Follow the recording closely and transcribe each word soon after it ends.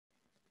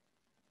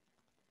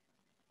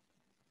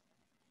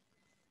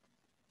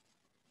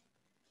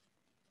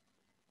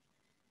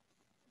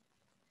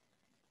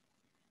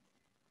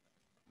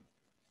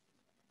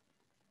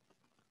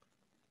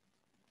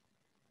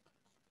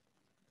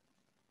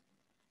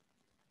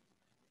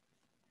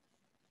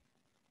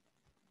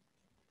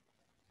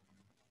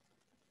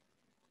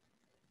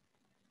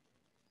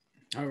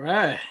All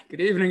right. Good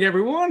evening,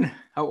 everyone.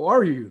 How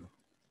are you?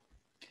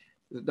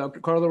 This is Dr.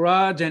 Carlo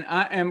Raj, and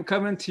I am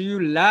coming to you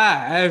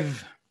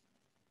live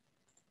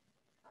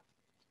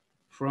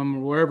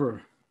from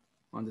wherever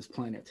on this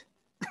planet.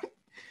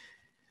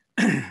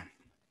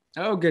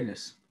 Oh,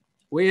 goodness.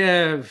 We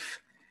have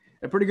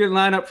a pretty good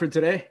lineup for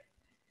today.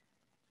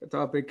 The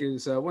topic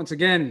is, once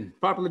again,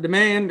 popular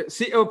demand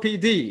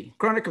COPD,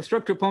 chronic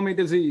obstructive pulmonary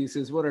disease,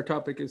 is what our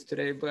topic is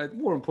today. But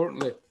more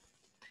importantly,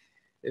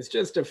 it's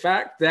just a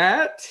fact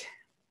that,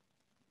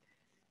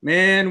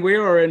 man, we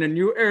are in a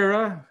new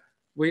era.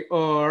 We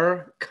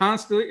are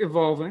constantly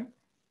evolving.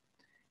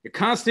 You're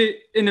constantly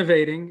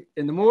innovating.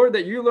 And the more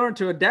that you learn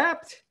to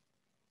adapt,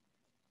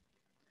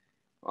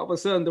 all of a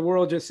sudden the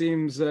world just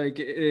seems like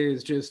it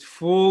is just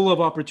full of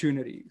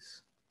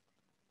opportunities.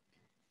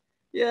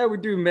 Yeah, we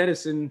do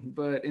medicine,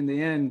 but in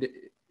the end,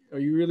 are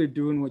you really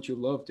doing what you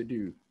love to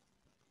do?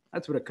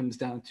 That's what it comes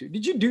down to.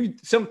 Did you do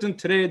something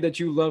today that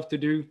you love to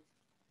do?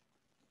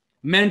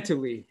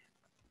 Mentally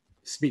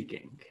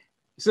speaking,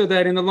 so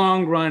that in the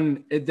long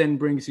run, it then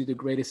brings you the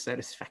greatest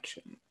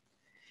satisfaction.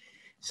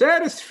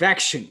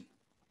 Satisfaction.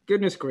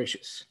 Goodness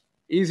gracious.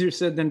 Easier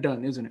said than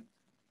done, isn't it?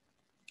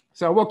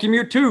 So I welcome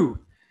you to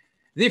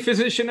the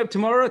Physician of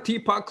Tomorrow,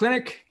 Tpot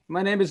Clinic.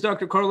 My name is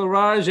Dr. Carlo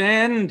Raj,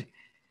 and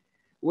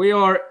we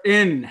are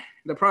in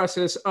the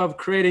process of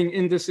creating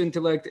Indus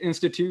Intellect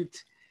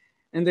Institute,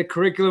 and the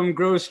curriculum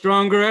grows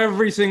stronger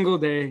every single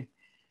day.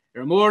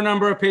 There are more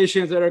number of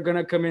patients that are going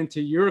to come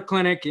into your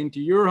clinic,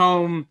 into your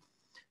home,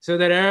 so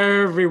that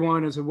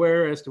everyone is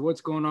aware as to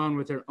what's going on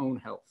with their own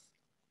health.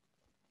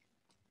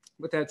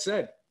 With that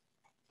said,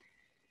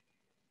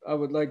 I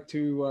would like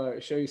to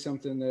show you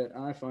something that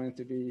I find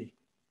to be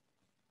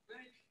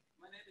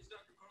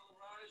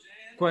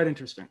quite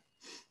interesting.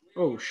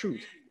 Oh, shoot.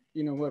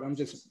 You know what? I'm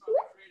just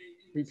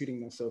repeating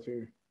myself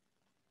here.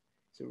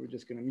 So we're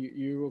just going to mute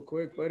you real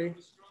quick, buddy.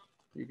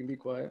 You can be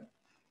quiet.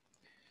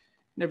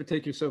 Never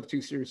take yourself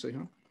too seriously,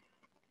 huh?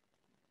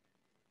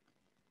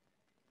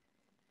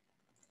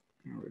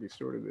 I already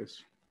started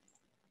this.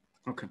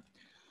 Okay.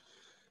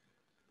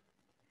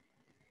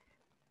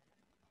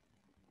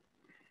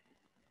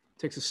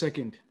 Takes a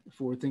second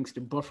for things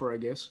to buffer, I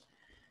guess.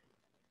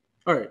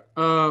 All right.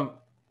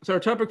 So our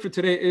topic for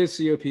today is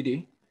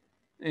COPD.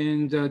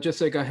 And just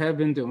like I have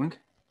been doing,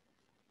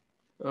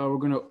 we're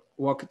going to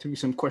walk through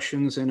some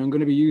questions. And I'm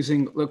going to be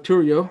using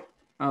Lecturio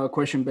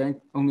question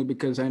bank only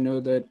because I know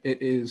that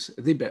it is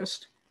the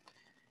best.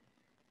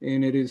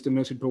 And it is the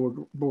most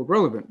board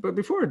relevant. But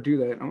before I do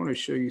that, I want to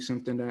show you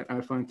something that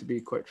I find to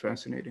be quite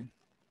fascinating.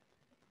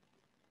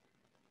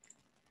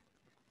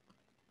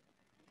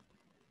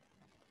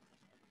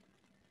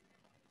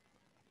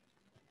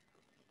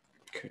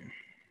 Okay.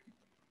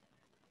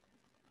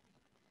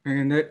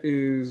 And that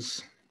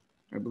is,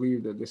 I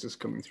believe that this is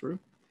coming through.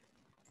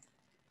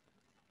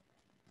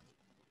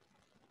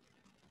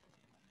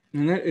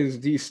 And that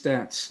is these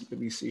stats that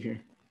we see here.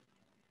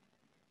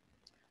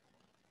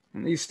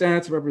 And these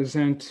stats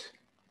represent,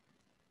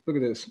 look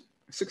at this,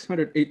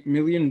 $608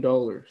 million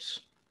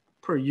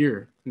per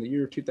year in the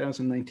year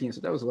 2019.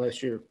 So that was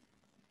last year.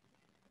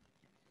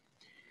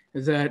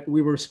 Is that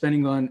we were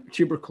spending on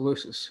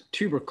tuberculosis.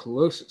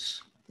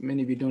 Tuberculosis.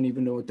 Many of you don't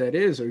even know what that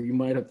is, or you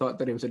might have thought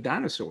that it was a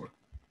dinosaur.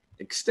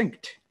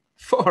 Extinct.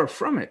 Far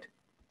from it.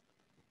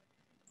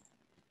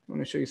 I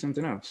want to show you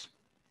something else.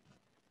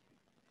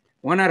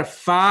 1 out of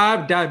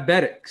 5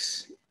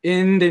 diabetics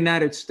in the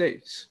United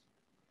States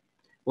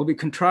will be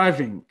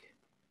contriving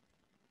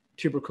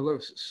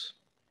tuberculosis.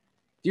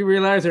 Do you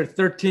realize there are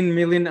 13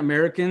 million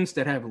Americans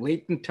that have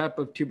latent type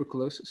of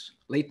tuberculosis?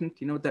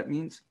 Latent, you know what that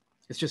means?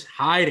 It's just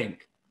hiding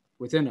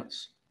within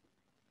us.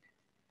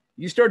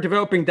 You start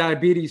developing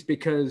diabetes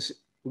because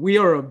we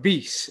are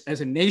obese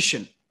as a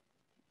nation.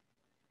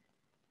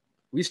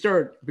 We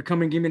start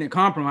becoming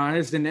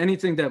immunocompromised, and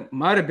anything that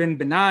might have been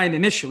benign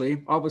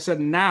initially, all of a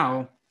sudden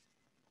now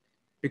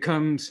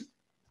becomes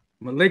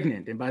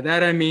malignant. And by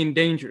that, I mean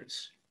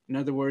dangerous. In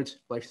other words,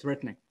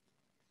 life-threatening.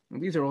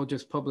 And these are all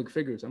just public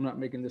figures. I'm not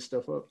making this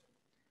stuff up.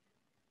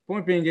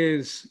 Point being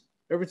is,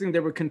 everything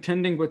that we're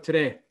contending with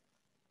today,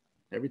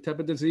 every type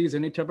of disease,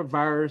 any type of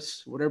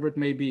virus, whatever it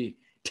may be,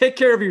 take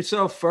care of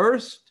yourself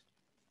first.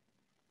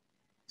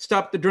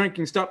 Stop the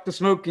drinking, stop the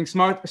smoking,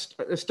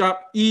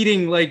 stop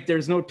eating like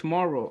there's no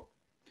tomorrow.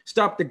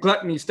 Stop the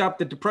gluttony, stop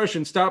the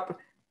depression, stop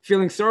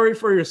feeling sorry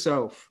for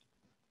yourself.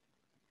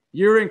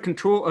 You're in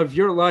control of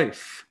your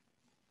life.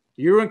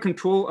 You're in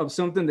control of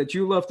something that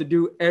you love to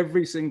do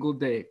every single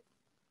day.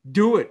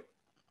 Do it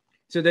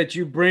so that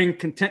you bring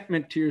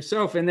contentment to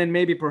yourself, and then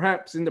maybe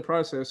perhaps in the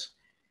process,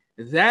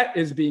 that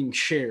is being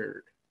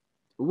shared.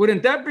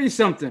 Wouldn't that be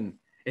something?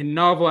 A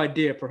novel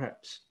idea,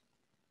 perhaps.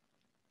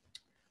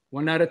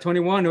 1 out of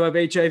 21 who have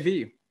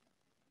HIV.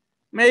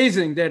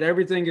 Amazing that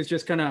everything is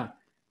just kind of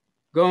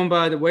going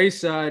by the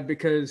wayside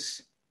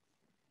because,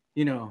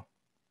 you know,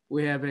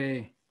 we have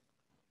a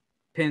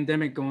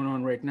pandemic going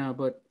on right now.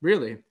 But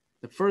really,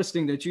 the first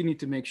thing that you need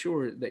to make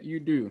sure that you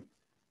do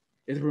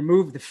is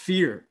remove the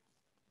fear.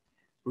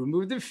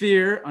 Remove the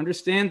fear,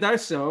 understand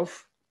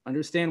thyself,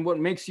 understand what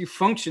makes you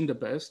function the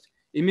best,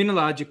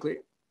 immunologically,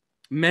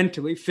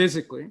 mentally,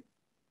 physically,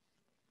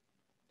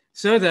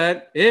 so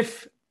that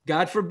if,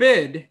 God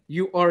forbid,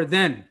 you are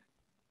then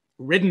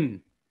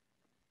ridden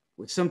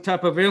with some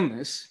type of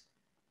illness,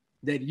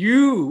 that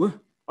you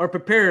are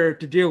prepared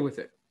to deal with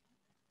it.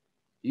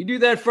 You do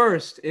that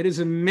first. It is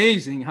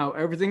amazing how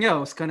everything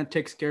else kind of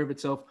takes care of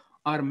itself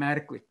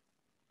automatically.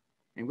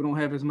 And we don't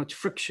have as much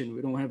friction.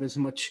 We don't have as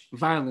much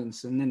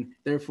violence. And then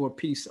therefore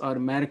peace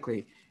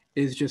automatically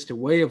is just a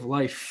way of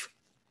life.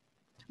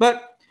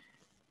 But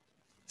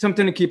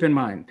something to keep in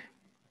mind.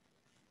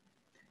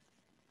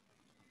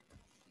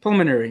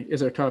 Pulmonary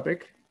is our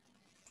topic.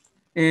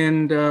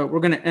 And we're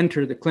going to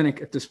enter the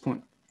clinic at this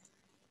point.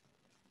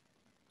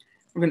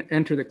 We're going to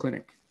enter the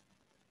clinic.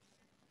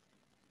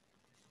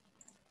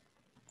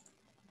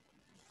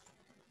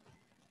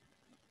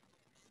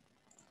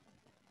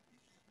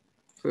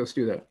 So let's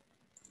do that.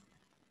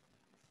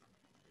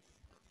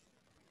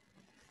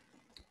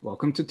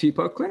 Welcome to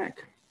Tpot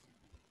Clinic.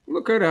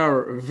 Look at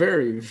our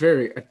very,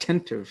 very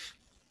attentive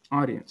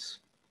audience.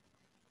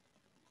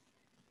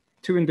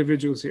 2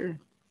 individuals here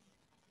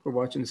who are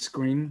watching the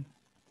screen.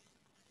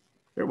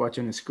 They're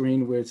watching the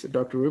screen with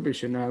Dr.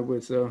 Rubish and I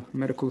with a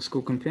medical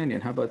school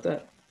companion. How about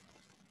that?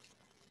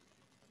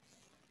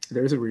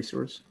 There's a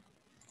resource.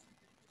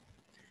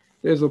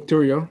 There's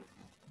Lucturio.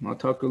 I'll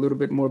talk a little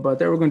bit more about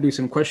that. We're going to do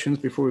some questions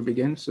before we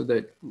begin so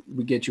that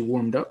we get you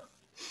warmed up.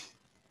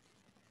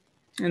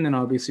 And then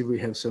obviously we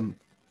have some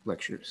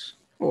lectures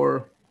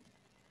or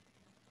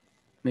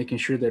making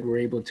sure that we're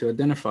able to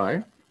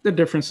identify the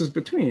differences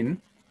between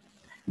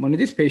one of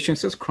these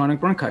patients has chronic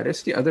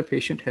bronchitis, the other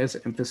patient has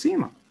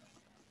emphysema.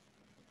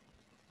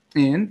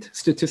 And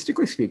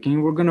statistically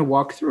speaking, we're going to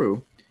walk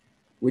through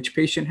which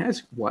patient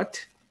has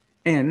what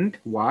and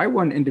why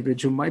one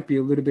individual might be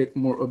a little bit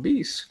more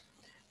obese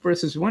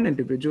versus one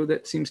individual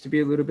that seems to be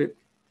a little bit,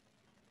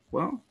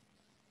 well,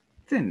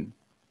 thin.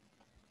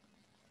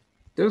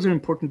 Those are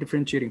important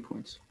differentiating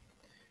points.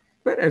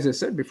 But as I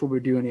said, before we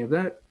do any of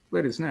that,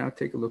 let us now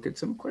take a look at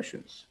some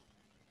questions.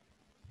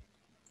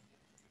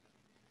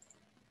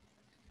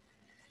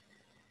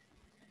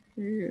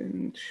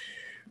 And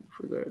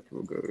for that,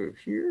 we'll go to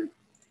here.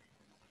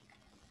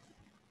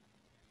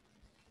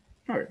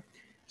 All right.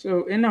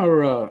 So in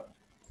our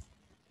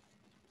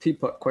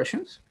Tpot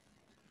questions,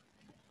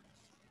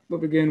 we'll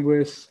begin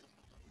with,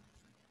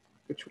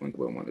 which one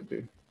do I want to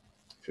do?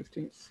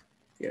 15th?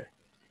 Yeah.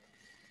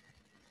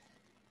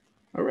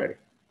 All righty.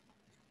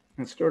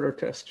 Let's start our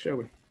test, shall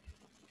we?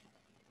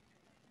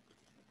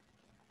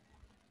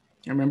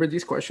 And remember,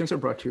 these questions are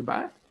brought to you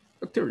by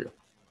Lucturio.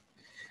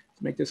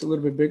 Let's make this a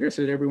little bit bigger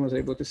so that everyone's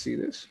able to see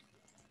this.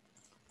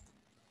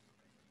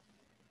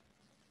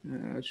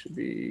 It should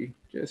be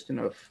just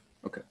enough.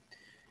 Okay.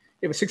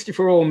 If a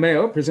 64-year-old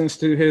male presents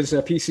to his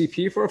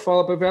PCP for a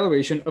follow-up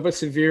evaluation of a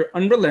severe,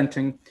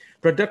 unrelenting,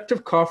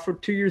 productive cough for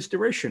 2 years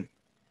duration.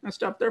 Now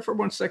stop there for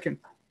 1 second.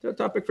 The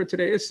topic for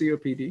today is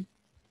COPD.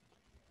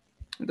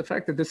 And the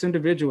fact that this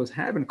individual is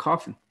having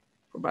coughing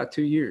for about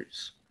 2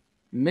 years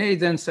may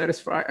then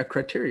satisfy a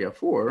criteria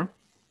for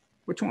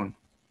which one?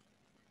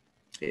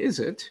 Is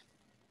it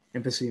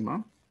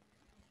emphysema?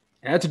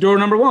 That's door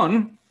number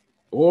 1.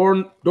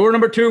 Or door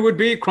number 2 would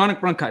be chronic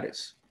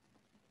bronchitis.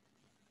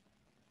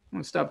 I'm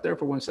going to stop there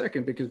for 1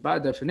 second because by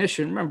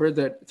definition, remember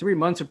that 3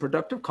 months of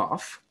productive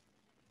cough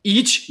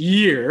each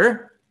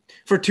year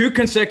for 2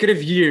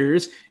 consecutive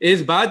years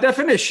is by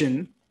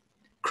definition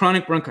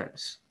chronic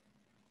bronchitis.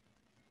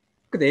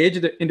 Look at the age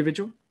of the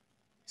individual,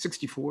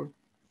 64.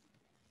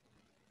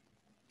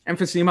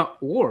 Emphysema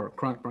or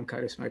chronic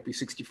bronchitis might be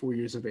 64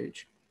 years of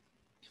age.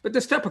 But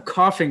this type of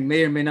coughing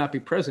may or may not be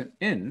present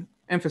in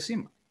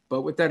emphysema.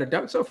 But without a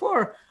doubt so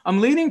far, I'm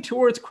leaning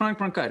towards chronic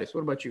bronchitis.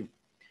 What about you?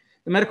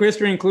 The medical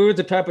history includes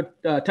a type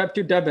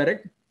 2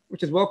 diabetic,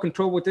 which is well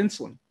controlled with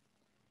insulin.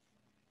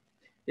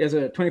 He has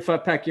a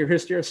 25-pack year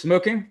history of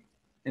smoking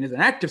and is an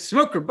active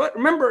smoker. But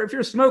remember, if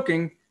you're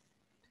smoking,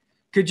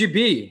 could you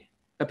be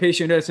a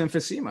patient who has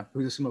emphysema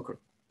who's a smoker?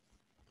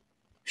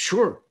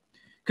 Sure.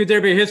 Could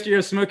there be a history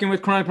of smoking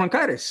with chronic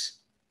bronchitis?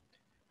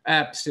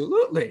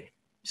 Absolutely.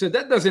 So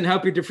that doesn't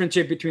help you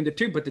differentiate between the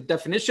two, but the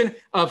definition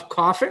of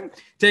coughing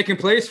taking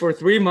place for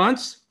 3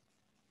 months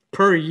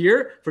per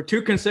year for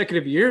 2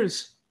 consecutive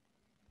years,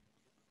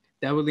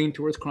 that would lean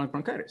towards chronic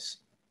bronchitis.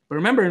 But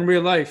remember, in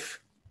real life,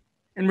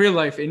 in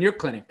your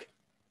clinic,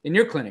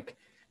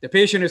 the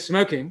patient is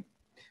smoking.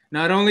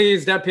 Not only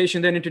is that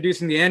patient then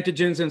introducing the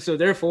antigens, and so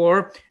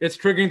therefore it's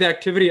triggering the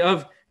activity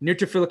of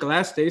neutrophilic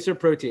elastase or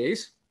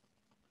protease,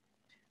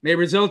 may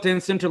result in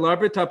central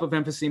lobar type of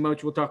emphysema,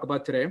 which we'll talk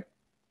about today.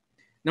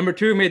 Number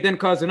 2 may then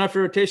cause enough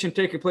irritation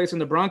taking place in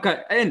the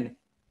bronchi and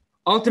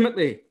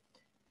ultimately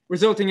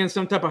resulting in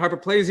some type of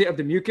hyperplasia of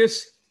the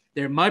mucus.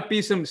 There might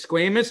be some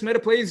squamous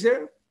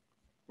metaplasia.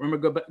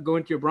 Remember, go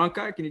into your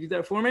bronchi. Can you do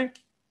that for me?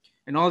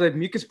 And all that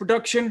mucus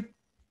production.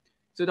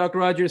 So Dr.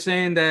 Roger is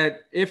saying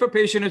that if a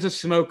patient is a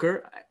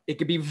smoker, it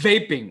could be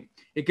vaping,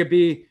 it could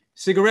be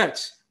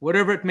cigarettes,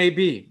 whatever it may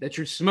be that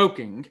you're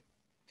smoking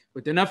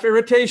with enough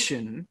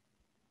irritation,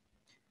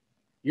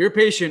 your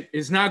patient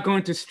is not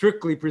going to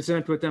strictly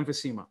present with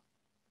emphysema.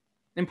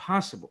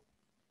 Impossible.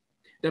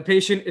 The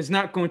patient is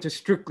not going to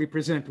strictly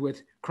present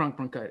with chronic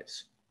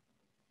bronchitis.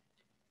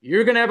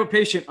 You're going to have a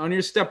patient on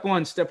your step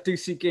 1, step 2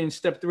 CK, and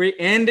step 3,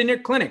 and in your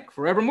clinic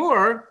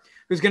forevermore,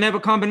 who's going to have a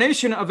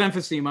combination of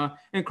emphysema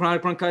and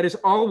chronic bronchitis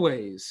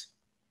always.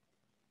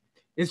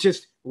 It's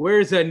just,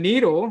 where's that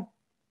needle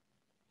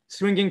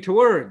swinging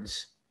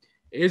towards?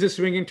 Is it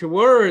swinging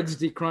towards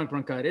the chronic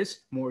bronchitis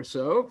more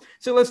so?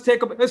 So let's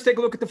take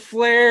a look at the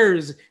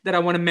flares that I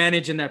want to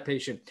manage in that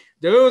patient.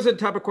 Those are the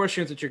type of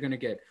questions that you're going to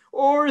get.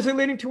 Or is it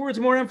leaning towards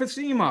more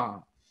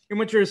emphysema, in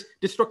which there's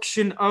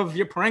destruction of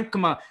your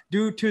parenchyma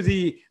due to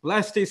the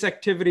lactase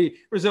activity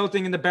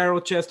resulting in the barrel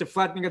chest, the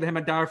flattening of the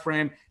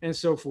hemodiaphragm, and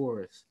so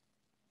forth.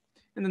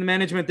 And then the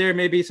management there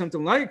may be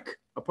something like,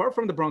 apart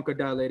from the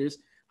bronchodilators,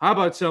 how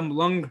about some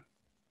lung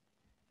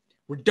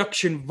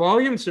reduction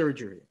volume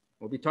surgery?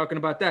 We'll be talking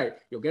about that.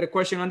 You'll get a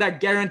question on that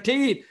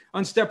guaranteed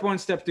on step 1,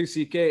 step 2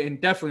 CK,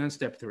 and definitely on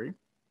step 3. Let's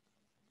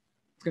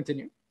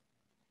continue.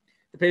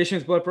 The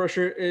patient's blood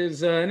pressure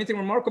is anything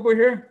remarkable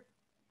here?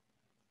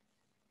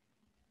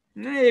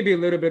 Maybe a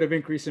little bit of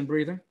increase in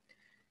breathing.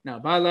 Now,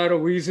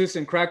 bilateral wheezes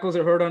and crackles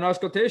are heard on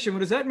auscultation. What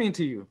does that mean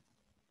to you?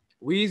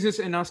 Wheezes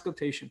and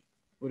auscultation.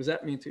 What does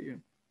that mean to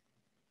you?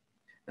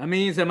 That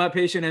means that my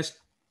patient has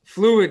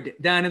fluid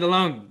down in the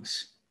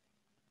lungs.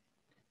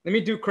 Let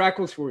me do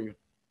crackles for you.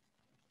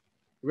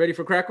 You ready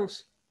for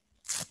crackles?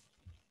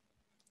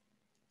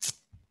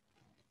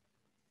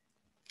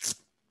 Does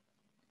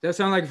that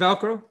sound like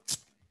Velcro?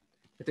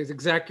 That's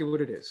exactly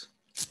what it is.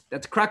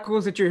 That's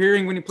crackles that you're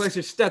hearing when you place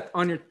your stent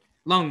on your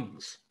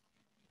lungs.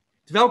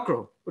 It's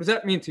Velcro. What does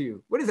that mean to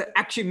you? What does that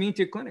actually mean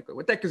to you clinically?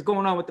 What the heck is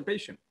going on with the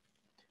patient?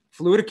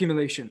 Fluid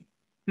accumulation.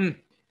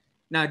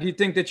 Now, do you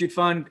think that you'd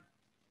find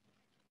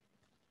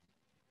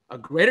a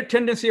greater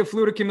tendency of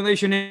fluid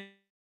accumulation in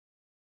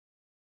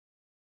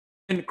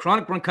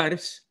chronic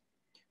bronchitis,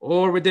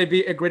 or would there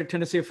be a greater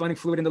tendency of finding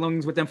fluid in the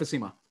lungs with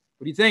emphysema?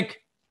 What do you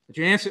think? What's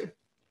your answer?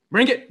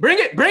 Bring it, bring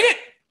it, bring it!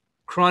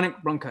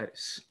 Chronic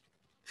bronchitis,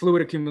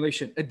 fluid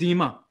accumulation,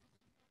 edema.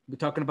 We'll be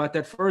talking about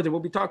that further. We'll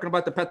be talking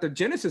about the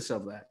pathogenesis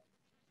of that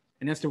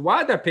and as to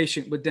why that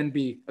patient would then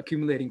be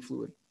accumulating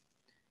fluid.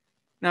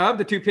 Now, of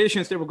the 2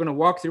 patients that we're going to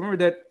walk through,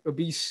 remember that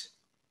obese,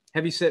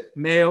 heavyset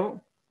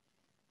male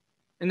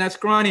and that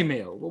scrawny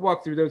male. We'll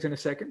walk through those in a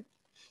second.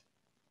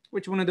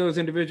 Which one of those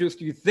individuals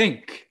do you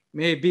think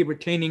may be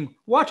retaining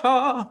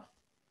water?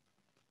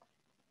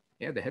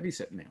 Yeah, the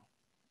heavyset male.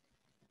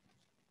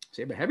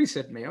 Say the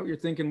heavyset male, you're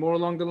thinking more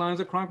along the lines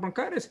of chronic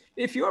bronchitis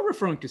if you're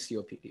referring to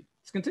COPD.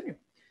 Let's continue.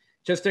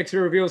 Chest X-ray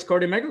reveals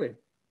cardiomegaly,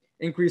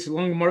 increased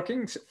lung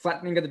markings,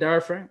 flattening of the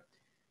diaphragm.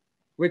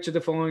 Which of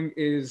the following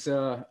is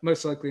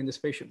most likely in this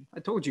patient? I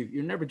told you,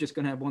 you're never just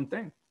going to have one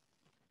thing.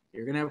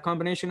 You're going to have a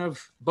combination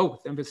of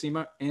both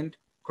emphysema and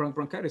chronic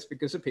bronchitis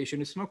because the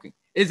patient is smoking.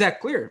 Is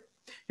that clear?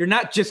 You're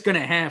not just going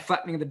to have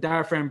flattening of the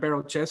diaphragm,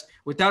 barrel chest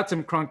without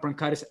some chronic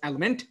bronchitis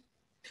element,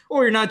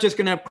 or you're not just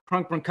going to have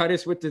chronic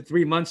bronchitis with the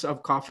 3 months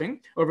of coughing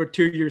over a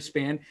 2-year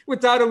span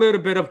without a little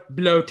bit of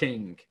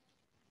bloating.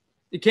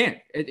 You can't.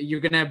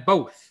 You're going to have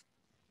both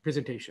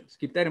presentations.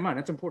 Keep that in mind.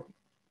 That's important.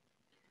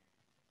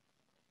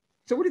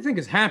 So what do you think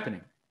is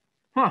happening?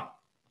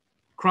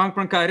 Chronic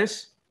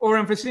bronchitis or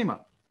emphysema?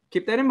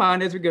 Keep that in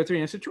mind as we go through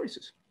answer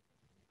choices.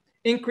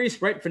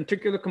 Increased right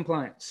ventricular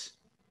compliance.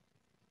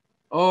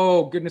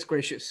 Oh, goodness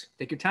gracious.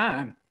 Take your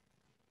time.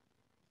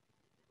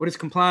 What does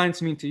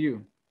compliance mean to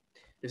you?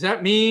 Does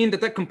that mean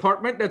that that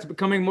compartment that's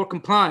becoming more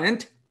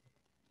compliant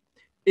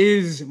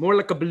is more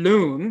like a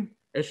balloon?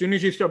 As soon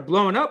as you start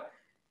blowing up,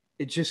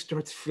 it just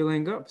starts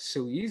filling up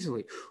so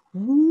easily.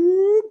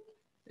 Whoop.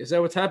 Is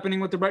that what's happening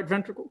with the right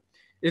ventricle?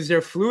 Is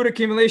there fluid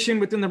accumulation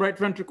within the right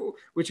ventricle,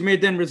 which may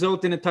then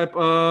result in a type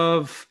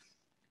of,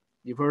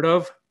 you've heard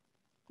of,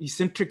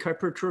 eccentric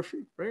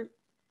hypertrophy, right?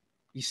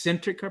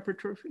 Eccentric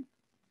hypertrophy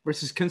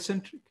versus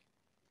concentric.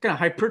 What kind of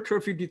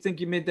hypertrophy do you think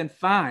you may then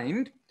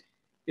find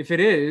if it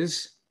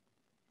is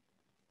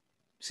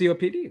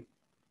COPD?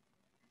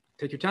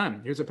 Take your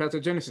time. Here's a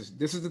pathogenesis.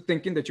 This is the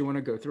thinking that you want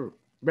to go through.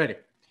 Ready?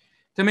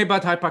 Tell me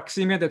about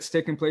hypoxemia that's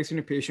taking place in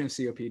your patient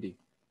COPD.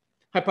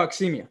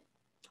 Hypoxemia.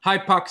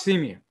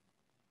 Hypoxemia.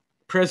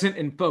 Present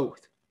in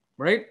both,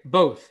 right?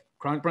 Both.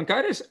 Chronic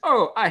bronchitis.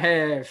 Oh, I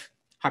have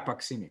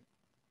hypoxemia.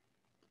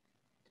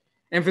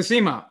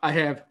 Emphysema. I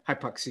have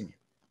hypoxemia.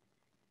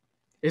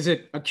 Is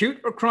it acute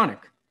or chronic?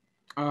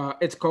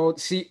 It's called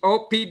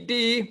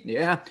COPD.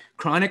 Yeah.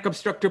 Chronic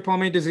obstructive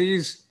pulmonary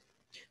disease.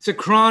 So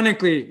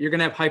chronically, you're going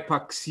to have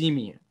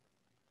hypoxemia.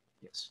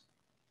 Yes.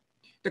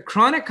 The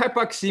chronic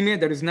hypoxemia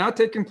that is now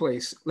taking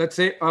place, let's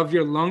say, of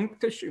your lung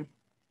tissue.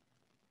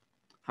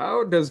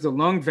 How does the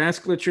lung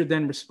vasculature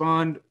then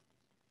respond,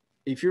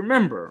 if you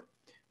remember,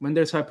 when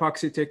there's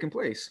hypoxia taking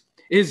place?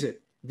 Is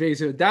it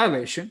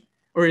vasodilation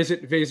or is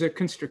it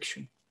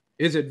vasoconstriction?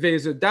 Is it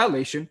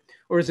vasodilation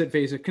or is it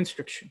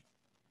vasoconstriction?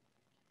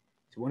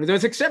 It's one of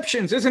those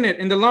exceptions, isn't it,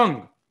 in the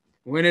lung,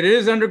 when it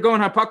is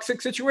undergoing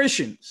hypoxic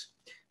situations,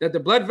 that the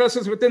blood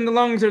vessels within the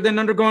lungs are then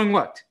undergoing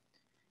what?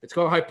 It's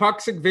called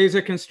hypoxic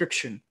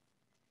vasoconstriction.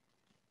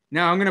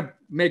 Now I'm going to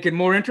make it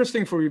more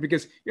interesting for you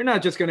because you're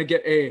not just going to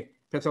get a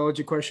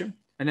pathology question,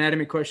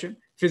 anatomy question,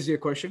 physio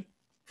question,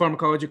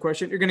 pharmacology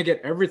question. You're going to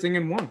get everything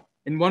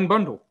in one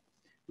bundle.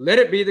 Let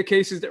it be the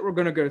cases that we're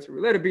going to go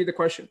through. Let it be the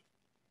question.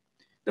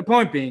 The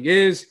point being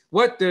is,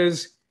 what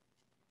does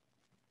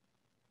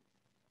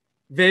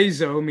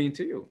vaso mean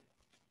to you?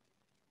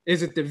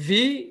 Is it the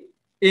V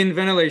in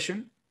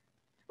ventilation,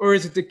 or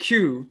is it the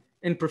Q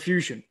in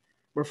perfusion,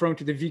 referring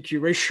to the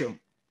VQ ratio?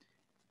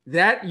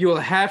 That you'll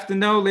have to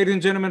know, ladies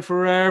and gentlemen,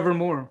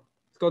 forevermore.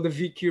 It's called the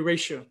VQ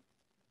ratio.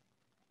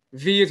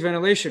 V is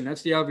ventilation,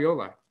 that's the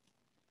alveoli.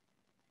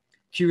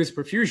 Q is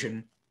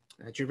perfusion,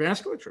 that's your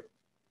vasculature.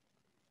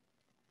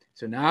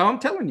 So now I'm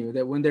telling you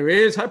that when there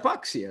is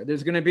hypoxia,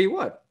 there's going to be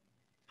what?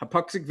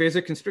 Hypoxic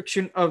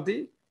vasoconstriction of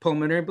the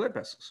pulmonary blood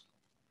vessels.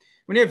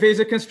 When you have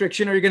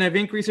vasoconstriction, are you going to have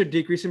increase or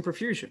decrease in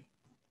perfusion?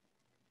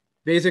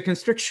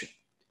 Vasoconstriction,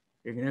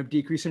 you're going to have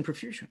decrease in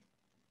perfusion.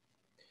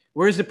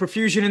 Where's the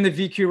perfusion in the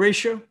VQ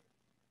ratio?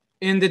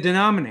 In the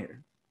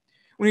denominator.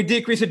 When you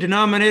decrease the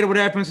denominator, what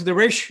happens to the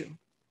ratio?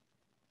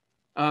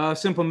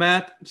 Simple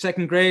math,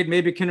 second grade,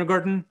 maybe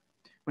kindergarten.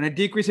 When I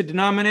decrease the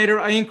denominator,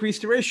 I increase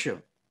the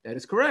ratio. That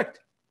is correct.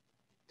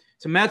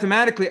 So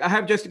mathematically, I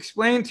have just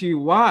explained to you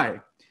why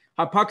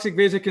hypoxic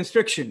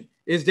vasoconstriction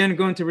is then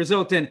going to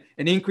result in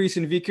an increase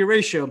in VQ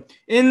ratio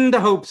in the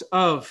hopes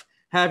of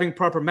having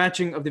proper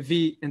matching of the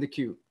V and the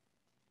Q.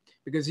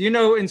 Because you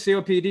know in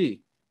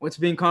COPD, what's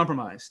being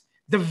compromised?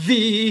 The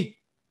V,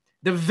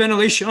 the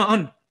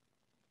ventilation.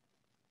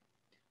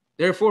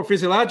 Therefore,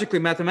 physiologically,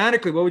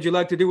 mathematically, what would you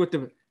like to do with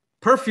the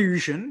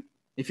perfusion,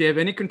 if you have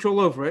any control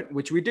over it,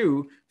 which we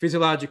do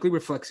physiologically,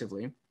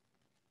 reflexively,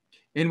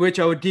 in which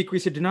I would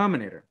decrease the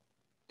denominator?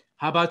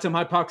 How about some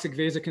hypoxic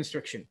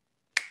vasoconstriction?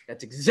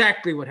 That's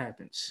exactly what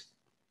happens.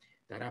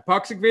 That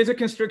hypoxic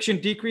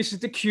vasoconstriction decreases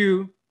the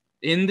Q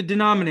in the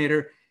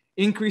denominator,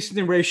 increasing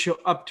the ratio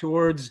up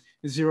towards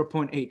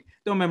 0.8.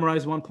 Don't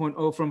memorize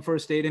 1.0 from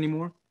first aid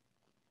anymore.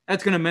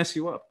 That's going to mess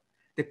you up.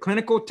 The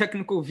clinical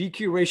technical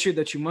VQ ratio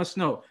that you must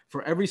know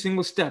for every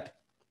single step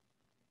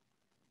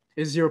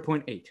is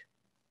 0.8.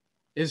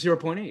 Is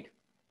 0.8.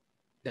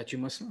 That you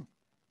must know.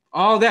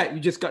 All that you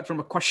just got from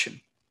a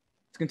question.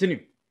 Let's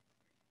continue.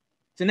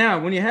 So now,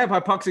 when you have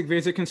hypoxic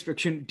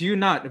vasoconstriction, do you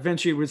not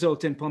eventually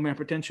result in pulmonary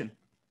hypertension?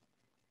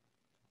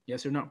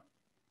 Yes or no?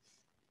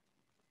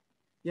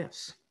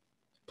 Yes.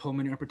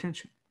 Pulmonary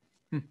hypertension.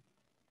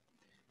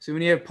 So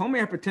when you have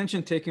pulmonary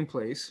hypertension taking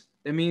place,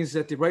 that means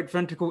that the right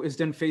ventricle is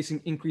then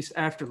facing increased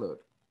afterload.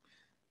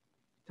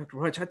 Dr.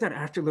 Raj, I thought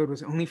afterload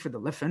was only for the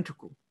left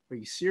ventricle. Are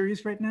you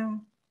serious right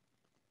now?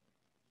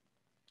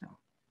 No.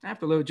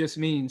 Afterload just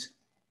means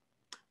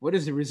what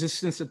is the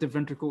resistance that the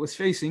ventricle is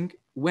facing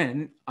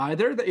when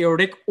either the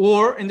aortic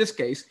or, in this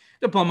case,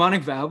 the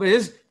pulmonic valve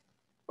is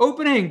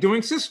opening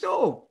during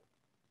systole.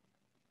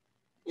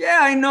 Yeah,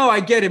 I know, I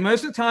get it.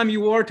 Most of the time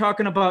you are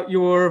talking about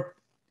your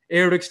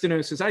aortic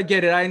stenosis. I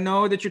get it. I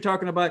know that you're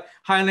talking about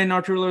hyaline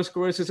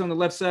arteriolosclerosis on the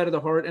left side of the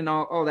heart and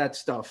all that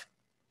stuff.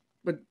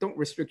 But don't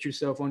restrict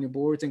yourself on your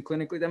boards and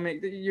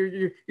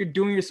clinically. You're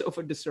doing yourself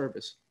a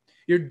disservice.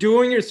 You're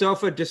doing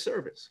yourself a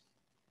disservice.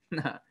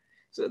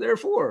 So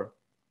therefore,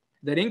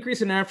 that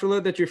increase in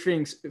afterload that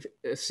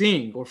you're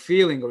seeing or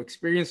feeling or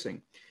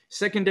experiencing,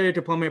 secondary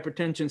to pulmonary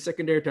hypertension,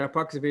 secondary to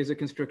hypoxic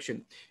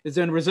vasoconstriction, is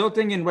then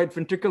resulting in right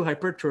ventricular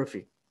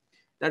hypertrophy.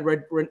 That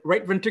right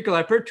ventricular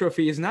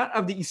hypertrophy is not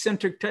of the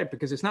eccentric type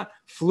because it's not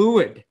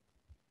fluid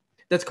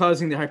that's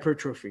causing the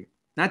hypertrophy,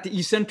 not the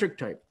eccentric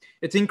type.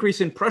 It's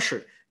increase in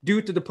pressure due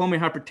to the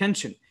pulmonary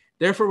hypertension,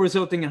 therefore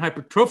resulting in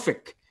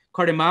hypertrophic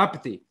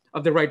cardiomyopathy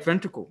of the right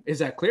ventricle. Is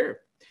that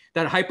clear?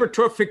 That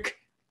hypertrophic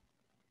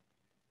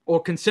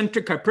or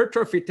concentric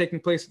hypertrophy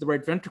taking place at the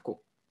right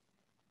ventricle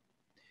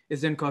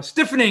is then called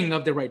stiffening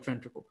of the right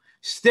ventricle.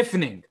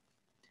 Stiffening.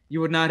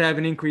 You would not have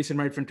an increase in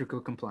right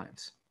ventricular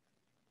compliance.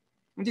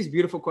 Aren't these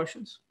beautiful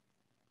questions?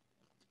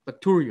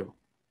 Bacterial,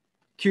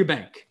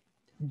 Q-Bank.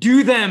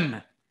 Do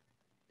them.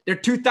 There are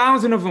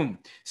 2,000 of them.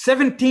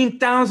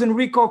 17,000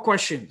 recall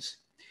questions.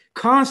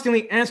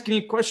 Constantly asking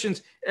you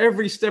questions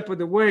every step of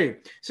the way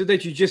so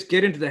that you just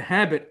get into the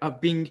habit of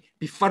being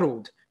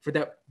befuddled for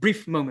that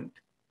brief moment.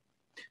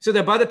 So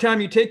that by the time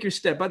you take your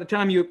step, by the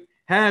time you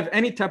have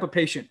any type of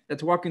patient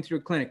that's walking through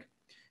a clinic,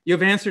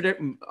 you've answered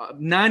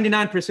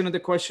 99% of the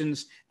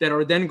questions that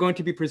are then going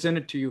to be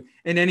presented to you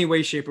in any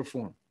way, shape, or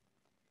form.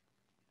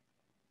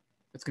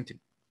 Let's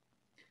continue.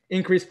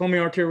 Increased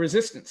pulmonary arterial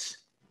resistance.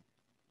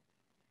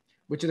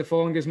 Which of the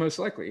following is most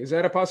likely? Is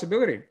that a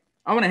possibility?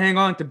 I want to hang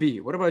on to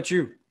B. What about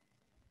you?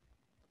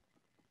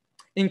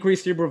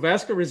 Increased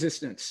cerebrovascular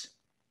resistance.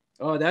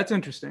 Oh, that's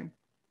interesting.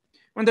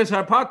 When there's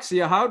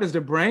hypoxia, how does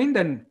the brain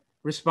then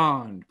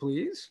respond,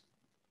 please?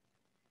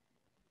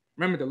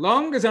 Remember, the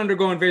lung is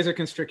undergoing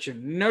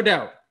vasoconstriction, no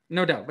doubt,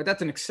 but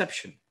that's an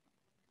exception.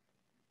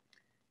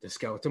 The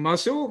skeletal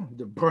muscle,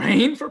 the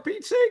brain, for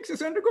Pete's sakes,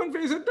 is undergoing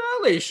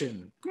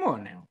vasodilation. Come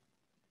on now.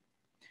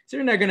 So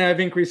you're not going to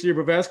have increased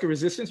cerebrovascular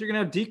resistance. You're going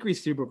to have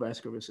decreased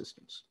cerebrovascular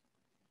resistance.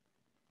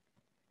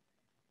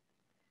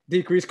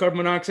 Decreased carbon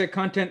monoxide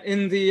content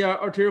in the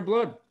arterial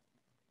blood.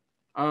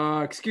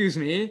 Excuse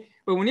me,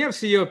 but when you have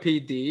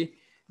COPD,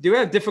 do you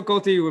have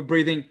difficulty with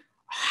breathing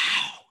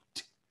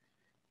out?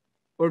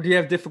 Or do you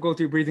have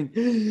difficulty breathing?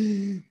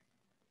 You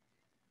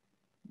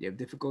have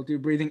difficulty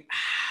breathing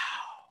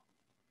out.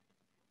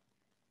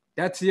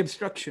 That's the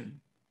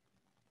obstruction.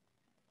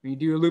 When you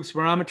do a loop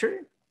spirometry,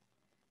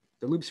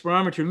 the loop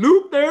spirometry,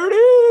 loop, there it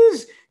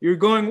is. You're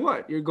going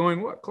what? You're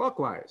going what?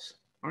 Clockwise,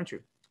 aren't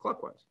you?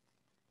 Clockwise.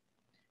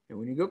 And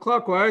when you go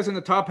clockwise in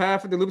the top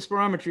half of the loop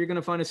spirometry, you're going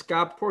to find a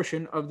scalp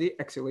portion of the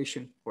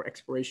exhalation or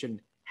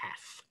expiration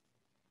half.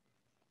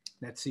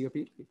 That's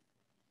COPD.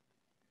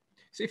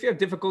 So if you have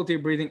difficulty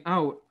breathing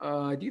out,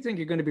 do you think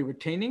you're going to be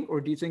retaining,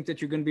 or do you think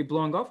that you're going to be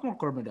blowing off more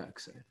carbon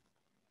dioxide?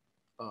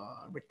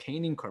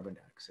 Retaining carbon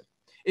dioxide.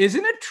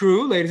 Isn't it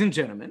true, ladies and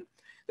gentlemen,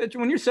 that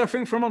when you're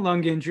suffering from a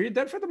lung injury,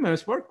 that for the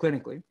most part,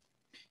 clinically,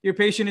 your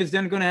patient is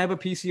then going to have a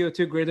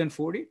PCO2 greater than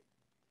 40?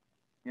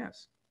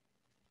 Yes.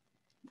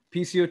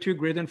 PCO2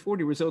 greater than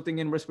 40, resulting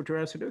in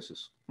respiratory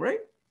acidosis, right?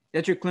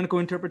 That's your clinical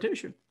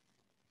interpretation.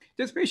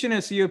 This patient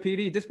has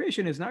COPD. This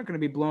patient is not going to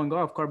be blowing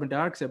off carbon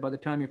dioxide by the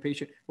time your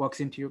patient walks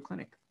into your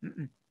clinic. It's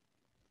going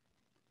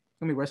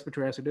to be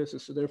respiratory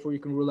acidosis. So therefore, you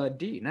can rule out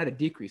D, not a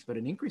decrease, but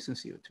an increase in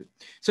CO2.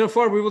 So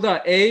far, we ruled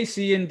out A,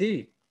 C, and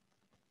D.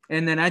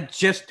 And then I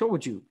just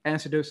told you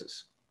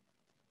acidosis.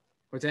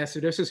 What's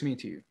acidosis mean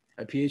to you?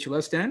 A pH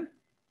less than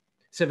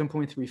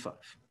 7.35.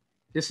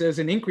 This is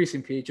an increase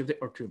in pH of the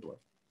arterial blood.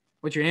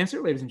 What's your answer,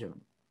 ladies and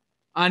gentlemen?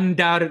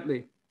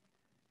 Undoubtedly,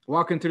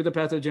 walking through the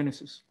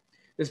pathogenesis.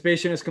 This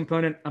patient has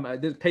components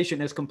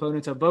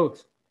of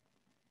both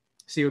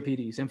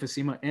COPDs,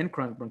 emphysema, and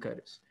chronic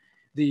bronchitis.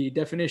 The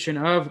definition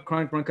of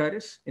chronic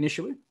bronchitis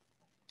initially,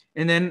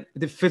 and then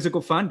the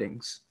physical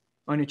findings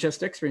on your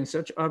chest X-ray and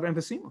such of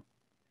emphysema.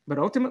 But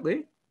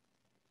ultimately,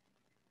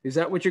 is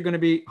that what you're going to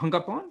be hung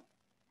up on?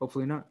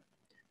 Hopefully not.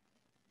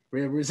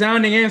 The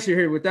resounding answer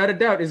here, without a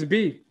doubt, is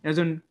B, as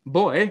in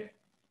boy,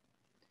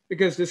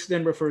 because this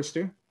then refers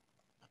to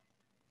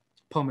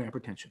pulmonary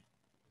hypertension.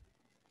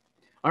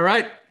 All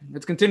right,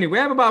 let's continue. We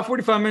have about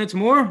 45 minutes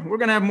more. We're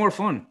going to have more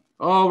fun.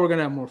 Oh, we're going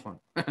to have more fun.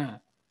 At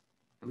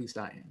least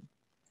I am.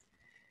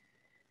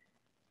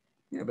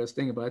 Yeah, best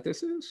thing about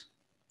this is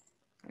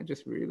I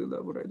just really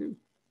love what I do.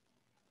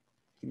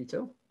 Can you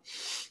tell?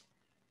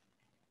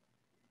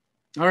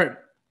 All right,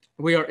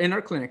 we are in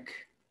our clinic,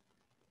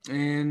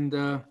 and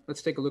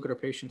let's take a look at our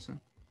patients. Huh?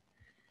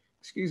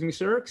 Excuse me,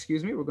 sir.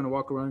 Excuse me. We're going to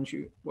walk around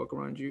you,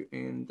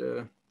 and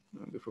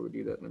before we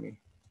do that, let me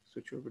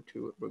switch over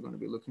to what we're going to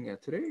be looking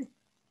at today.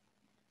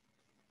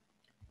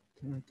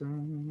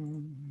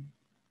 Dun-dun.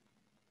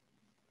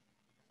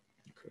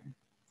 Okay,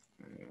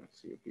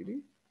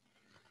 COPD.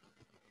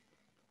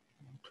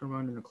 Turn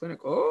around in the clinic.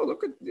 Oh,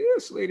 look at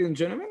this, ladies and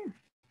gentlemen.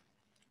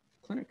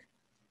 Clinic.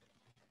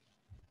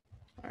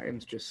 I am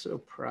just so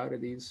proud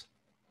of these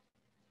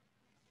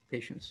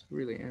patients,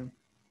 really am,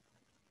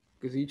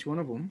 because each one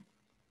of them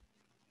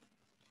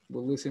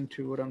will listen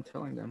to what I'm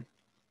telling them,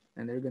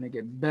 and they're going to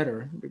get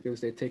better because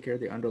they take care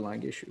of the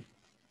underlying issue.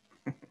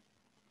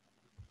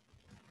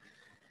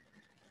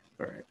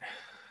 All right,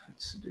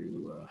 let's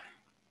do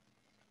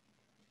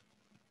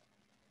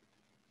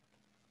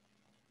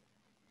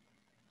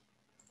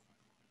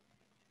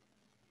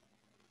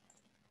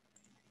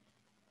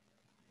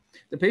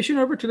the patient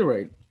over to the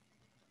right.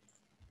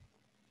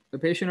 The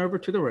patient over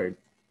to the right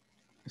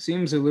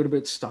seems a little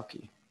bit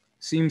stocky,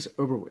 seems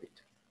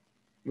overweight,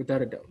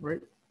 without a doubt, right?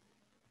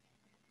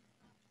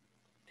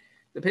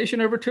 The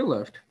patient over to the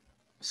left,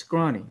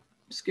 scrawny,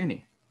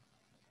 skinny,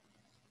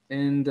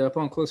 and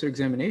upon closer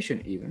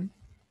examination even,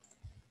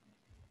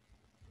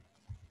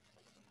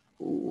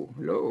 oh,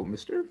 hello,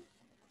 mister.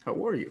 How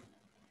are you?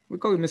 We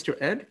call you Mr.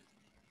 Ed.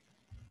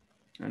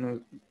 I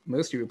know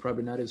most of you are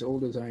probably not as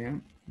old as I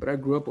am, but I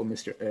grew up with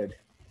Mr. Ed.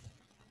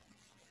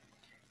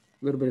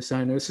 A little bit of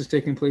cyanosis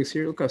taking place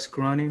here. Look how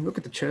scrawny. Look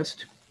at the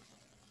chest.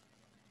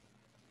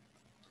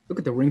 Look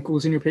at the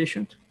wrinkles in your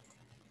patient.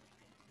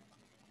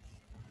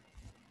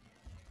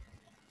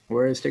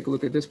 Whereas, take a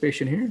look at this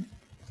patient here.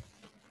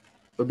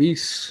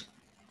 Obese,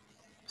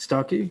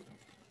 stocky.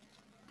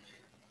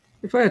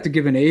 If I had to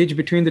give an age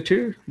between the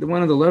two, the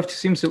one on the left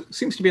seems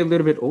to be a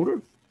little bit older,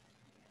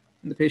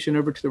 and the patient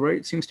over to the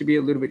right seems to be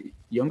a little bit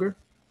younger.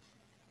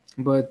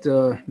 But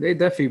they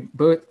definitely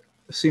both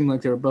seem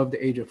like they're above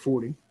the age of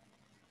 40.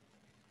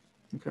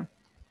 Okay.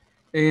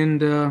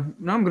 And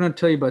now I'm going to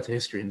tell you about the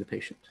history in the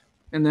patient,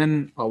 and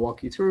then I'll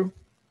walk you through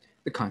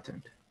the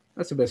content.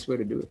 That's the best way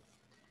to do it.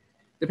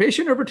 The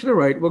patient over to the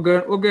right, we'll go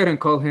ahead and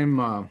call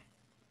him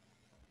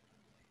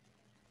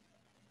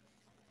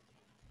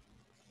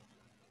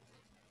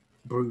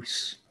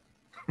Bruce.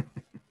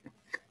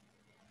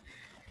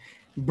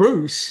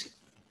 Bruce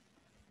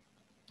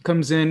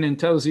comes in and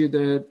tells you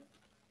that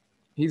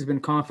he's been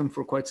coughing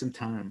for quite some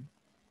time.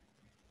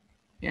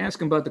 You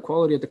ask him about the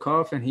quality of the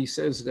cough, and he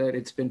says that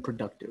it's been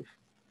productive.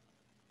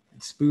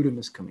 And sputum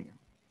is coming out.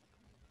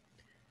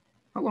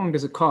 How long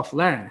does a cough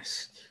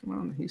last?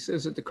 Well, he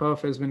says that the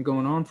cough has been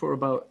going on for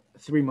about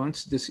 3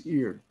 months this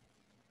year.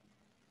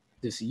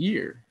 this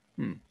year.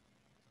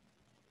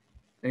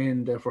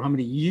 And for how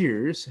many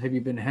years have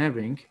you been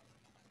having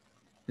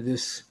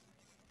this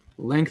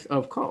length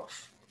of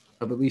cough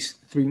of at least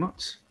 3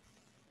 months?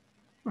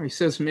 Well, he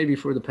says maybe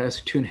for the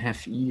past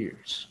 2.5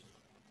 years.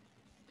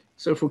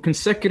 So for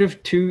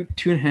consecutive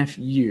 2.5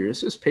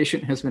 years, this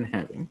patient has been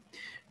having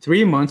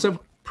 3 months of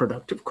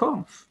productive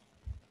cough.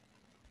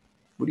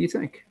 What do you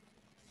think?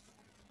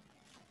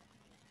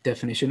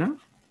 Definition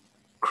of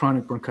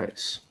chronic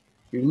bronchitis.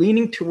 You're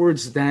leaning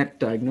towards that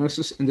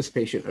diagnosis in this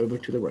patient over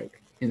to the right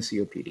in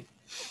COPD.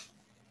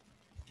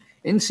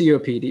 In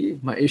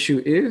COPD, my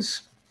issue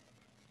is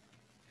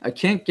I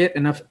can't get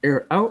enough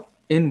air out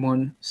in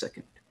 1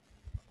 second.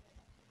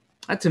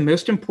 That's the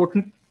most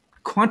important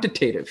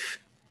quantitative,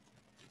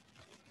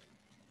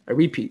 I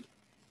repeat,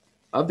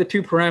 of the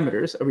 2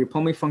 parameters of your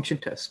pulmonary function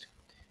test.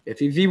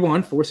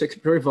 FEV1, forced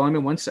expiratory volume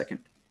in 1 second,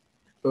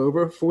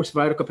 over forced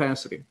vital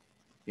capacity.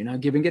 You're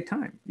not giving it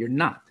time. You're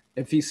not.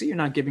 FVC, you're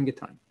not giving it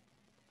time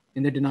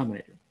in the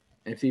denominator.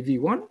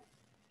 FEV1,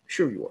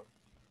 sure you are.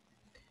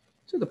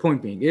 So the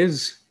point being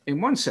is, in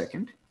 1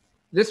 second,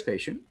 this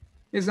patient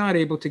is not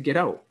able to get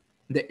out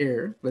the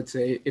air. Let's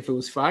say if it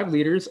was 5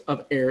 liters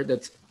of air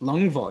that's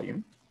lung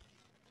volume,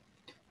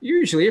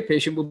 usually a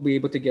patient will be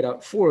able to get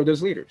out 4 of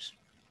those liters.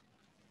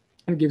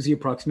 And gives you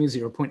approximately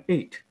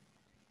 0.8,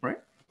 right?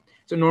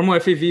 So normal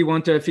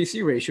FEV1 to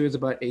FVC ratio is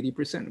about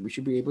 80%. We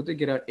should be able to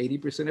get out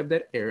 80% of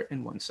that air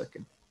in 1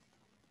 second.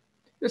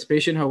 This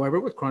patient, however,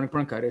 with chronic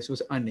bronchitis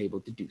was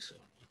unable to do so.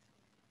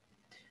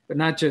 But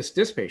not just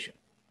this patient.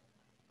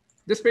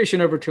 This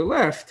patient over to the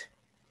left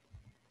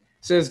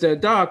says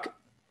that, Doc,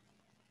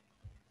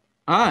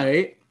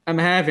 I am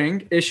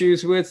having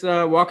issues with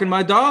walking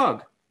my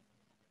dog.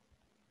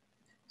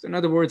 So in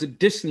other words, a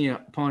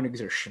dyspnea upon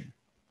exertion.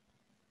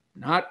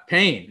 Not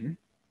pain,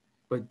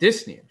 but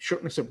dyspnea,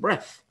 shortness of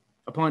breath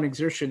upon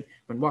exertion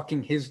when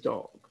walking his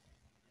dog.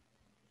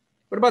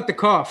 What about the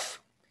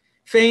cough?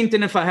 Faint,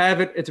 and if I have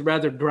it, it's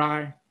rather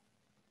dry.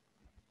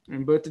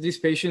 And both of these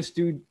patients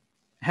do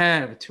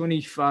have a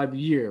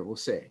 25-year, we'll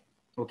say.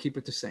 We'll keep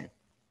it the same.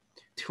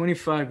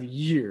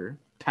 25-year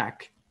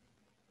pack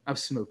of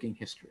smoking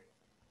history.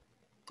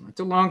 That's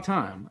a long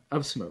time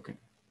of smoking.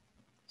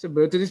 So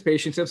both of these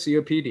patients have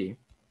COPD.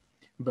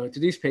 Both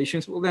of these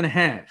patients will then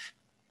have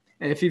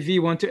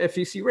FEV1 to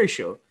FVC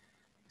ratio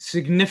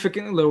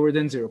significantly lower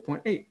than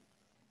 0.8.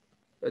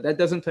 But that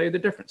doesn't tell you the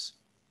difference.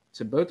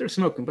 So both are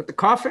smoking, but the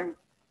coughing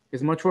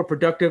is much more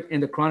productive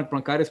in the chronic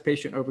bronchitis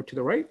patient over to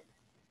the right,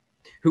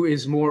 who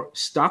is more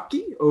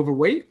stocky,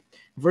 overweight,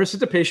 versus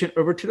the patient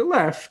over to the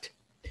left,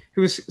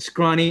 who's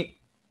scrawny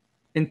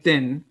and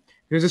thin,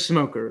 who's a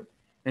smoker.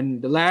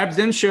 And the labs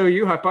then show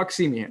you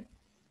hypoxemia.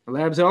 The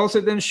labs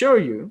also then show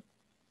you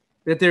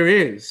that there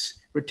is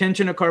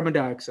retention of carbon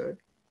dioxide.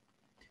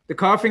 The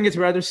coughing is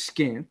rather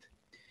scant.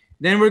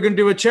 Then we're going to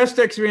do a chest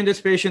x-ray in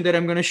this patient that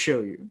I'm going to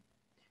show you.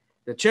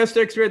 The chest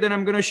x-ray that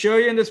I'm going to show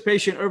you in this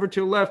patient over to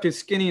the left, who's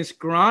skinny and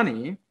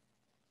scrawny,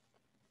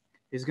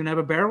 is going to have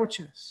a barrel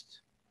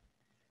chest.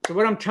 So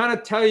what I'm trying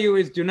to tell you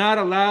is do not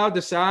allow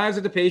the size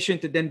of the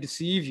patient to then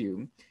deceive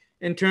you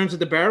in terms of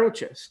the barrel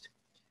chest.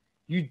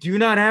 You do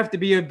not have to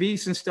be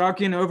obese and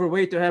stocky and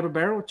overweight to have a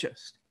barrel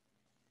chest.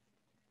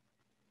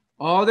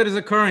 All that is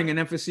occurring in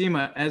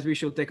emphysema, as we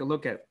shall take a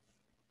look at,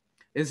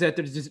 is that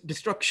there's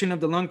destruction of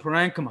the lung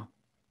parenchyma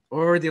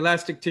or the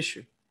elastic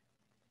tissue.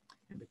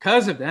 And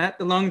because of that,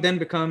 the lung then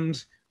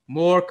becomes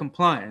more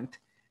compliant.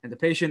 And the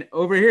patient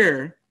over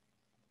here,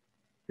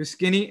 who's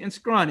skinny and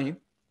scrawny,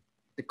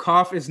 the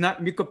cough is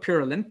not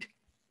mucopurulent.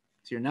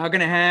 So you're not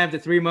going to have the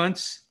 3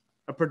 months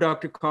of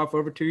productive cough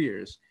over 2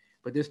 years.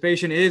 But this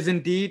patient is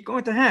indeed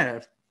going to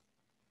have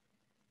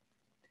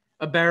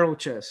a barrel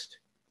chest,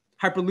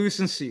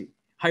 hyperlucency,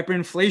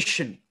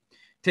 hyperinflation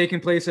taking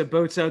place at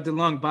both sides of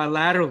the lung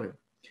bilaterally.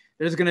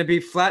 There's going to be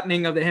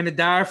flattening of the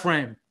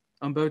hemidiaphragm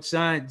on both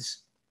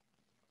sides.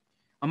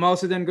 I'm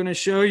also then going to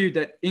show you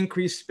that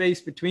increased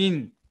space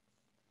between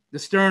the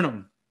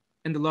sternum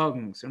and the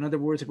lungs. In other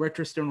words,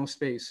 retrosternal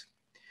space.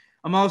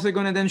 I'm also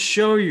going to then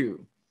show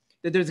you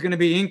that there's going to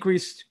be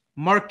increased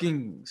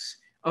markings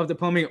of the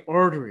pulmonary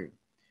artery,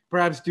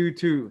 perhaps due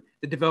to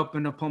the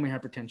development of pulmonary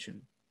hypertension.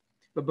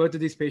 But both of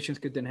these patients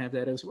could then have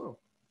that as well.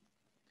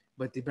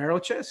 But the barrel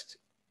chest,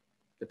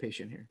 the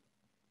patient here.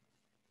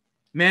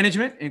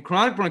 Management in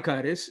chronic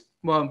bronchitis,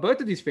 well, in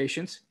both of these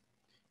patients,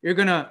 you're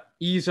going to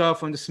ease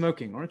off on the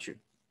smoking, aren't you?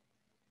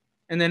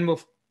 And then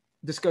we'll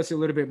discuss a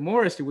little bit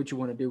more as to what you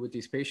want to do with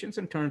these patients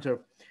in terms of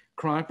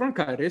chronic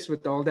bronchitis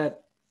with all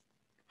that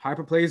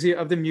hyperplasia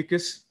of the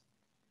mucus.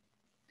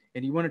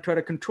 And you want to try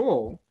to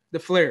control the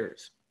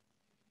flares.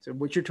 So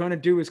what you're trying to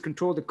do is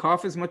control the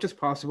cough as much as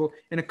possible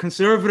in a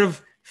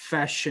conservative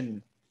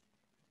fashion.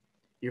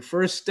 Your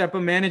first step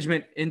of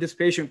management in this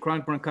patient,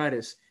 chronic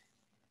bronchitis,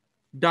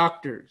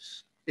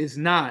 doctors, is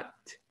not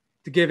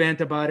to give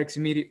antibiotics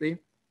immediately.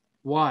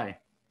 Why?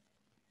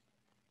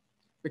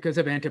 Because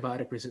of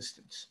antibiotic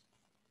resistance.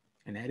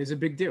 And that is a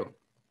big deal.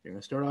 You're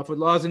going to start off with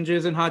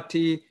lozenges and hot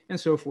tea and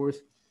so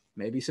forth,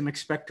 maybe some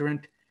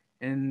expectorant,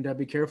 And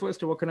be careful as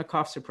to what kind of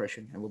cough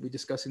suppression. And we'll be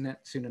discussing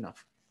that soon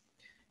enough.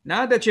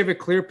 Now that you have a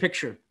clear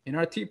picture in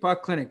our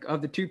Tpot clinic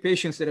of the two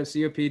patients that have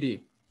COPD,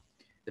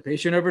 the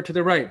patient over to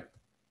the right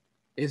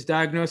is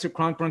diagnosed with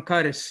chronic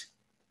bronchitis,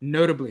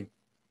 notably.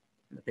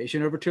 And the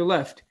patient over to the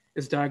left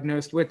is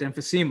diagnosed with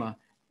emphysema,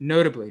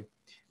 notably.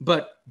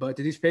 But both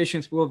of these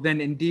patients will then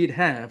indeed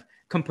have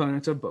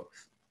components of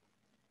both.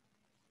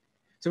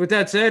 So with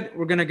that said,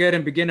 we're going to get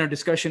and begin our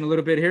discussion a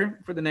little bit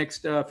here for the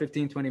next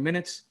 15, 20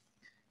 minutes.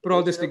 Put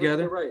all this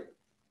together. Right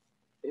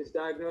is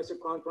diagnosed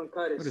with chronic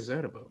bronchitis. What is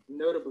that about?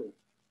 Notably.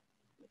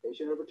 The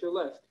patient over to the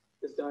left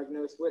is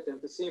diagnosed with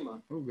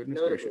emphysema. Oh, goodness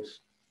gracious.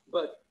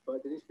 But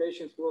these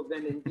patients will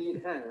then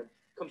indeed have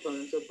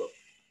components of both.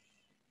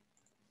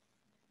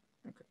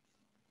 Okay.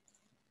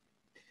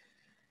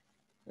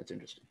 That's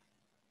interesting.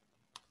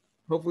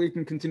 Hopefully you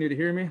can continue to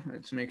hear me.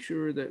 Let's make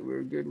sure that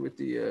we're good with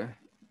the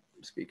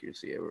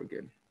speakers. Yeah, we're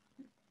good.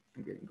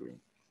 I'm getting green.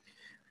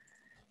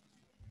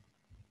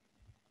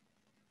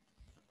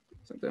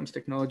 Sometimes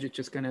technology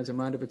just kind of has a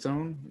mind of its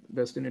own.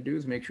 The best thing to do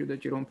is make sure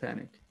that you don't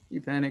panic.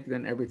 You panic,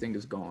 then everything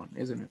is gone,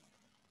 isn't it?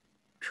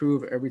 True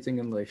of everything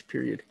in life,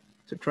 period.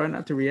 So try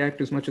not to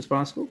react as much as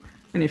possible.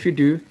 And if you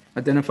do,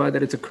 identify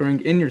that it's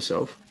occurring in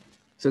yourself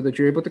so that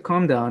you're able to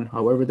calm down,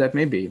 however that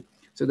may be,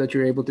 so that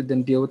you're able to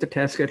then deal with the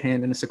task at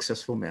hand in a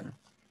successful manner,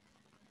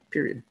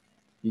 period.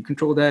 You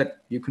control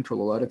that. You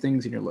control a lot of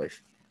things in your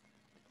life.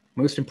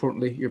 Most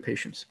importantly, your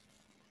patience.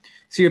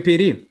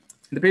 COPD.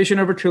 The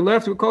patient over to the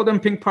left, we call them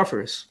pink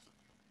puffers.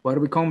 Why do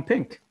we call them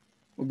pink?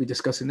 We'll be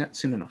discussing that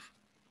soon enough.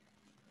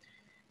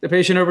 The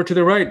patient over to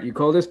the right, you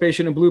call this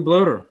patient a blue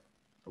bloater.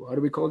 Why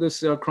do we call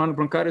this chronic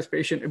bronchitis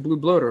patient a blue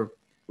bloater?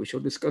 We shall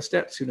discuss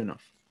that soon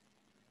enough.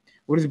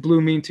 What does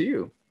blue mean to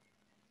you?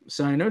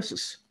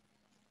 Cyanosis.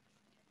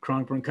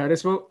 Chronic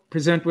bronchitis will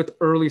present with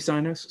early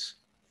cyanosis.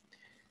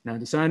 Now,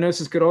 the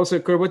cyanosis could also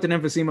occur with an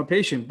emphysema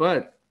patient,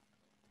 but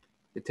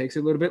it takes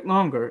a little bit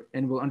longer,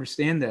 and we'll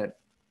understand that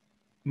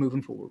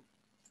moving forward.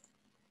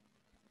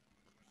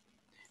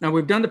 Now,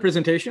 we've done the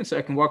presentation, so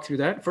I can walk through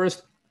that.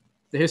 First,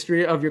 the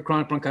history of your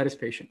chronic bronchitis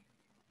patient.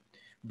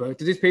 Both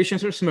of these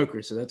patients are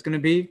smokers, so that's going to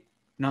be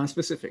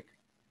nonspecific.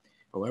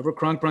 However,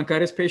 chronic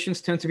bronchitis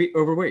patients tend to be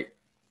overweight.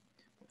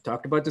 We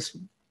talked about the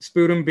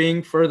sputum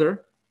being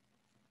further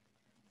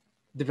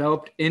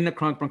developed in a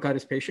chronic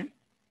bronchitis patient.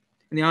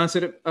 In the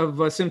onset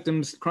of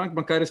symptoms, chronic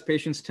bronchitis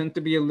patients tend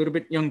to be a little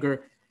bit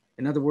younger,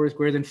 in other words,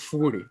 greater than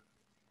 40.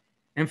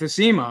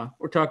 Emphysema,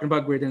 we're talking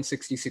about greater than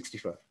 60,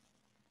 65.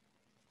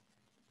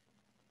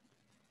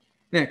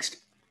 Next,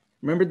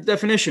 remember the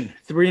definition,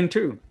 3 and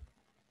 2.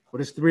 What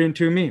does 3 and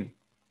 2 mean?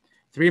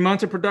 3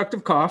 months of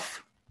productive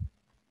cough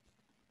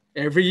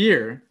every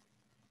year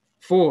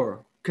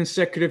for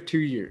consecutive 2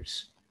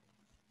 years.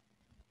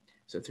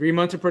 So 3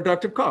 months of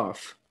productive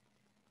cough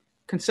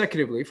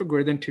consecutively for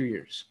greater than 2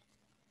 years.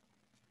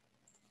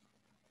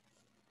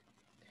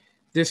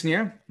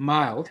 Dyspnea,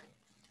 mild.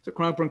 So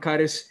chronic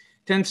bronchitis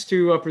tends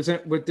to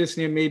present with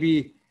dyspnea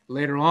maybe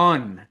later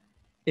on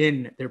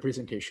in their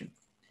presentation.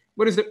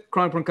 What does the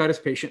chronic bronchitis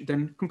patient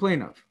then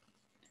complain of?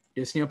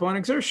 Dyspnea upon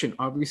exertion,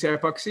 obviously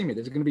hypoxemia.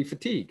 There's going to be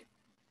fatigue,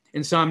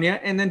 insomnia,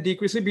 and then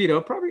decreased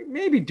libido, probably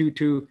maybe due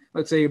to,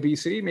 let's say,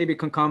 obesity, maybe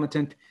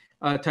concomitant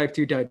type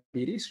 2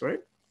 diabetes, right?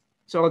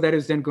 So all that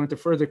is then going to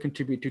further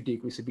contribute to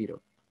decreased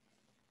libido.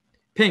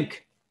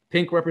 Pink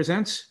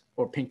represents,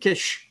 or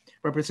pinkish,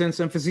 represents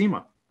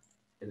emphysema.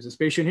 There's this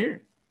patient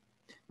here.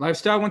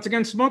 Lifestyle, once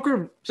again,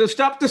 smoker. So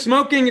stop the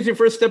smoking is your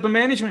first step of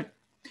management.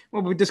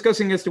 We'll be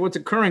discussing as to what's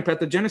occurring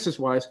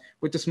pathogenesis-wise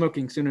with the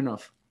smoking soon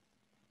enough.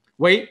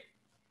 Weight,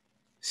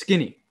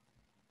 skinny.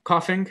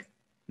 Coughing,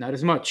 not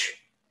as much.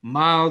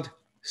 Mild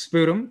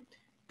sputum.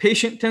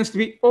 Patient tends to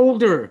be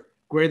older,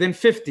 greater than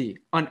 50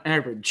 on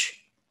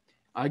average.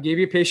 I gave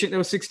you a patient that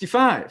was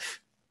 65.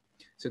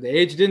 So the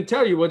age didn't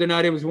tell you whether or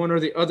not it was one or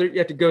the other. You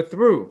had to go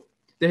through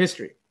the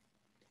history.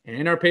 And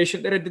in our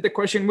patient that I did the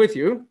question with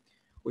you,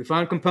 we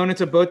found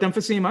components of both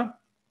emphysema,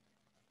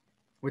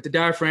 with the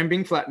diaphragm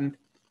being flattened,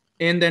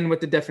 and then with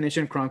the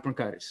definition of chronic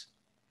bronchitis.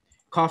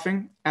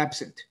 Coughing,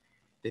 absent.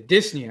 The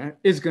dyspnea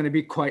is going to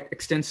be quite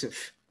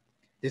extensive.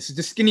 This is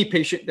the skinny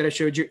patient that I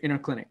showed you in our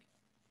clinic.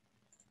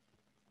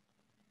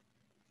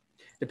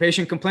 The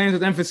patient complains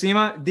with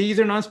emphysema. These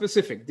are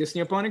nonspecific.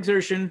 Dyspnea upon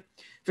exertion,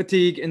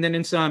 fatigue, and then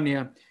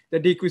insomnia. The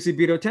decreased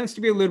libido tends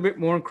to be a little bit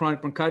more in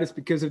chronic bronchitis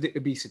because of the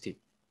obesity.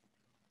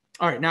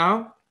 All right,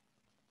 now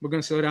we're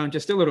going to slow down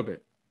just a little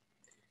bit.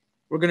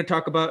 We're going to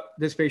talk about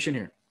this patient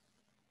here.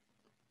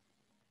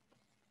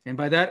 And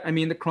by that, I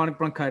mean the chronic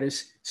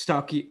bronchitis,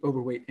 stocky,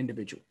 overweight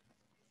individual.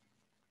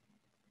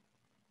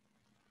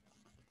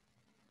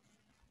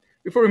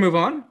 Before we move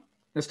on,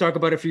 let's talk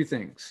about a few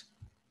things.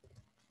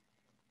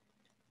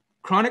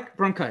 Chronic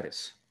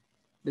bronchitis.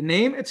 The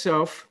name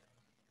itself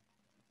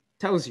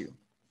tells you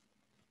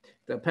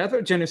the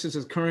pathogenesis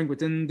is occurring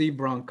within the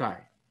bronchi. I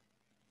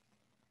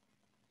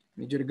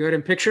need you to go ahead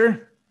and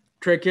picture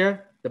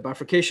trachea, the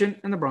bifurcation,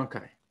 and the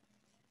bronchi.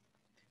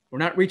 We're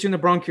not reaching the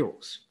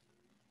bronchioles.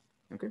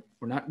 Okay,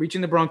 we're not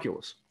reaching the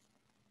bronchioles.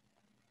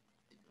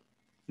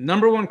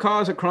 Number one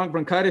cause of chronic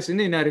bronchitis in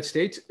the United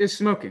States is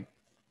smoking,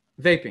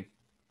 vaping.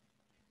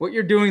 What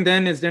you're doing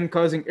then is then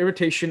causing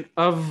irritation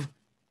of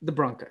the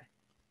bronchi.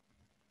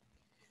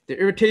 The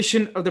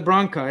irritation of the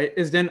bronchi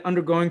is then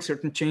undergoing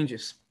certain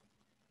changes.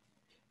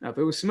 Now, if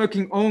it was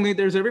smoking only,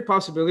 there's every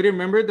possibility.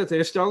 Remember that the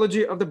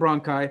histology of the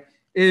bronchi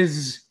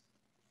is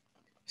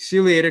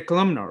ciliated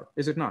columnar,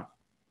 is it not?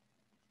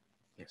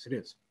 Yes, it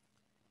is.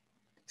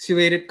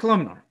 Ciliated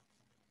columnar.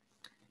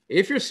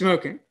 If you're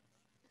smoking,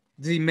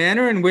 the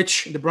manner in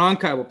which the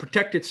bronchi will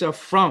protect itself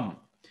from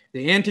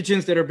the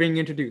antigens that are being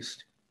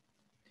introduced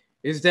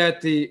is that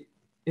the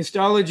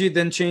histology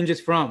then changes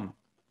from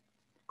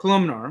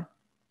columnar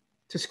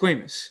to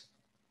squamous.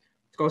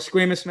 It's called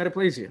squamous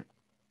metaplasia.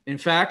 In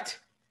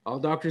fact, all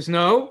doctors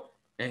know,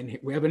 and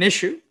we have an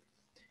issue,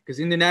 because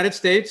in the United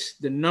States,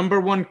 the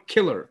number one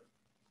killer,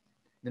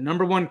 the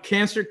number one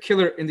cancer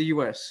killer in the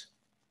US,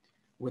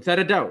 without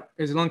a doubt,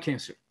 is lung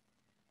cancer.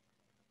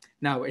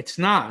 Now, it's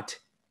not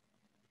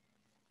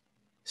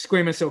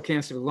squamous cell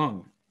cancer of the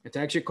lung. It's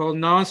actually called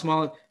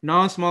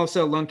non-small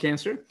cell lung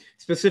cancer,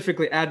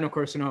 specifically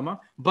adenocarcinoma,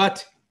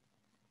 but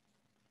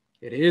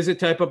it is a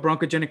type of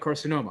bronchogenic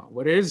carcinoma.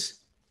 What is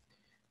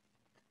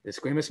the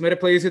squamous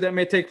metaplasia that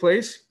may take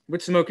place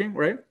with smoking,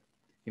 right?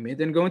 You may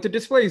then go into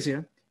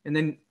dysplasia, and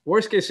then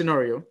worst case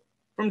scenario,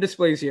 from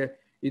dysplasia,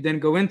 you then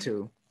go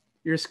into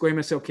your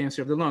squamous cell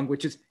cancer of the lung,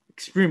 which is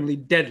extremely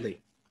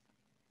deadly.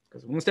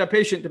 Because once that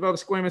patient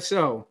develops squamous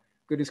cell,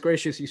 goodness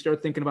gracious, you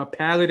start thinking about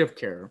palliative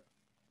care.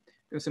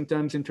 And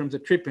sometimes in terms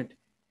of treatment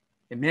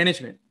and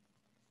management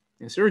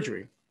and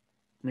surgery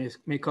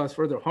may cause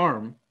further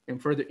harm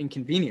and further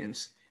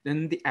inconvenience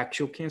than the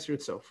actual cancer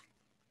itself.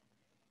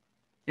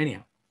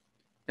 Anyhow,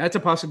 that's a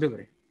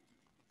possibility.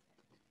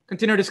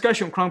 Continue our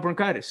discussion on chronic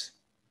bronchitis.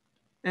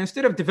 And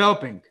instead of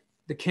developing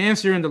the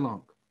cancer in the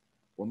lung,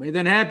 what may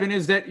then happen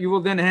is that you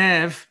will then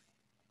have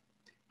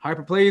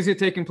hyperplasia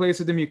taking place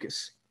of the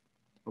mucus.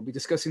 We'll be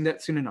discussing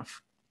that soon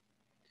enough.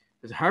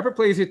 There's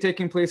hyperplasia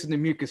taking place in the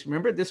mucus.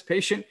 Remember, this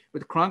patient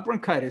with chronic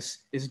bronchitis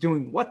is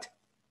doing what?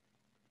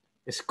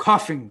 Is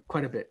coughing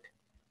quite a bit.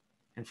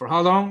 And for how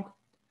long?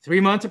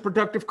 3 months of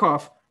productive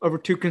cough over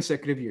 2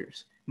 consecutive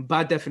years,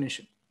 by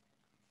definition.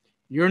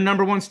 Your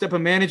number one step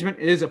of management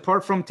is,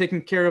 apart from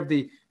taking care of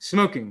the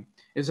smoking,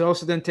 is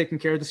also then taking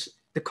care of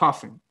the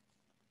coughing.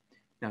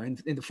 Now, in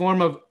the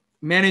form of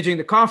managing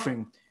the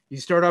coughing, you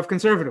start off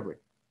conservatively.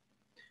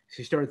 So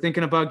you start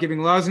thinking about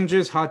giving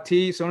lozenges, hot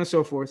tea, so on and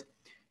so forth.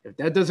 If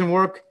that doesn't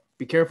work,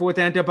 be careful with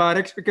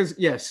antibiotics, because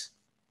yes,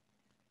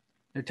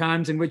 there are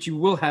times in which you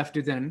will have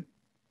to then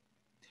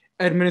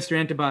administer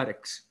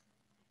antibiotics.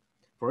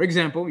 For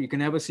example, you can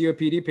have a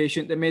COPD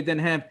patient that may then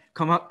have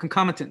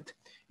concomitant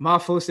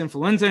Haemophilus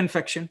influenza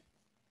infection,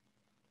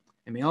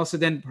 and may also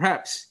then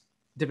perhaps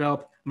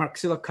develop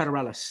Marxilla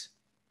catarrhalis.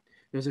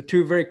 Those are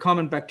 2 very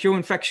common bacterial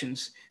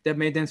infections that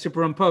may then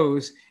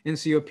superimpose in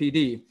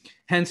COPD,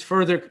 hence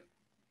further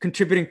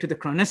contributing to the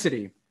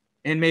chronicity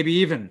and maybe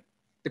even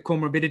the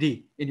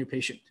comorbidity in your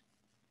patient.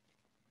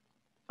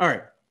 All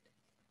right.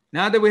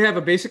 Now that we have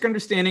a basic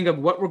understanding of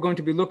what we're going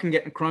to be looking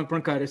at in chronic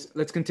bronchitis,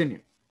 let's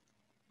continue.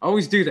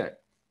 Always do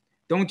that.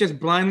 Don't just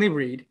blindly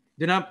read.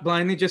 Do not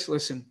blindly just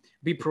listen.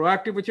 Be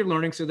proactive with your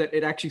learning so that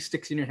it actually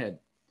sticks in your head.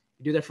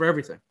 You do that for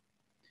everything.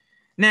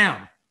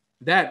 Now,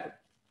 that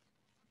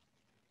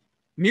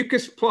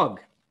mucus plug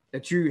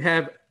that you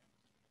have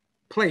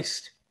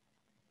placed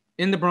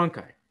in the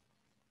bronchi,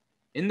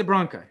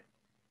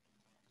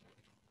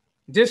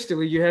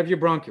 distally, you have your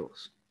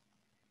bronchioles.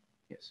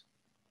 Yes.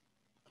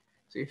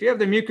 So if you have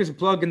the mucus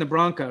plug in the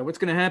bronchi, what's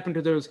going to happen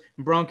to those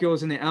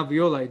bronchioles in the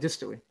alveoli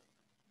distally?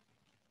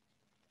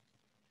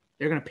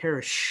 They're going to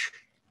perish.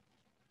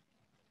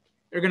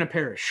 They're going to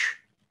perish.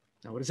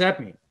 Now, what does that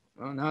mean?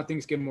 Well, now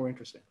things get more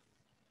interesting.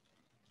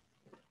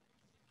 I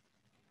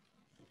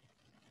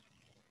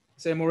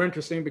say more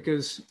interesting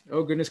because,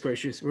 oh goodness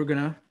gracious, we're going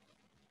to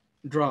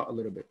draw a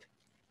little bit.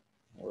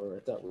 Or I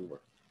thought we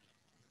were.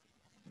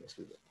 Yes,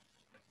 we did.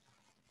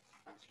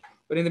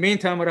 But in the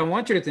meantime, what I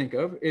want you to think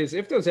of is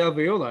if those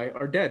alveoli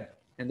are dead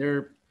and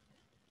they're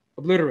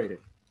obliterated,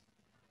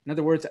 in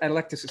other words,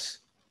 atelectasis.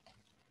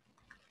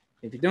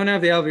 If you don't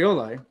have the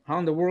alveoli, how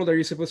in the world are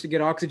you supposed to get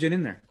oxygen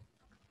in there?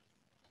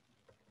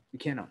 You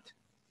cannot.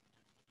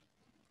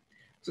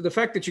 So the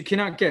fact that you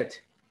cannot get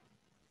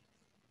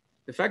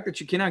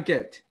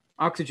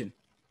oxygen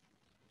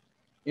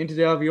into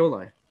the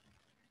alveoli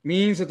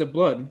means that the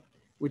blood,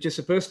 which is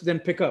supposed to then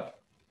pick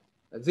up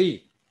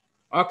the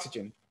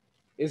oxygen,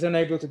 is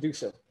unable to do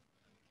so.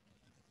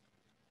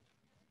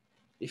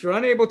 If you're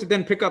unable to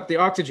then pick up the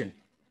oxygen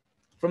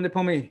from the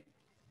pulmonary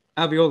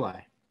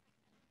alveoli,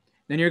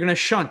 then you're going to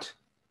shunt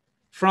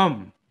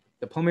from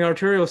the pulmonary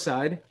arterial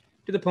side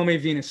to the pulmonary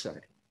venous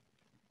side.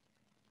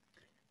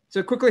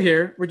 So quickly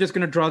here, we're just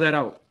going to draw that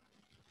out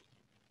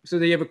so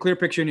that you have a clear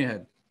picture in your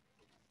head.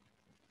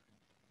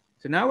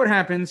 So now what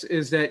happens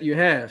is that you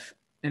have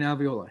an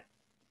alveoli,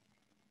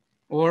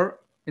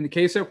 or in the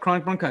case of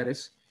chronic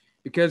bronchitis,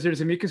 because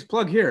there's a mucus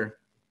plug here,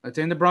 let's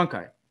say in the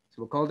bronchi. So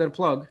we'll call that a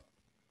plug,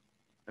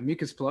 a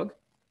mucus plug.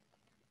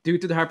 due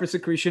to the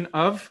hypersecretion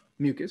of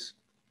mucus,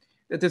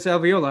 that this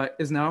alveoli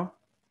is now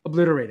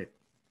obliterated.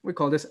 We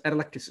call this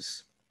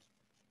atelectasis.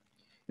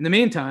 In the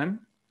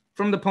meantime,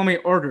 from the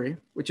pulmonary artery,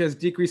 which has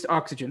decreased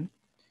oxygen,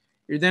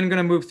 you're then going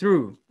to move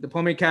through the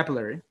pulmonary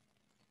capillary,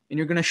 and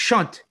you're going to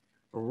shunt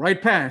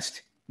right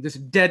past this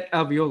dead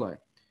alveoli.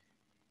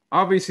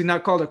 Obviously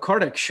not called a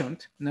cardiac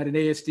shunt, not an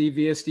ASD,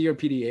 VSD, or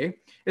PDA.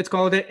 It's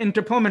called an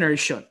interpulmonary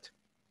shunt.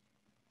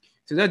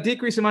 So that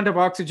decreased amount of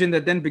oxygen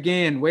that then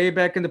began way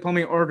back in the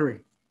pulmonary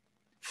artery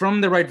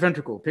from the right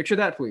ventricle, picture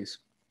that please,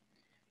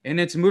 and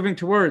it's moving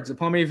towards the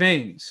pulmonary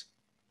veins.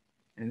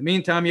 In the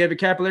meantime, you have your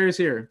capillaries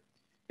here.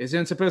 Is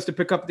then supposed to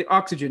pick up the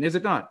oxygen, is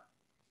it not?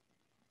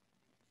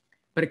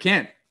 But it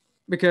can't,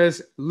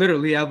 because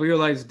literally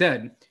alveoli is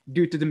dead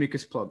due to the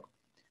mucus plug.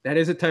 That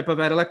is a type of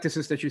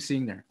atelectasis that you're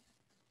seeing there.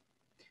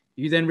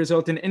 You then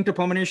result in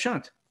interpulmonary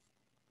shunt.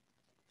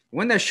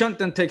 When that shunt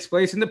then takes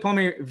place in the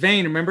pulmonary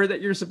vein, remember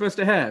that you're supposed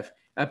to have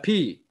a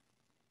P,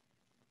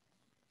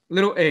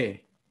 little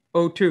a,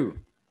 O2,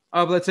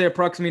 of let's say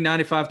approximately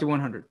 95 to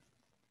 100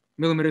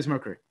 millimeters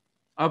mercury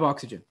of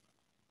oxygen.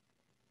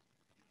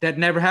 That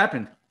never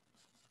happened.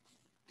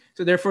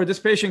 So therefore, this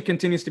patient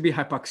continues to be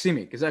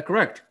hypoxemic. Is that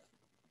correct?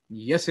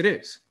 Yes, it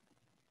is.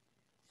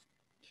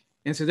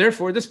 And so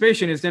therefore, this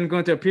patient is then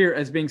going to appear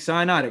as being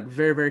cyanotic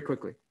very, very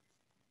quickly.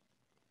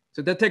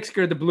 So that takes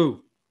care of the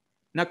blue.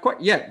 Not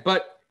quite yet,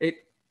 but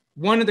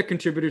one of the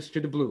contributors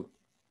to the blue,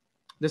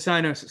 the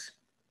cyanosis.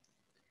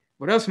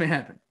 What else may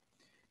happen?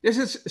 This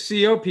is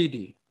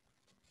COPD.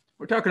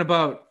 We're talking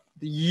about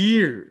the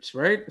years,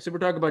 right? So we're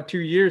talking about 2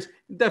 years,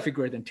 definitely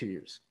greater than 2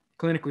 years,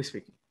 clinically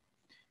speaking.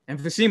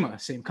 Emphysema,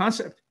 same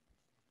concept.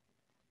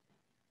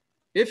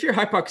 If you're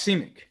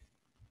hypoxemic,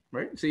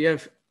 right? So you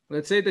have,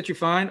 let's say that you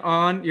find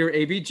on your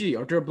ABG,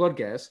 arterial blood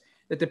gas,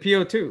 that the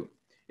PO2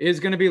 is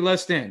going to be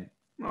less than,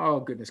 oh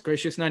goodness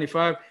gracious,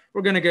 95.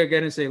 We're going to go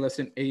ahead and say less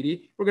than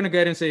 80. We're going to go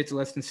ahead and say it's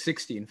less than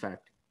 60, in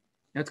fact.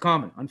 That's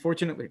common,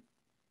 unfortunately.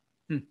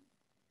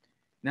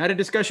 Not a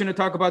discussion to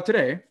talk about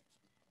today,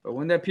 but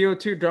when that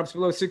PO2 drops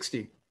below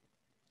 60,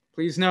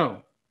 please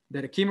know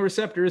that a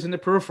chemoreceptor is in the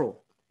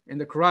peripheral, in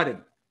the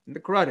carotid, the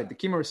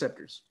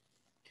chemoreceptors.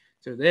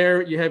 So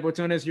there you have what's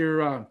known as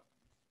your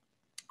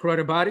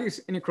carotid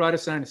bodies and your carotid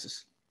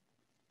sinuses.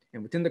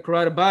 And within the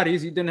carotid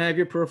bodies, you then have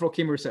your peripheral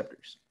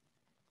chemoreceptors.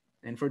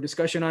 And for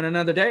discussion on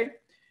another day,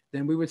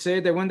 then we would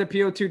say that when the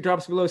PO2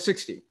 drops below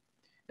 60,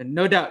 then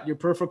no doubt your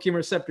peripheral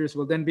chemoreceptors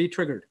will then be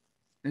triggered.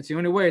 That's the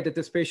only way that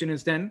this patient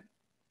is then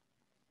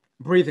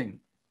breathing.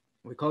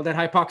 We call that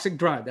hypoxic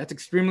drive. That's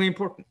extremely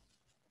important.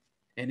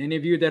 And any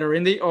of you that are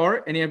in the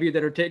ER, any of you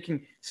that are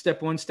taking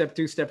step 1, step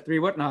 2, step 3,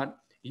 whatnot,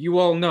 you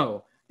all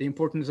know the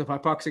importance of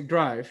hypoxic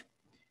drive,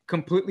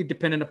 completely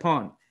dependent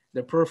upon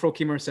the peripheral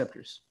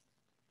chemoreceptors.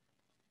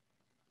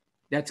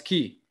 That's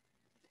key.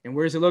 And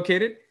where is it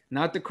located?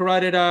 Not the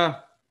carotid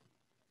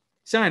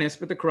sinus,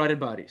 but the carotid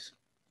bodies.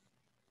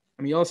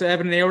 I mean, you also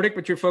have an aortic,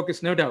 but your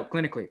focus, no doubt,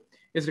 clinically,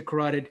 is the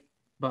carotid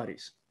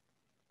bodies.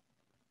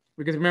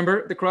 Because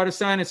remember, the carotid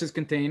sinuses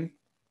contain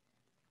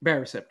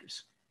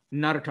baroreceptors,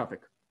 not a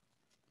topic.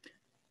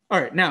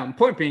 All right, now,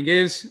 point being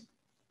is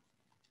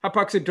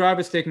hypoxic drive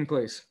is taking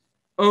place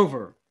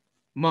over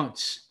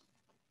months,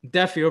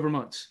 definitely over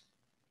months.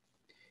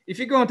 If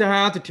you go into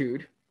high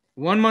altitude,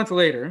 1 month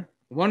later,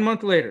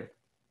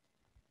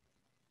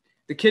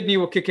 the kidney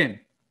will kick in.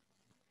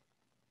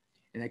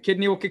 And that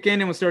kidney will kick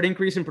in and will start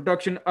increasing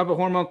production of a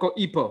hormone called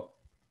EPO.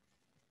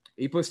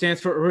 EPO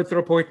stands for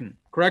erythropoietin,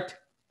 correct?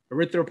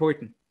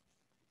 Erythropoietin.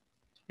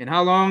 And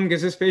how long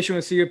is this patient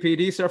with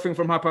COPD suffering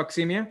from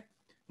hypoxemia?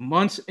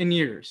 Months and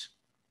years.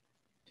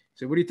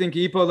 So what do you think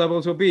EPO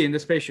levels will be in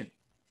this patient?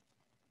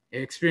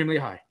 Extremely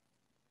high.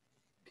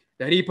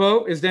 That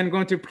EPO is then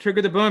going to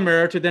trigger the bone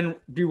marrow to then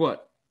do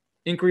what?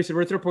 Increase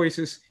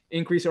erythropoiesis,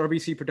 increase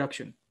RBC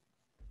production.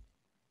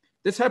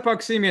 This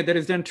hypoxemia that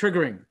is then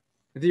triggering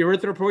the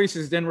erythropoiesis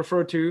is then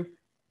referred to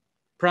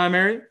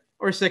primary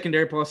or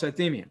secondary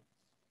polycythemia.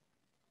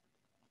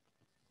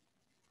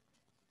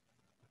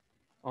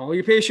 All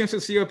your patients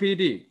with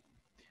COPD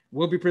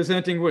will be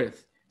presenting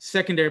with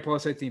secondary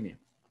polycythemia.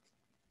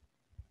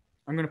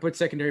 I'm going to put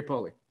secondary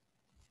poly.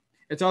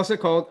 It's also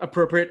called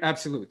appropriate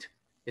absolute.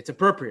 It's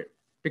appropriate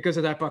because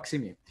of the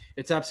hypoxemia.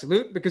 It's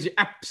absolute because you're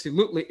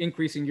absolutely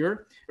increasing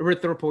your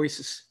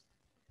erythropoiesis.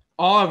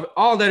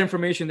 All that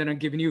information that I'm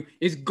giving you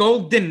is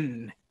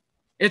golden.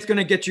 It's going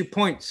to get you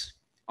points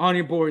on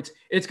your boards.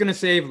 It's going to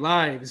save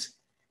lives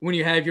when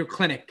you have your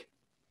clinic,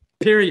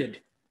 period.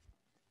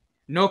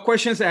 No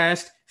questions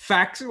asked.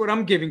 Facts are what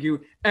I'm giving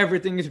you.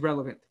 Everything is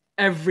relevant.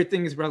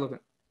 Everything is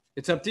relevant.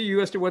 It's up to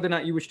you as to whether or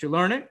not you wish to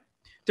learn it,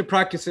 to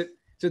practice it,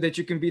 so that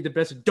you can be the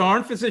best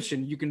darn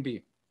physician you can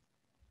be.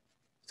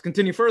 Let's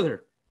continue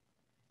further.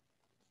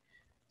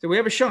 So we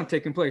have a shunt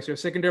taking place. We have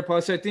secondary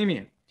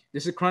polycythemia.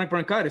 This is chronic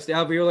bronchitis. The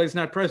alveoli is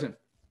not present.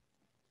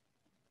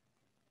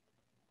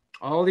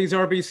 All these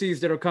RBCs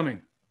that are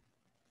coming,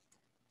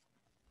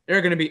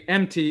 they're going to be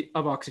empty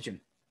of oxygen.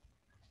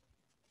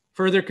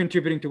 Further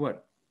contributing to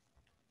what?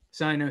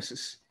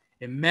 Cyanosis.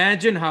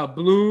 Imagine how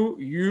blue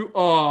you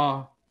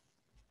are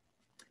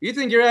You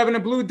think you're having a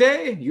blue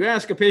day? You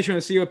ask a patient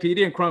with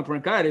COPD and chronic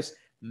bronchitis,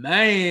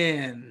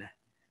 man,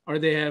 are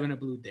they having a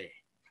blue day?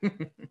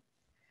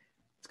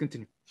 Let's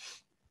continue.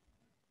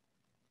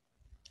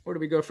 Where do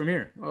we go from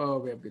here? Oh,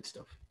 we have good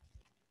stuff.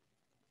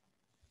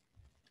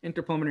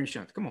 Interpulmonary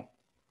shunt. Come on.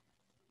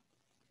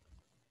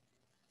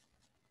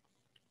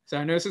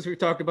 Cyanosis we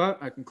talked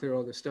about. I can clear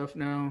all this stuff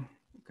now.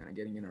 Kind of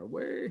getting in our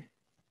way.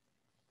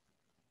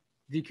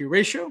 VQ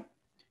ratio,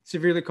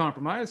 severely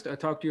compromised. I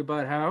talked to you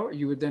about how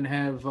you would then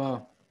have,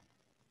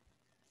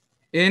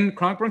 in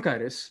chronic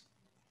bronchitis,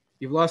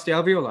 you've lost the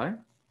alveoli,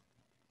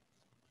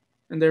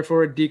 and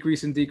therefore a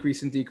decrease in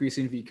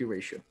VQ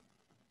ratio.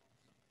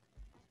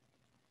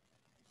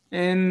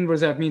 And what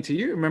does that mean to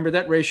you? Remember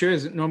that ratio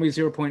is normally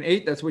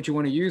 0.8. That's what you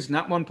want to use,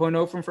 not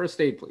 1.0 from first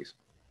aid, please.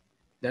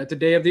 That's the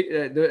day of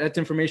that's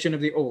information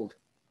of the old.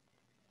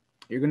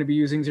 You're going to be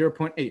using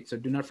 0.8, so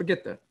do not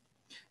forget that.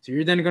 So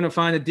you're then going to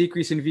find a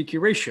decrease in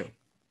VQ ratio,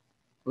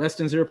 less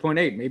than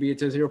 0.8. Maybe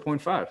it's a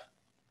 0.5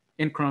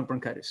 in chronic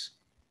bronchitis.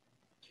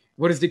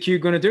 What is the Q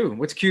going to do?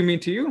 What's Q mean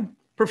to you?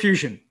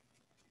 Perfusion.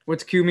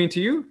 What's Q mean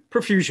to you?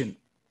 Perfusion.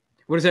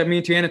 What does that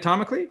mean to you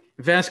anatomically?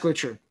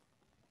 Vasculature.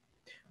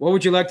 What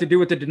would you like to do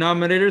with the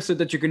denominator so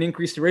that you can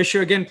increase the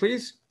ratio again,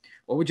 please?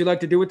 What would you like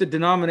to do with the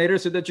denominator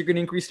so that you can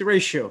increase the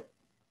ratio?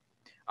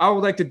 I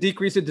would like to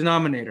decrease the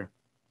denominator.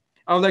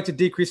 I would like to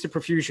decrease the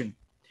perfusion.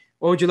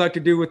 What would you like to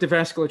do with the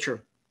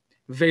vasculature?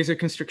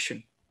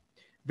 Vasoconstriction.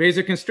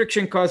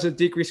 Vasoconstriction causes a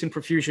decrease in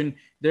perfusion,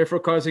 therefore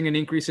causing an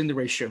increase in the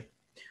ratio.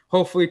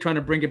 Hopefully trying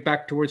to bring it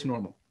back towards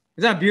normal.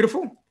 Is that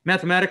beautiful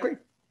mathematically?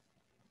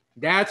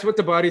 That's what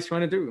the body's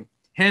trying to do.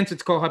 Hence,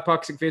 it's called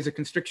hypoxic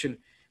vasoconstriction.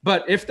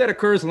 But if that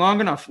occurs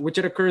long enough, which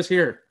it occurs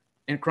here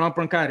in chronic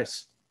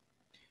bronchitis,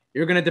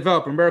 you're going to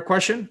develop, remember a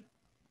question?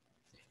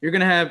 You're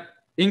going to have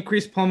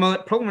increased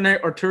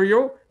pulmonary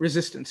arterial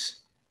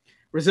resistance,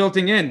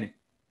 resulting in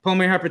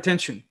pulmonary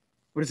hypertension.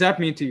 What does that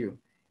mean to you?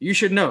 You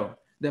should know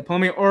that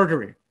pulmonary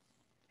artery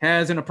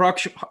has an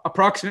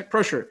approximate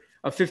pressure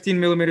of 15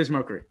 millimeters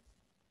mercury.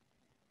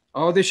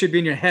 All this should be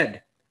in your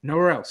head,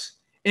 nowhere else.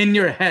 In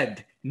your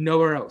head,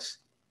 nowhere else.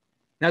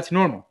 That's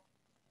normal.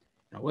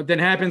 Now, what then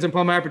happens in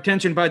pulmonary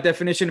hypertension by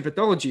definition of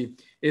pathology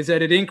is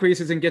that it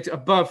increases and gets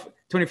above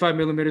 25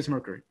 millimeters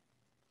mercury.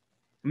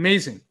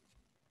 Amazing.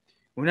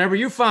 Whenever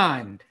you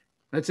find,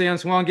 let's say on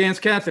Swan-Ganz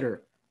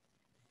catheter,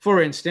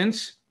 for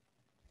instance,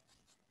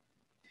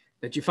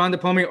 that you find the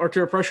pulmonary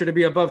arterial pressure to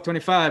be above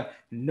 25,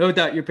 no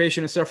doubt your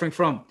patient is suffering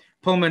from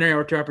pulmonary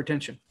arterial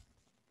hypertension.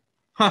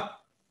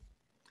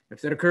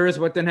 If that occurs,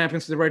 what then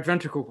happens to the right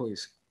ventricle,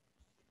 please?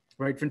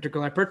 Right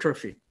ventricle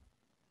hypertrophy.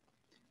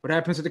 What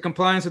happens to the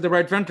compliance of the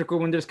right ventricle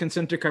when there's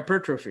concentric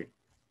hypertrophy?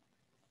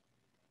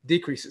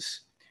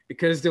 Decreases,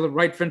 because the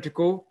right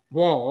ventricle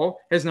wall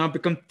has now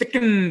become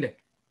thickened,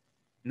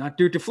 not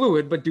due to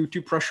fluid, but due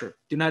to pressure.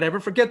 Do not ever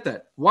forget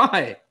that.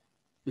 Why?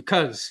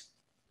 Because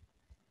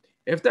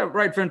if that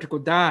right ventricle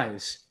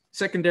dies,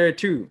 secondary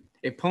to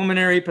a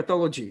pulmonary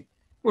pathology,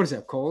 what is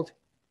that called?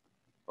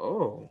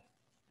 Oh,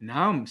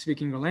 now I'm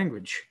speaking your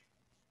language.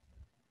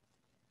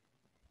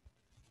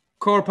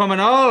 Cor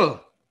pulmonale.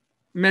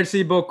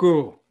 Merci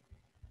beaucoup.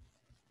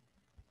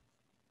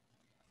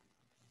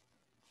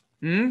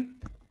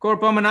 Cor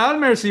pulmonale,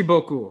 merci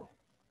beaucoup.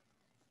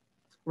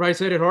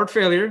 Right-sided heart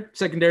failure,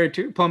 secondary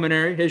to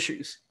pulmonary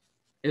issues.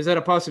 Is that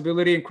a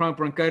possibility in chronic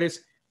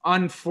bronchitis?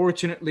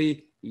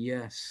 Unfortunately,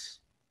 yes.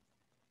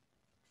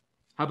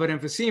 How about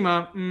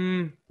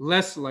emphysema?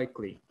 Less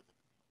likely.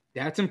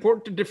 That's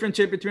important to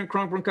differentiate between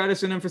chronic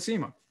bronchitis and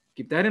emphysema.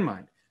 Keep that in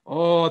mind.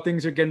 Oh,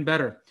 things are getting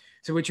better.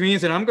 So which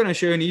means that I'm going to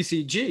show an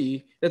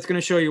ECG that's going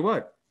to show you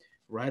what?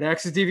 Right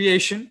axis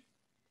deviation.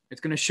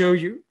 It's going to show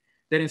you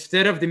that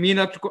instead of the mean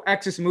electrical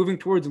axis moving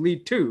towards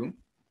lead 2,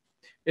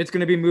 it's going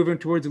to be moving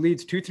towards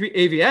leads 2, 3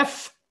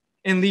 AVF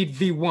and lead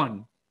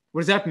V1.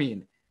 What does that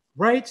mean?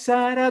 Right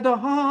side of the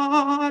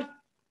heart.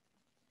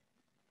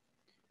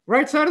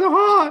 Right side of the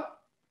heart.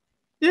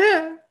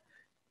 Yeah.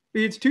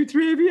 Leads 2,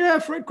 3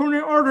 AVF, right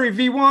coronary artery,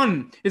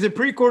 V1 is a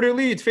precordial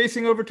lead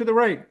facing over to the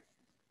right.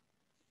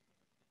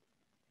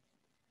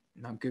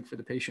 Not good for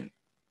the patient.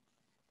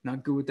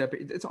 Not good with that.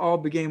 It's all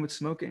began with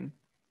smoking.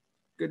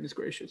 Goodness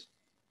gracious.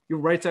 Your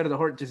right side of the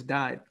heart just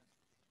died.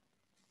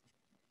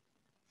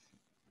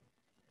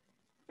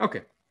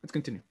 Okay, let's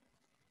continue.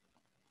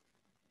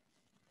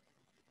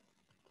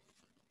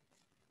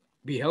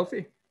 Be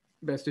healthy,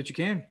 best that you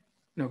can.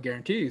 No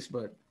guarantees,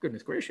 but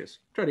goodness gracious,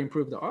 try to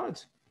improve the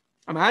odds.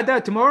 I mean, I die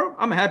tomorrow,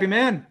 I'm a happy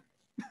man.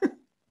 I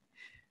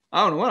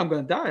don't know what I'm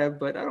going to die of,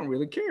 but I don't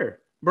really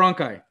care.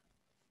 Bronchi.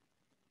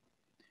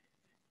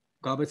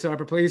 Goblet cell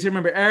hyperplasia.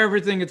 Remember,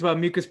 everything is about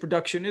mucus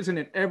production, isn't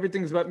it?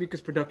 Everything's about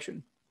mucus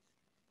production.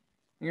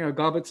 You know,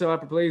 goblet cell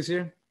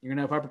hyperplasia. You're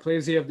going to have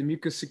hyperplasia of the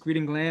mucus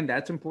secreting gland.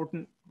 That's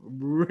important.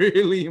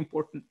 Really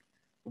important.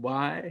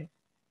 Why?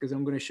 Because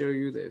I'm going to show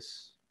you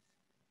this.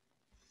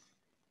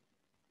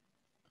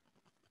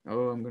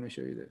 Oh, I'm going to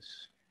show you this.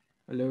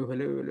 Hello,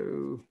 hello,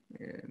 hello.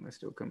 Yeah, am I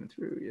still coming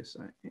through? Yes,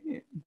 I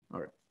am.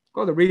 All right. It's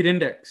called the read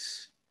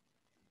index.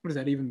 What does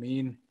that even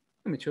mean?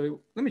 Let me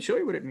show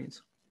you what it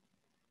means.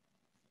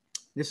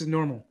 This is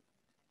normal.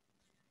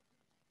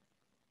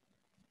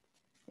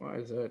 Why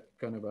is that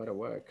kind of out of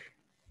whack?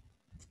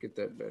 Let's get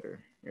that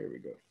better. There we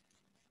go.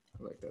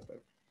 I like that better.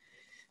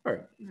 All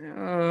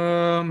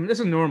right. This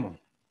is normal.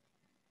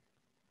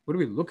 What are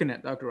we looking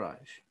at, Dr.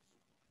 Raj?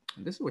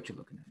 This is what you're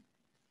looking at.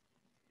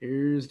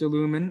 Here's the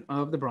lumen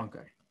of the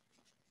bronchi.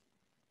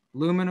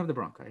 Lumen of the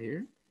bronchi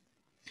here.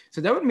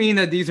 So that would mean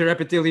that these are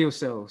epithelial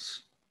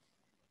cells.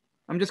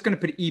 I'm just going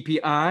to put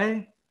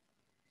EPI.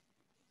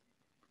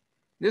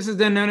 This is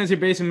then known as your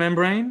basal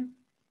membrane.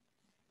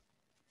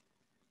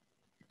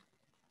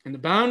 And the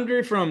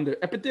boundary from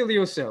the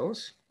epithelial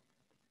cells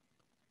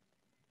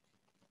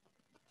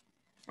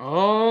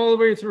all the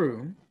way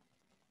through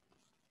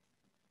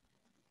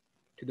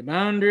to the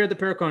boundary of the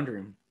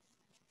perichondrium,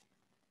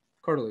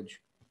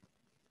 cartilage.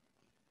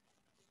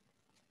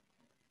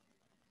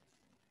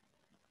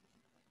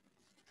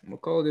 We'll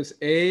call this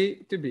A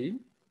to B.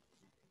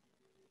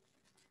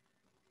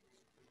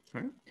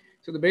 All right.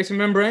 So the basal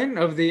membrane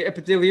of the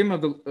epithelium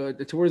of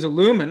the towards the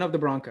lumen of the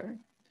bronchi,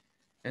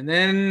 and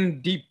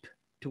then deep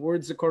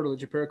towards the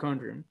cartilage of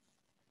perichondrium.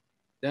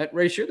 That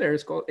ratio there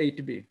is called A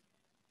to B.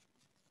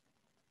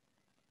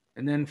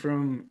 And then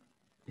from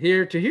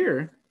here to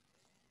here,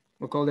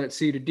 we'll call that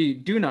C to D.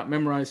 Do not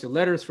memorize the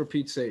letters for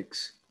Pete's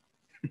sakes.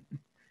 You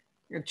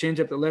can change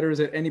up the letters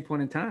at any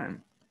point in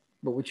time.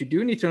 But what you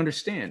do need to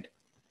understand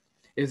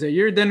is that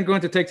you're then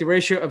going to take the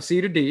ratio of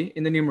C to D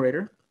in the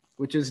numerator,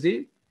 which is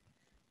the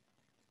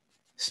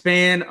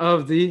span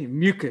of the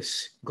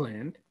mucus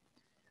gland,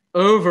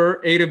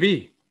 over A to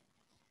B,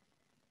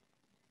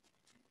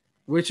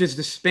 which is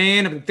the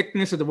span of the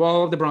thickness of the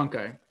wall of the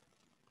bronchi.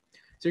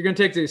 So you're going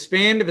to take the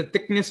span of the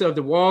thickness of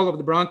the wall of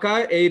the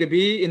bronchi, A to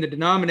B, in the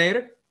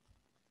denominator.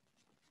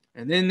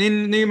 And then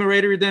in the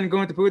numerator, you're then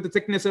going to put the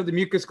thickness of the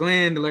mucus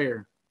gland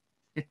layer.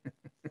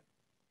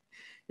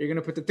 You're going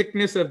to put the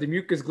thickness of the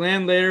mucus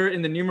gland layer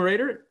in the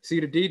numerator, C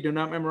to D. Do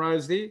not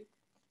memorize the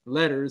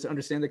letters,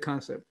 understand the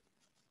concept.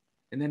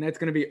 And then that's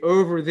going to be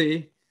over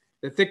the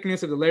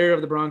thickness of the layer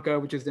of the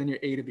bronchi, which is then your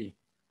A to B.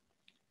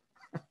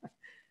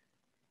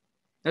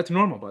 That's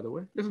normal, by the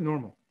way. This is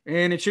normal.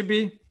 And it should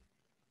be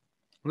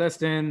less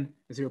than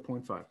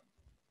 0.5.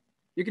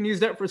 You can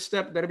use that for a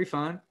step. That'll be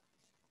fine.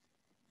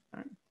 All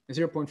right.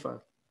 0.5.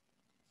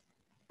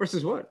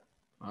 Versus what?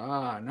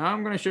 Now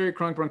I'm going to show you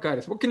chronic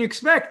bronchitis. What can you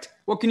expect?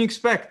 What can you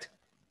expect?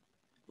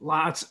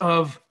 Lots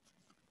of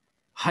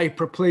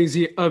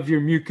hyperplasia of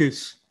your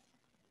mucus.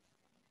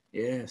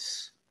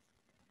 Yes.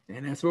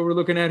 And that's what we're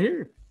looking at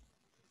here.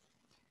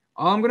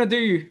 All I'm going to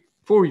do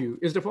for you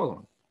is the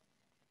following.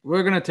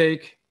 We're going to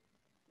take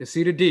the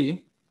C to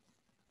D.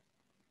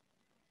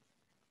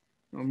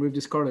 I'll move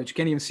this cartilage. You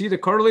can't even see the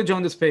cartilage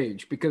on this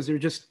page because they're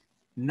just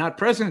not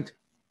present.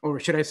 Or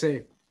should I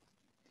say,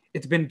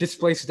 it's been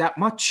displaced that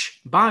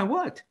much by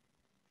what?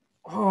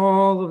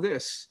 All of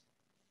this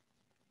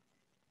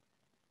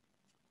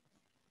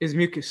is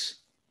mucus,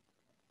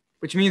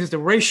 which means the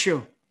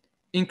ratio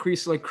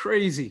increased like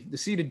crazy. The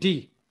C to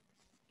D.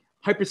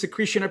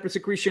 Hypersecretion,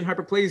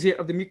 hyperplasia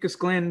of the mucus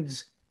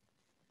glands.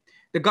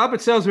 The goblet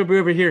cells will be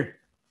over here.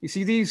 You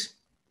see these?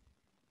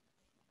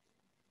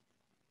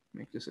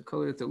 Make this a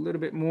color that's a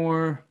little bit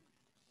more.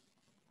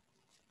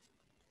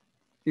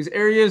 These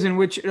areas in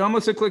which it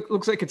almost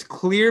looks like it's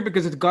clear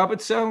because it's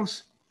goblet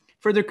cells,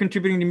 further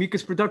contributing to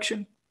mucus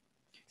production.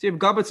 So you have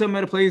goblet cell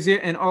metaplasia,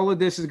 and all of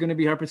this is going to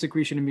be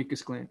hypersecretion in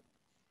mucus gland.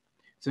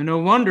 So no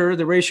wonder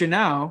the ratio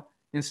now,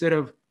 instead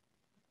of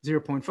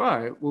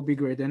 0.5, will be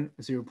greater than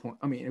it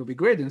will be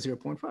greater than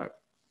 0.5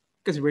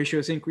 because the ratio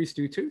is increased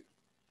due to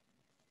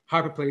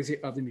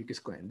hyperplasia of the mucus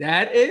gland.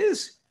 That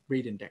is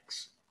read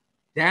index.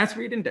 That's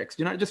read index.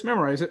 Do not just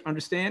memorize it.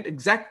 Understand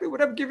exactly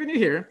what I've given you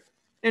here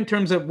in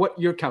terms of what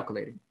you're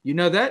calculating. You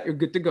know that? You're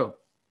good to go.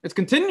 Let's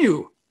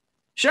continue.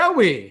 Shall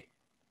we?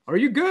 Are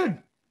you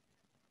good?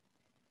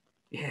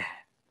 Yeah,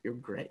 you're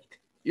great.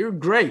 You're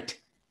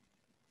great.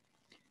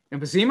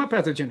 Emphysema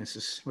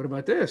pathogenesis. What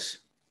about this?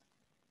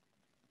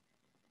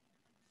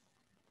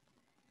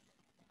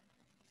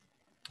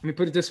 Let me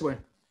put it this way.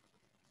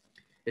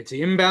 It's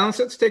the imbalance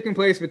that's taking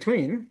place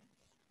between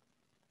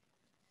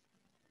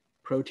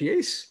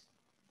protease.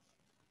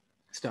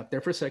 Stop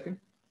there for a second.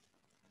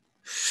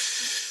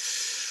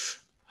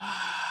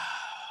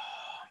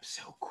 I'm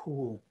so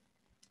cool.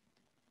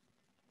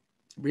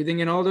 Breathing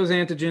in all those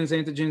antigens.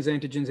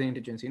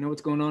 You know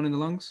what's going on in the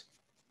lungs?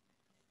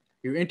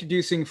 You're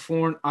introducing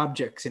foreign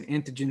objects and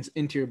antigens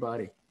into your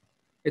body.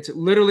 It's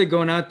literally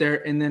going out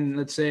there and then,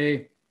 let's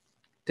say,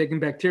 taking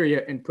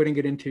bacteria and putting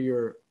it into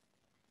your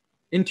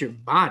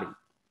body.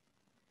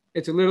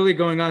 It's literally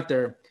going out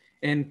there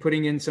and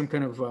putting in some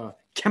kind of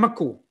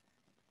chemical,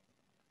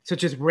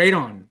 such as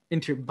radon,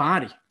 into your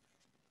body.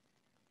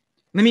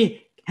 Let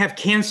me have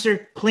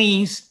cancer,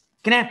 please.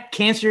 Can I have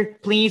cancer,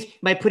 please,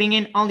 by putting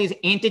in all these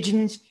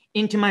antigens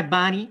into my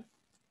body?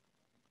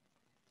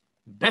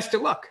 Best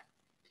of luck.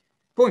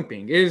 Point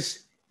being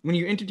is when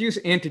you introduce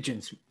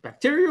antigens,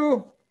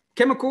 bacterial,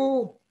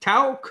 chemical,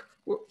 talc,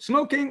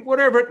 smoking,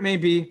 whatever it may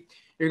be,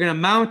 you're going to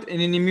mount an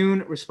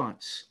immune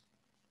response.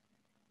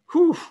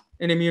 Whew.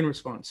 an immune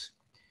response.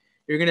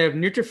 You're going to have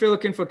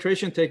neutrophilic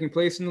infiltration taking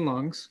place in the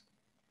lungs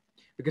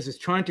because it's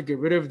trying to get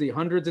rid of the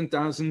hundreds and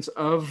thousands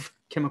of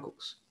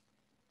chemicals.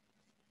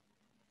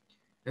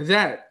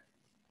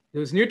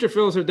 Those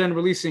neutrophils are then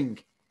releasing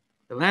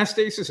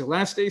elastases,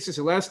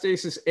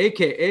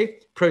 aka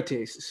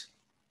proteases.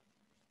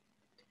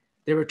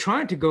 They were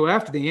trying to go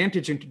after the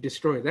antigen to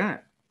destroy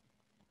that.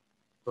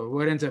 But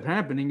what ends up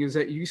happening is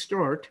that you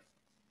start,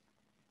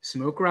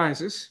 smoke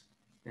rises,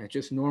 that's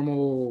just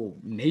normal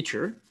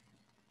nature.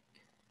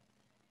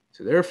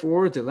 So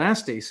therefore, the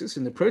elastases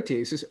and the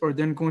proteases are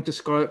then going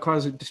to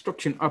cause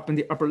destruction up in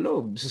the upper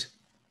lobes.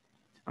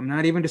 I'm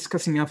not even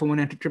discussing alpha-1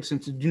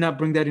 antitrypsin, so do not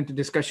bring that into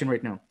discussion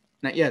right now.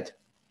 Not yet.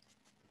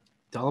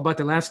 It's all about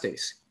the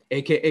elastase,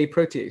 aka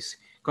protease,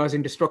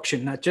 causing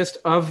destruction not just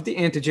of the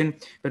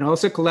antigen, but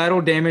also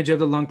collateral damage of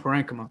the lung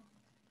parenchyma.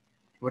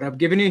 What I've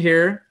given you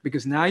here,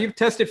 because now you've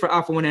tested for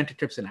alpha-1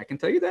 antitrypsin, I can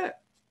tell you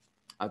that.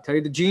 I'll tell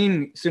you the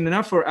gene soon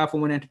enough for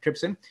alpha-1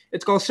 antitrypsin.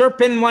 It's called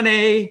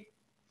SERPIN1A.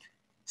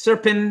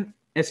 SERPIN,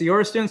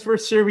 SER stands for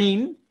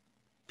serine.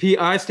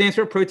 PI stands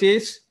for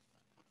protease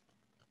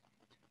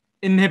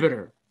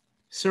inhibitor.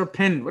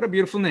 SERPIN, what a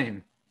beautiful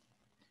name.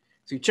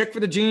 So you check for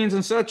the genes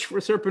and such for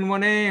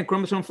SERPIN1A and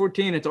chromosome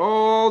 14. It's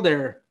all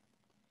there.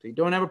 So you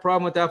don't have a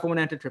problem with alpha-1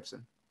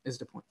 antitrypsin, is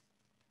the point.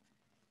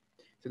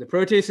 So the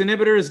protease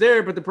inhibitor is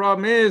there, but the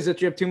problem is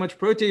that you have too much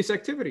protease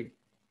activity.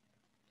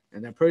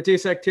 And that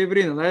protease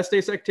activity and the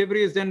elastase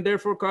activity is then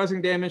therefore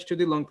causing damage to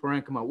the lung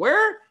parenchyma.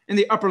 Where? In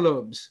the upper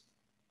lobes.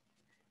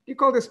 Do you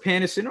call this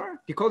pan-acinar?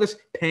 Do you call this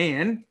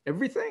pan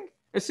everything?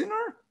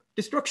 Acinar?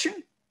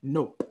 Destruction?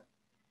 Nope.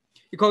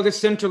 You call this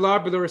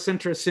centrolobular or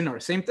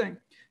centroacinar? Same thing.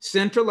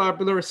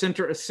 Centrolobular or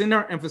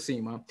centroacinar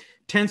emphysema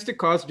tends to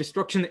cause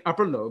destruction in the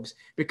upper lobes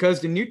because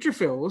the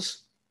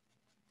neutrophils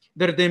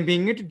that are then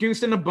being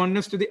introduced in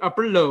abundance to the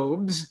upper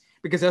lobes,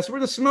 because that's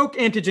where the smoke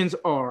antigens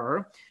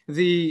are,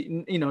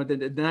 the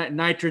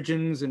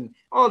nitrogens and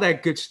all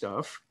that good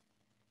stuff,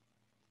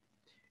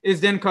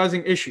 is then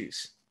causing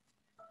issues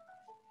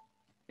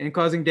and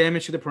causing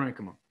damage to the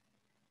parenchyma.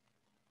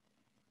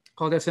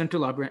 Called that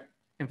centrolobular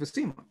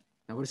emphysema.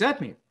 Now, what does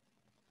that mean?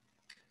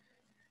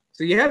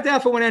 So you have the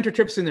alpha-1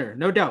 antitrypsin there,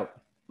 no doubt.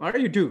 Or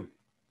you do.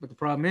 But the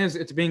problem is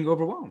it's being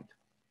overwhelmed,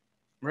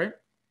 right?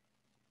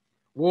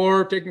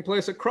 War taking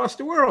place across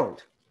the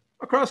world.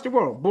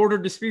 Border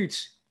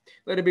disputes,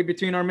 let it be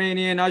between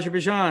Armenia and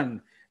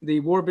Azerbaijan, the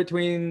war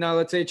between,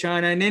 let's say,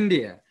 China and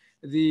India,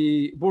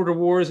 the border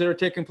wars that are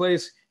taking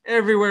place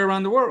everywhere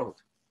around the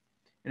world.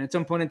 And at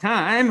some point in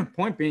time,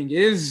 point being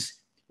is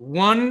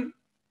one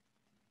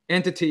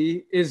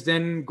entity is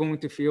then going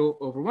to feel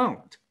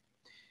overwhelmed.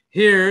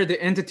 Here,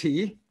 the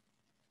entity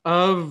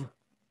of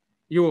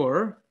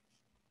your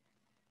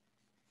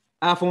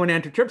alpha-1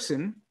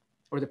 antitrypsin,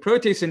 or the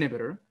protease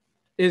inhibitor,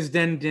 is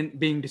then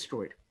being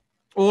destroyed,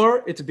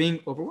 or it's being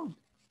overwhelmed.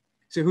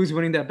 So who's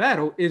winning that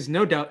battle is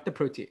no doubt the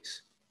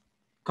protease,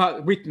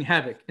 wreaking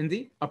havoc in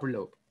the upper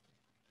lobe.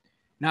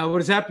 Now, what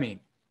does that mean?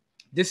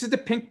 This is the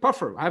pink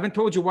puffer. I haven't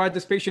told you why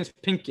this patient's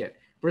pink yet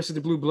versus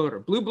the blue bloater.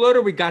 Blue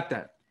bloater, we got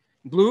that.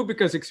 Blue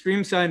because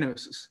extreme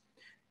cyanosis.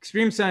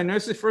 Extreme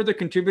cyanosis further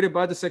contributed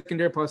by the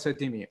secondary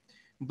polycythemia.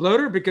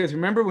 Bloater because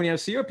remember when you have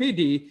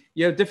COPD,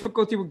 you have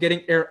difficulty with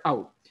getting air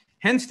out.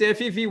 Hence the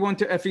FEV1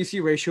 to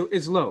FEC ratio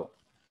is low.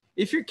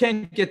 If you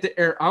can't get the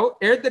air out,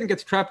 air then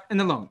gets trapped in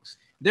the lungs.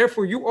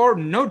 Therefore, you are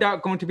no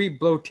doubt going to be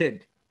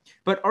bloated.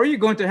 But are you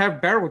going to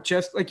have barrel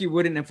chest like you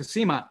would in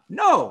emphysema?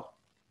 No,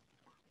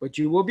 but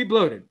you will be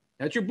bloated.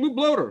 That's your blue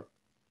bloater.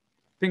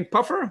 Pink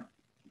puffer?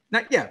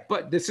 Not yet,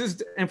 but this is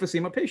the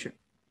emphysema patient.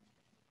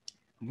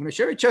 I'm going to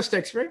show you a chest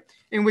x-ray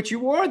in which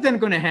you are then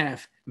going to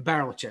have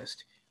barrel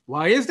chest.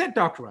 Why is that,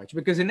 Dr. Raj?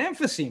 Because in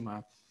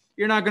emphysema,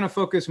 you're not going to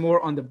focus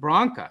more on the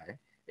bronchi.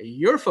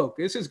 Your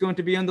focus is going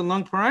to be on the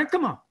lung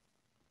parenchyma.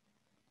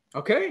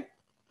 Okay?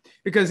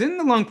 Because in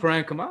the lung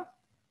parenchyma,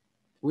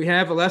 we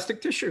have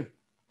elastic tissue.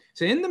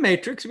 So in the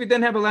matrix, we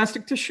then have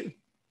elastic tissue.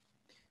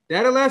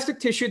 That elastic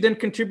tissue then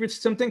contributes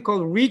to something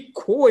called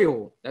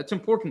recoil. That's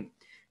important.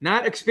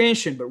 Not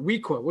expansion, but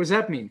recoil. What does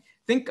that mean?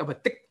 Think of a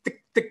thick,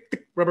 thick, thick,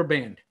 thick rubber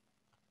band.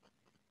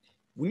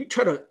 When you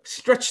try to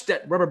stretch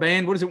that rubber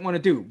band, what does it want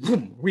to do?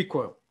 Boom,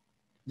 recoil.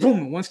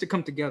 Boom, it wants to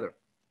come together.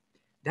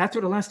 That's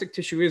what elastic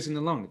tissue is in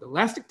the lung. The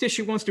elastic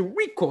tissue wants to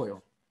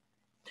recoil.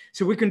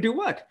 So we can do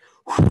what?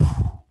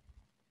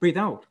 Breathe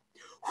out.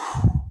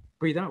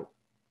 Breathe out.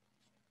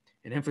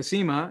 In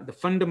emphysema, the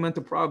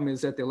fundamental problem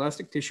is that the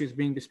elastic tissue is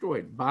being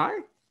destroyed by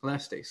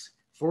elastase.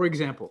 For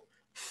example,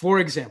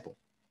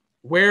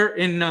 where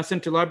in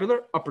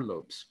centrolobular? Upper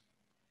lobes.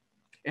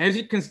 As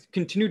you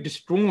continue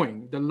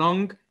destroying the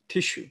lung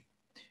tissue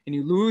and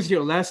you lose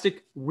your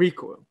elastic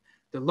recoil,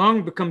 the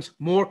lung becomes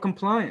more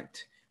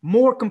compliant.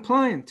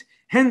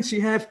 Hence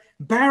you have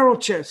barrel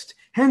chest.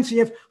 Hence you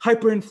have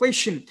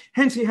hyperinflation.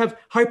 Hence you have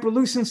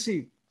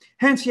hyperlucency.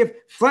 Hence you have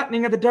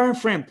flattening of the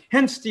diaphragm.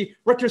 Hence the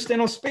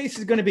retrosternal space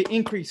is going to be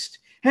increased.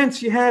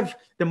 Hence you have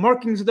the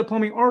markings of the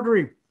pulmonary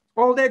artery.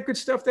 All that good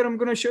stuff that I'm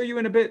going to show you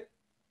in a bit.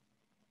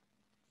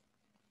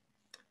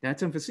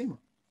 That's emphysema.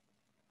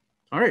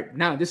 All right,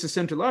 now this is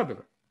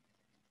centrilobular.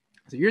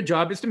 So your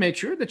job is to make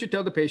sure that you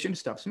tell the patient to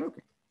stop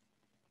smoking.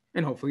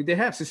 And hopefully they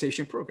have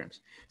cessation programs.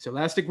 So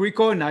elastic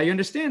recoil, now you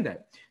understand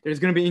that. There's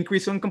going to be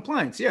increase on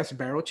compliance. Yes,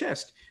 barrel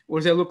chest. What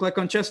does that look like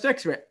on chest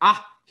x-ray?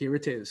 Ah, here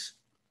it is.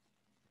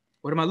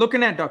 What am I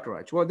looking at, Dr.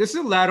 Reich? Well, this is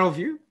a lateral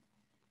view,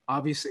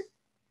 obviously.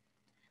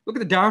 Look at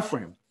the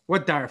diaphragm.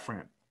 What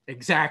diaphragm?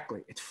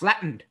 Exactly. It's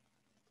flattened.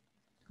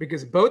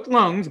 Because both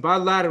lungs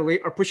bilaterally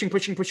are pushing,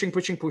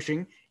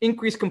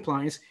 increase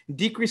compliance,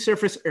 decrease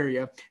surface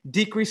area,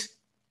 decrease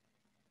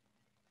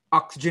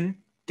oxygen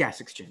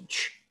gas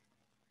exchange.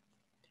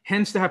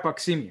 Hence the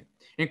hypoxemia.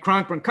 In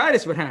chronic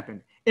bronchitis, what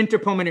happened?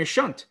 Interpulmonary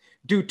shunt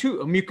due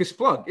to a mucus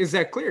plug. Is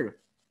that clear?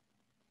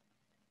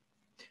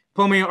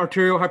 Pulmonary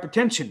arterial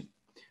hypertension,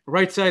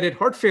 right-sided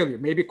heart failure,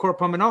 maybe cor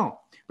pulmonale,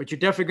 but you're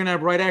definitely going to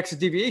have right axis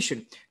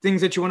deviation, things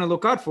that you want to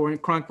look out for in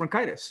chronic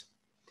bronchitis.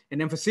 In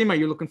emphysema,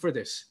 you're looking for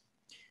this.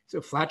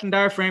 So flattened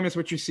diaphragm is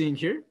what you're seeing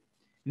here.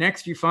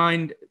 Next, you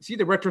find, see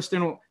the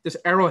retrosternal, this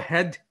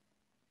arrowhead,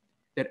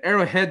 that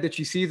arrowhead that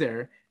you see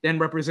there then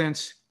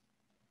represents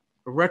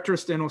a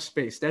retrosternal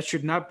space. That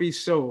should not be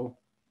so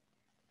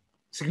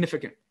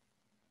significant. It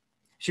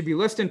should be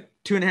less than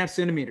 2.5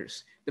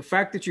 centimeters. The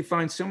fact that you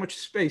find so much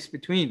space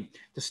between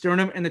the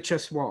sternum and the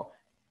chest wall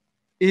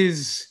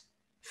is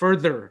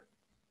further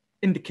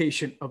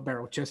indication of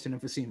barrel chest and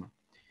emphysema.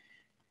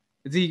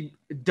 The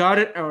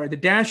dotted or the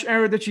dash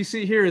arrow that you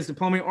see here is the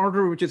pulmonary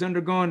artery, which has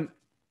undergone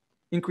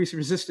increased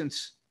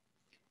resistance.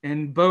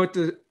 And both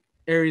the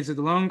areas of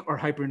the lung are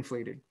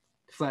hyperinflated,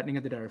 flattening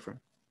of the diaphragm.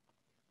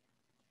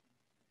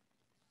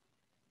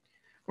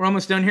 We're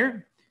almost done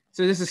here.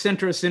 So this is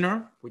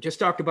centrosynor. We just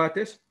talked about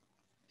this.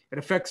 It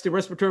affects the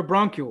respiratory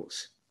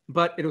bronchioles,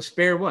 but it'll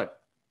spare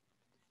what?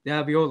 The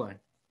alveoli.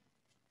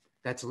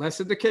 That's less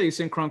of the case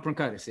in chronic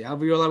bronchitis. The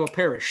alveoli will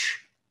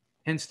perish,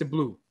 hence the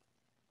blue.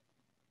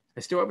 I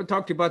still haven't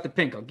talked to you about the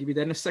pink. I'll give you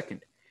that in a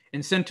second.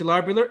 In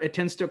centrilobular, it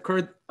tends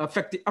to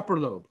affect the upper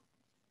lobe.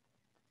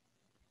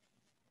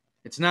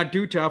 It's not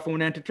due to alpha-1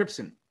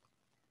 antitrypsin.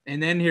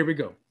 And then here we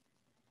go.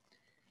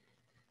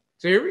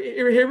 So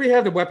here we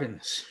have the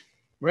weapons,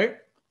 right?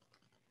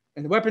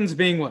 And the weapons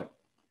being what?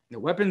 The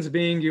weapons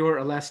being your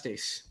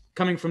elastase,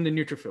 coming from the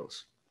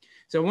neutrophils.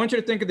 So I want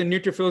you to think of the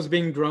neutrophils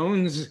being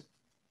drones.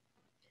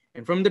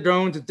 And from the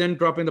drones, it's then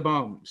dropping the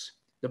bombs.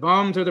 The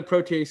bombs are the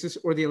proteases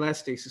or the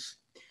elastases.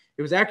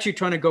 It was actually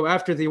trying to go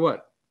after the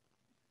what?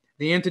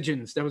 The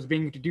antigens that was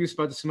being introduced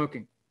by the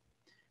smoking.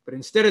 But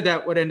instead of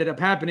that, what ended up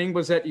happening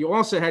was that you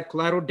also had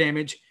collateral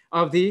damage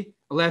of the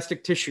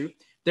elastic tissue,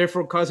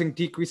 therefore causing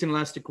decrease in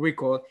elastic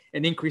recoil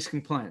and increased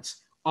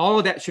compliance. All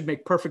of that should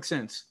make perfect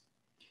sense.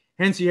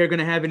 Hence, you're going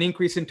to have an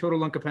increase in total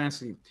lung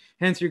capacity.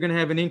 Hence, you're going to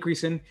have an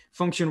increase in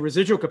functional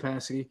residual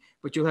capacity,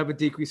 but you'll have a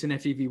decrease in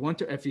FEV1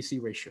 to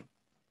FVC ratio.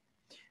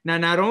 Now,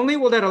 not only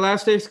will that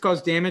elastase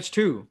cause damage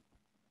to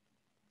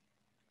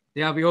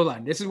the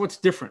alveoli, this is what's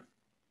different.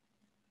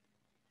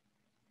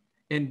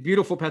 And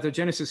beautiful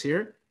pathogenesis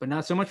here, but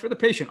not so much for the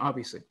patient,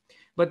 obviously.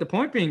 But the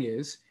point being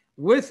is,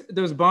 with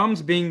those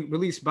bombs being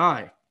released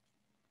by,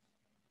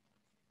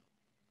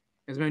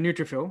 as my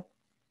neutrophil,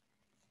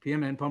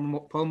 PMN,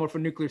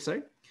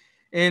 polymorphonucleoside,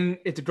 and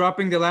it's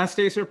dropping the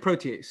elastase or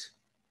protease.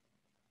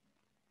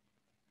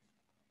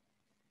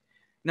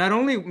 Not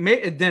only may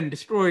it then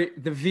destroy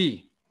the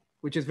V,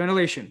 which is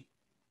ventilation,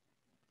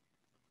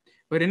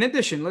 but in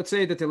addition, let's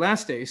say that the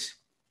elastase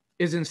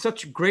is in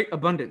such great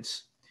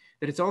abundance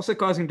that it's also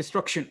causing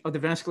destruction of the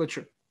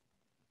vasculature.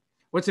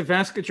 What's the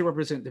vasculature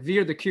represent, the V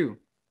or the Q?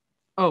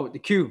 Oh, the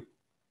Q.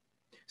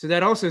 So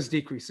that also is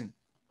decreasing.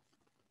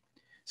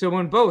 So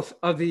when both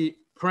of the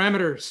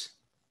parameters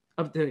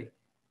of the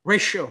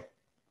ratio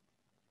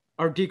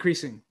are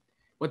decreasing,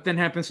 what then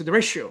happens to the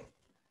ratio?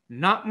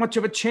 Not much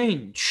of a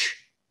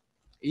change,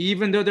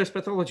 even though there's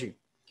pathology.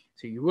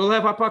 So you will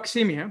have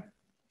hypoxemia.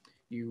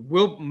 You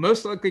will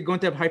most likely going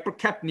to have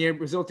hypercapnia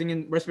resulting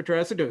in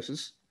respiratory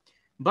acidosis,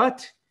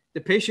 but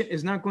the patient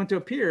is not going to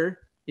appear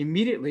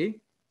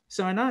immediately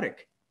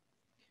cyanotic.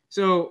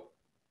 So,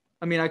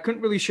 I mean, I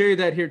couldn't really show you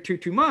that here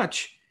too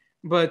much,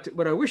 but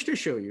what I wish to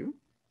show you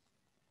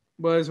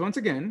was, once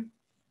again,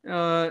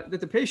 that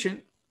the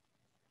patient,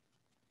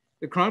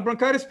 the chronic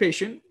bronchitis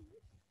patient,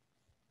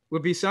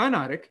 would be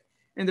cyanotic,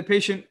 and the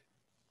patient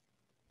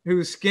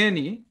who's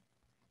skinny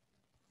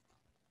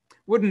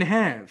wouldn't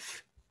have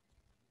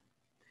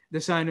the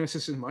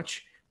cyanosis as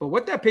much. But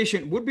what that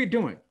patient would be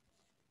doing,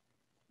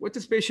 what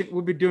this patient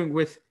would be doing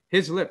with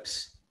his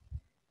lips,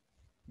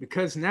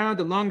 because now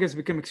the lung has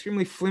become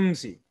extremely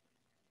flimsy,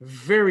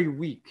 very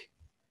weak,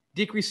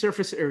 decreased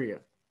surface area,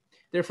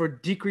 therefore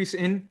decrease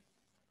in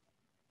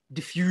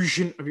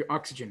diffusion of your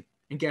oxygen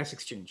and gas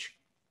exchange.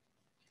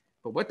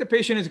 But what the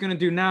patient is going to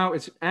do now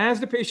is, as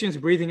the patient is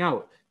breathing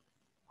out,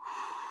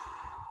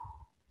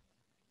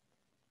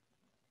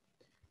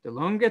 the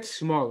lung gets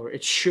smaller,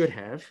 it should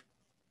have.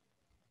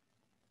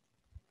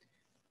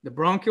 The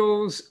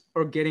bronchioles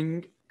are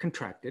getting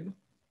contracted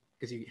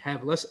because you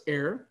have less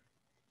air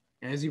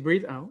as you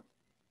breathe out.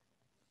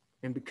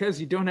 And because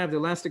you don't have the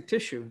elastic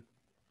tissue,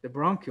 the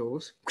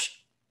bronchioles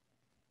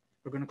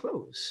are going to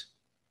close.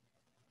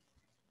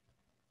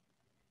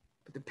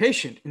 But the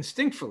patient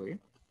instinctively,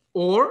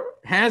 or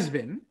has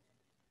been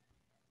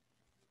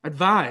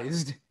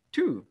advised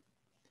to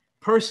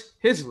purse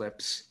his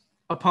lips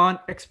upon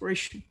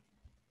expiration.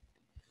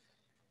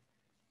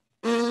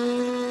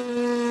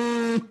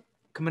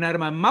 Coming out of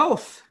my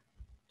mouth,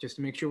 just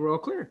to make sure we're all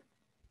clear.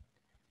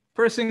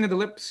 Pursing of the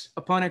lips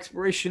upon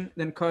expiration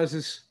then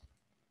causes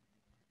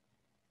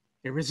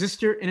a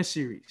resistor in a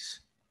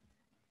series.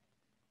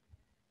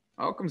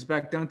 All comes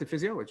back down to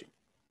physiology.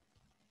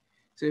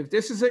 So if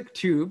this is a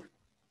tube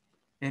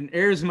and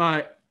air's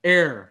my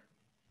air,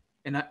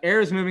 and the air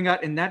is moving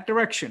out in that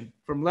direction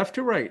from left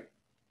to right,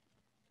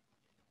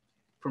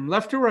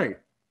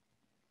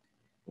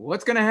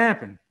 what's going to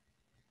happen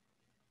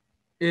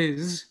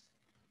is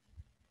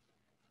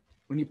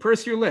when you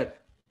purse your lip,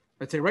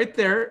 let's say right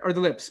there are the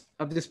lips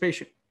of this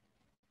patient.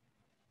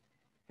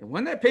 And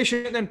when that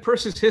patient then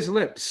purses his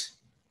lips,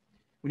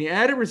 when you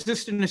add a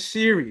resistor in a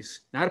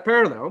series, not a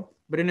parallel,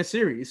 but in a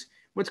series,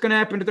 what's going to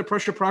happen to the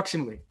pressure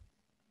proximally?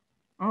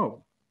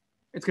 Oh,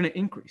 it's going to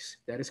increase.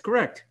 That is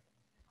correct.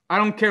 I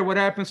don't care what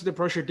happens to the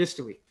pressure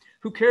distally.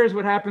 Who cares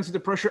what happens to the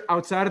pressure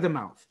outside of the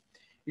mouth?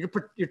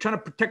 You're trying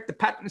to protect the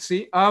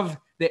patency of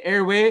the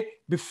airway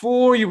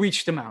before you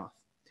reach the mouth.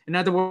 In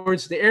other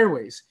words, the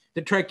airways,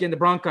 the trachea and the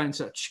bronchi and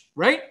such,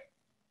 right?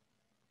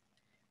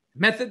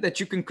 Method that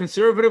you can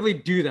conservatively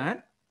do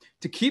that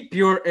to keep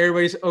your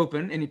airways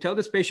open, and you tell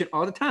this patient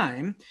all the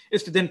time,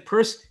 is to then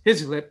purse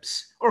his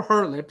lips or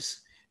her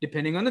lips,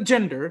 depending on the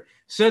gender,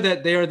 so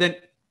that they are then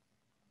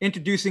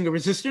introducing a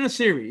resistor in a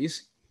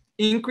series,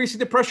 increasing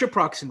the pressure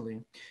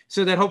proximally,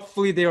 so that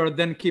hopefully they are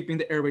then keeping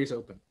the airways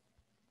open.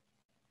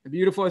 The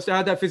beautiful is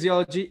how that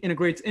physiology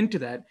integrates into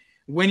that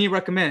when you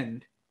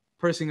recommend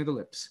pursing of the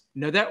lips.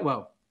 Know that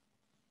well.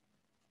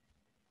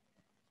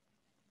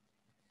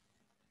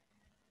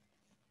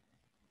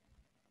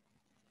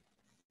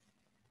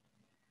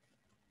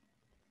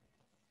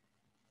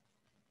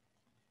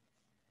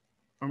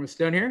 Almost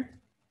done here.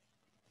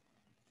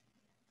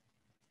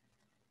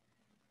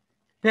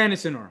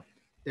 Panisinor.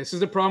 This is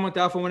the problem with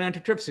alpha-1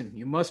 antitrypsin.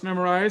 You must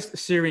memorize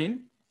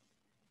serine.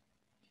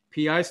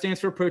 PI stands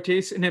for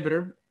protease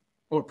inhibitor,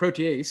 or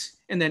protease,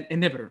 and then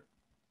inhibitor.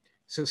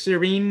 So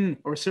serine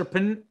or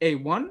serpin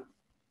A1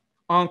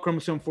 on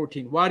chromosome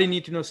 14. Why do you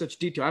need to know such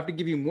detail? I have to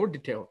give you more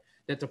detail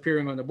that's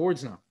appearing on the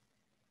boards now.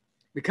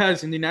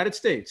 Because in the United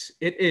States,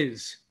 it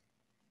is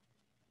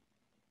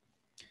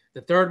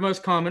the third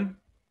most common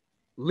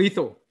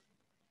lethal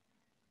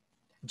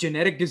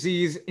genetic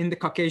disease in the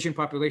Caucasian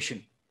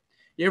population.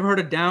 You ever heard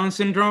of Down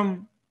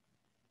syndrome?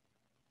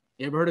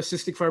 You ever heard of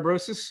cystic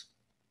fibrosis?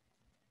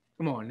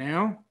 Come on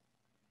now.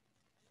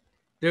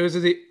 Those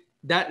are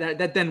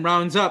that then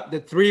rounds up the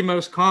three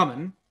most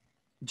common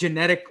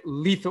genetic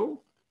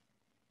lethal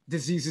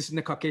diseases in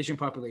the Caucasian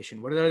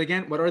population. What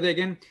are they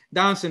again?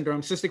 Down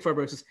syndrome, cystic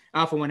fibrosis,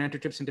 alpha-1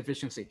 antitrypsin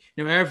deficiency.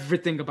 You know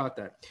everything about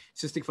that.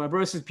 Cystic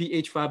fibrosis,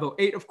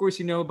 PH508, of course,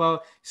 you know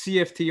about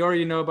CFTR,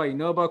 you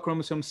know about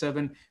chromosome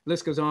 7.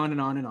 List goes on and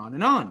on and on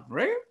and on,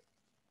 right?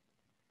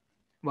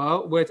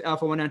 Well, with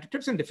alpha-1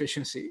 antitrypsin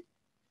deficiency,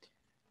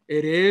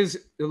 it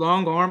is the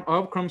long arm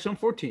of chromosome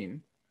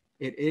 14.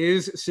 It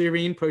is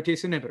serine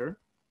protease inhibitor,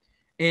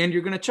 and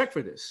you're going to check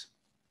for this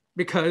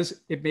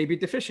because it may be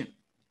deficient.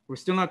 We're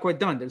still not quite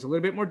done. There's a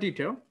little bit more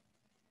detail.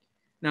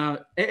 Now,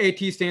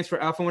 AAT stands for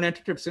alpha-1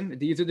 antitrypsin.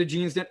 These are the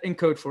genes that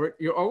encode for it.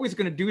 You're always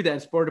going to do that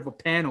as part of a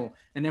panel,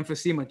 an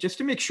emphysema, just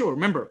to make sure.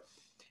 Remember,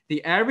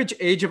 the average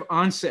age of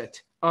onset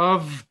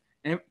of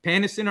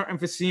panicin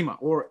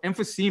or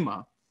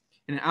emphysema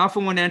in an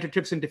alpha-1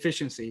 antitrypsin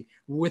deficiency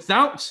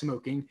without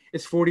smoking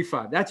is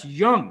 45. That's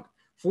young.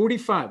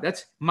 45.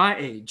 That's my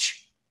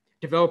age.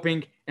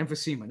 Developing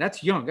emphysema.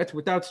 That's young. That's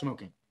without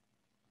smoking.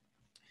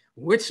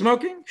 With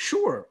smoking,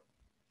 sure.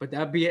 But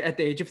that'd be at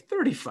the age of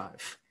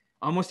 35,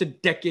 almost a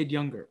decade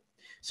younger.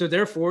 So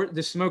therefore,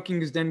 the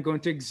smoking is then going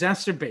to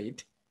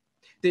exacerbate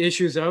the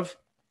issues of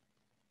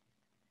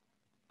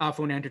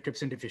alpha-1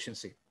 antitrypsin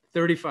deficiency.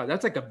 35,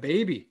 that's like a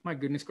baby. My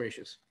goodness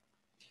gracious.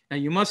 Now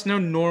you must know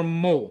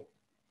normal,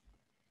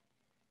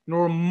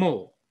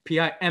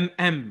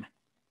 P-I-M-M.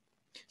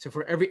 So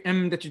for every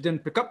M that you then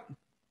pick up,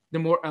 the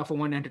more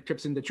alpha-1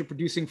 antitrypsin that you're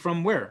producing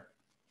from where?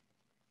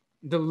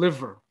 The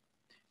liver,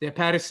 the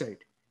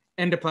hepatocyte,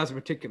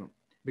 endoplasmic reticulum.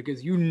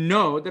 Because you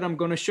know that I'm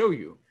going to show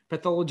you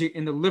pathology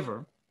in the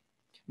liver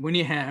when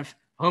you have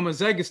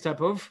homozygous type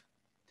of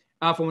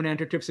alpha-1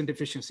 antitrypsin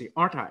deficiency,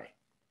 aren't I?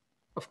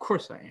 Of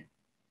course I am.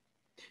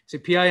 So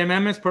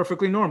PIMM is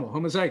perfectly normal,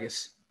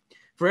 homozygous.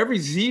 For every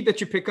Z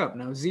that you pick up,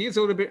 now Z is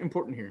a little bit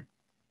important here.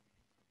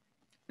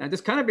 Now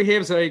this kind of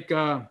behaves like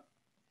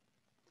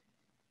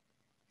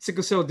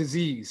sickle cell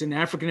disease in an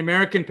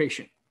African-American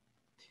patient.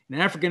 In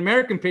an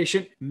African-American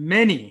patient,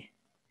 many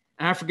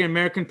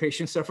African-American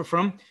patients suffer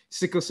from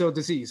sickle cell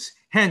disease.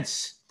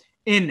 Hence,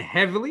 in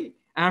heavily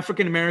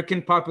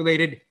African-American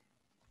populated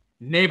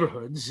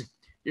neighborhoods,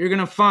 you're going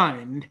to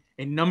find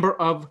a number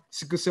of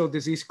sickle cell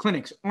disease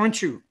clinics,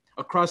 aren't you,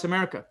 across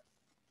America?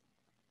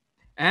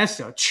 As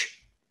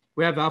such,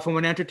 we have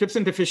alpha-1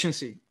 antitrypsin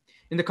deficiency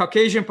in the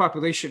Caucasian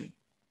population,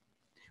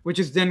 which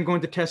is then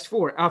going to test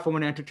for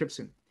alpha-1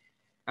 antitrypsin.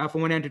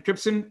 Alpha-1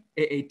 antitrypsin,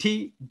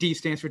 AAT, D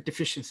stands for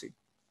deficiency.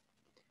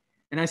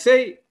 And I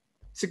say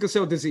sickle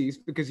cell disease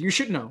because you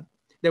should know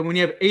that when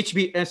you have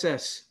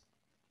HBSS,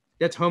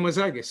 that's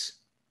homozygous.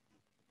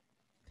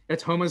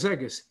 That's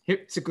homozygous,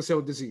 hip sickle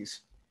cell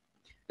disease.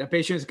 That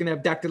patient is going to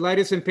have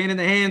dactylitis and pain in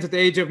the hands at the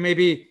age of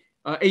maybe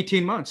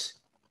 18 months,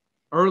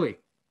 early,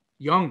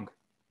 young,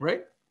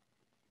 right?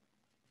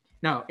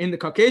 Now, in the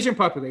Caucasian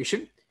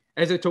population,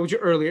 as I told you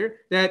earlier,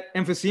 that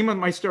emphysema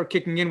might start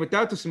kicking in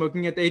without the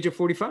smoking at the age of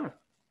 45.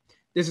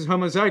 This is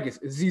homozygous,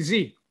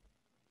 ZZ.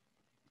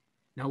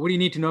 Now, what do you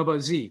need to know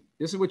about Z?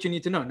 This is what you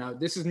need to know. Now,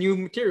 this is new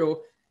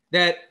material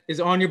that is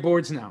on your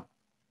boards now,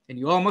 and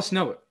you all must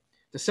know it.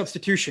 The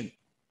substitution.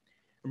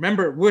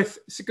 Remember, with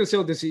sickle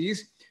cell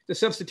disease, the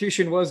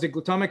substitution was the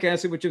glutamic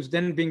acid, which was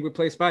then being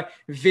replaced by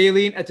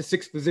valine at the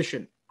 6th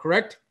position,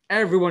 correct?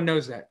 Everyone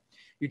knows that.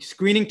 Your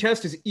screening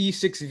test is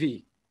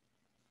E6V.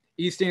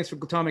 E stands for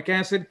glutamic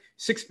acid,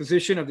 6th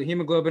position of the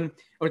hemoglobin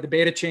or the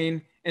beta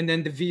chain, and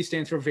then the V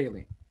stands for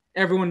valine.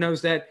 Everyone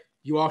knows that.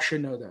 You all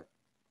should know that.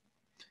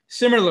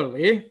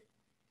 Similarly,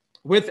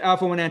 with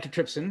alpha-1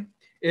 antitrypsin,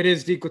 it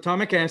is the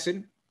glutamic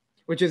acid,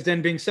 which is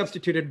then being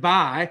substituted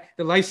by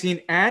the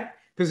lysine at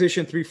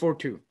position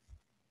 342.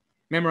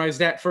 Memorize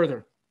that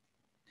further.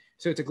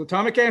 So it's a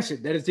glutamic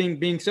acid that is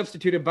being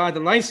substituted by the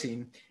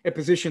lysine at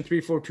position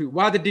 342.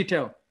 Why the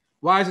detail?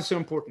 Why is it so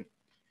important?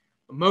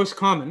 The most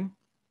common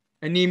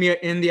anemia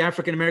in the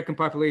African American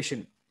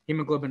population,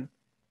 hemoglobin,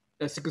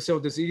 sickle cell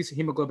disease,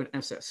 hemoglobin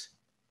SS.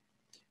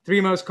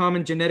 3 most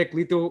common genetic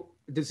lethal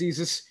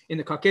diseases in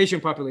the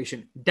Caucasian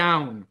population,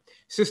 Down,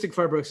 cystic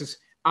fibrosis,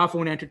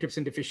 alpha-1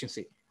 antitrypsin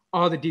deficiency.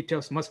 All the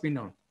details must be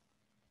known.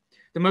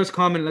 The most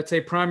common, let's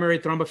say, primary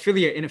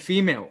thrombophilia in a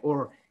female,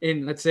 or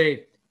in, let's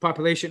say,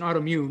 population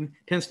autoimmune,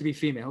 tends to be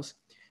females.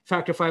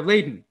 Factor V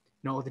laden,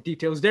 know all the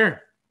details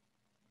there.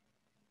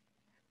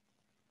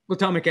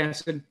 Glutamic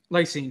acid,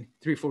 lysine,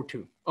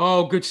 342.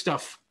 Oh, good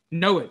stuff.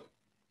 Know it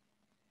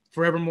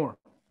forevermore.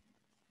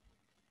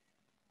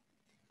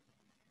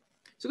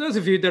 So those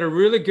of you that are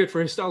really good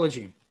for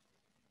histology,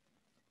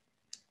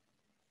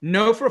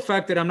 know for a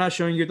fact that I'm not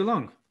showing you the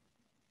lung.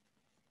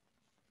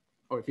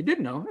 Or if you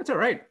didn't know, that's all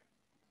right.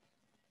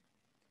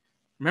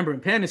 Remember, in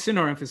pan is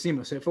cynar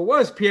emphysema. So if it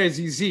was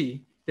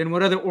PIZZ, then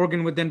what other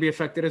organ would then be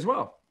affected as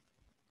well?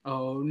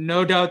 Oh,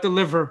 no doubt the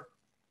liver.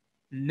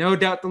 No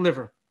doubt the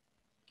liver.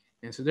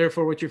 And so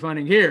therefore, what you're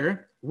finding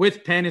here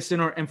with pan is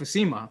cynar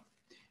emphysema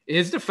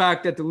is the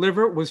fact that the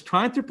liver was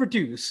trying to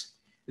produce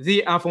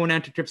the alpha-1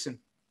 antitrypsin.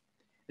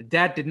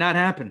 That did not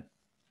happen.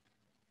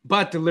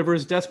 But the liver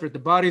is desperate. The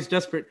body is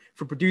desperate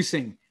for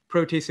producing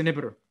protease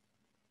inhibitor,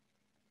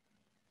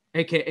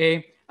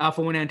 aka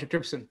alpha-1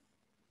 antitrypsin,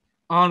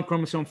 on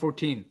chromosome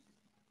 14.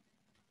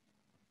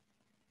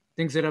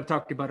 Things that I've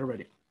talked about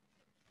already.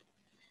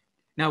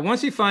 Now,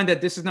 once you find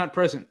that this is not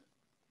present,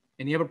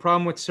 and you have a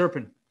problem with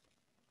serpin,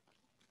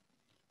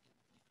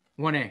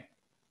 1A,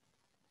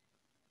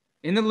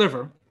 in the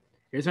liver,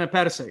 here's an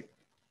hepatocyte.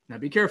 Now,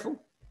 be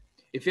careful.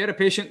 If you had a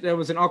patient that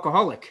was an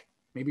alcoholic,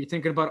 maybe you're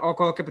thinking about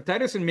alcoholic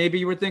hepatitis, and maybe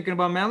you were thinking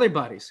about Mallet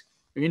bodies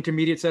or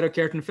intermediate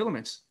cytokeratin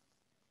filaments.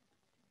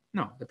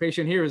 No, the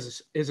patient here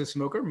is a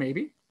smoker,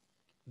 maybe.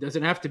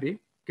 Doesn't have to be.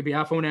 Could be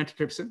alpha-1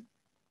 antitrypsin.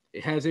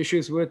 It has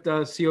issues with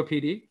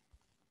COPD.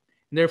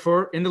 And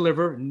therefore, in the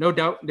liver, no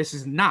doubt, this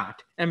is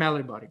not a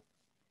Mallet body.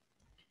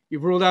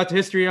 You've ruled out the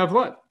history of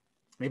what?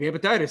 Maybe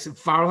hepatitis,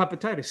 viral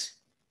hepatitis.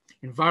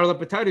 In viral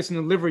hepatitis in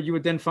the liver, you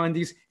would then find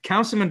these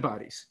councilman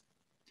bodies.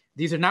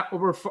 These are not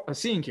what we're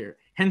seeing here.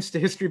 Hence, the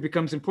history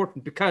becomes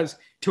important because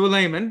to a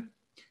layman,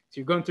 so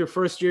you're going through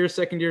first year,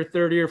 second year,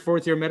 third year,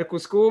 fourth year medical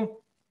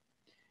school,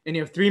 and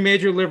you have 3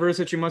 major livers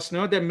that you must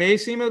know that may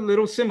seem a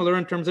little similar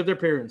in terms of their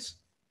appearance.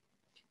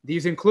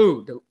 These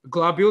include the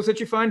globules that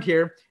you find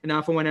here and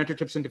alpha-1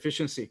 antitrypsin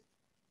deficiency.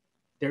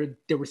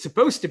 They were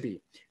supposed to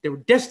be. They were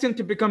destined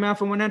to become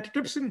alpha-1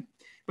 antitrypsin,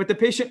 but the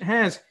patient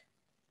has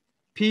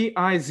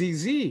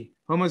PIZZ,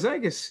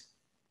 homozygous,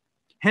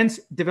 hence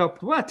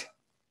developed what?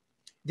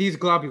 These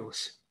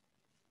globules.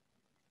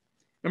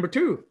 Number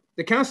 2,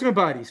 the councilman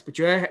bodies, but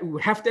you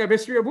have to have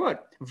history of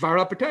what?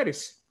 Viral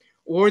hepatitis,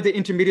 or the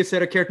intermediate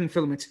cytokeratin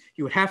filaments.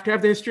 You would have to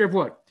have the history of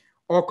what?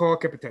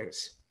 Alcoholic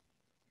hepatitis.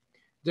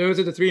 Those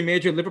are the 3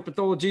 major liver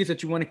pathologies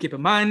that you want to keep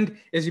in mind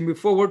as you move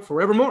forward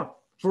forevermore,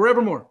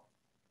 forevermore.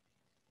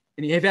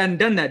 And if you hadn't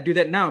done that, do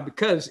that now,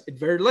 because it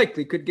very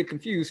likely could get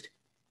confused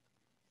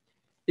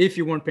if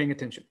you weren't paying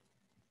attention.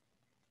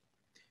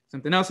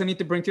 Something else I need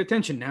to bring to your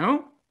attention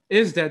now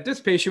is that this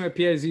patient with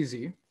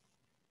PIZZ,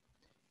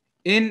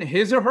 in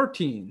his or her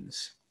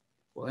teens,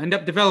 will end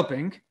up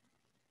developing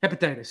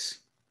hepatitis.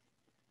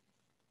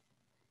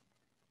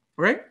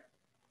 Right?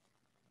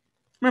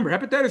 Remember,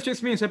 hepatitis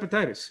just means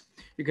hepatitis.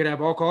 You could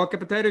have alcoholic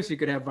hepatitis. You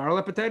could have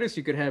viral hepatitis.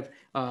 You could have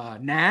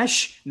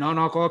NASH,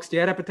 non-alcoholic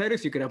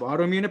steatohepatitis. You could have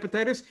autoimmune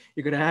hepatitis.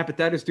 You could have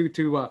hepatitis due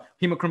to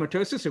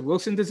hemochromatosis or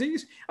Wilson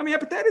disease. I mean,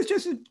 hepatitis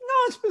just is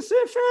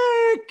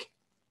non-specific.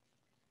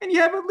 And you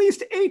have at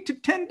least 8 to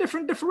 10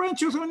 different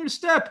differentials on your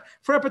step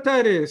for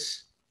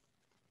hepatitis.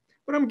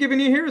 What I'm giving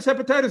you here is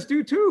hepatitis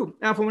due to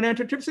alpha-1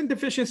 antitrypsin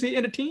deficiency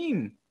in a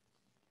teen.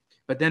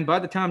 But then by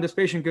the time this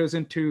patient goes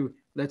into,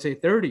 let's say,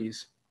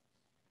 30s,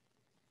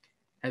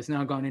 has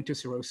now gone into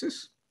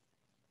cirrhosis,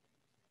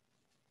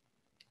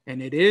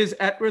 and it is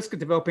at risk of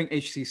developing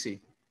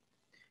HCC,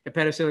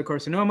 hepatocellular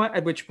carcinoma,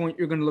 at which point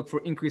you're going to look for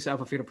increased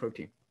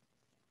alpha-fetoprotein.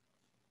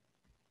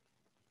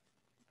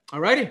 All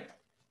righty.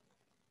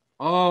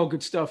 All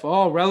good stuff.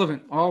 All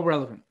relevant. All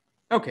relevant.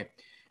 Okay.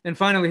 And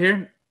finally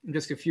here,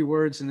 just a few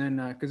words, and then,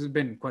 because it's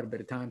been quite a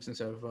bit of time since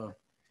I've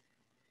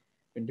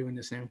been doing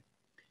this now.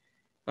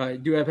 I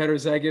do have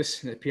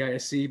heterozygous,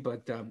 PISC,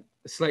 but a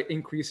slight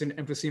increase in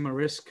emphysema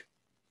risk.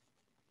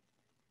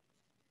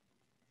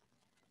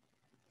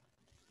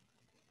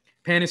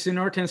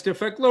 Pan-SNR tends to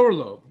affect lower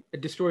lobe.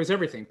 It destroys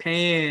everything.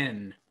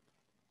 Pan,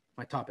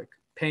 my topic,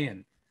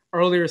 pan.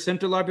 Earlier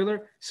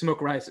centrilobular,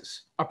 smoke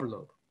rises, upper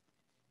lobe.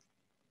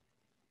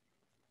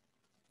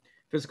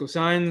 Physical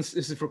signs,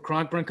 this is for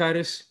chronic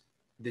bronchitis.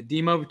 The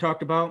edema we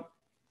talked about.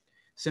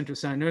 Central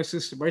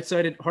cyanosis,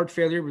 right-sided heart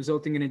failure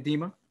resulting in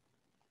edema.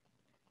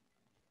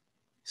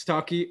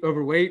 Stocky,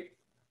 overweight.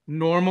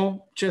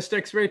 Normal chest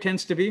x-ray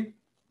tends to be.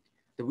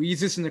 The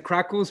wheezes and the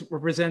crackles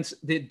represents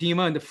the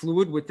edema and the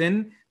fluid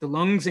within the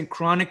lungs and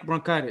chronic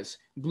bronchitis.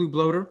 Blue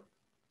bloater.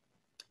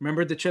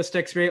 Remember the chest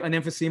x-ray on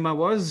emphysema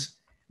was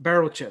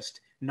barrel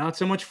chest. Not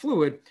so much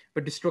fluid,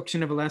 but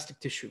destruction of elastic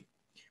tissue.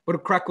 What do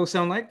crackles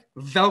sound like?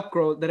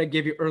 Velcro that I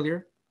gave you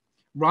earlier.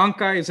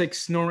 Bronchi is like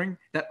snoring.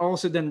 That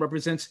also then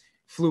represents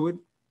fluid,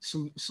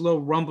 slow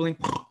rumbling.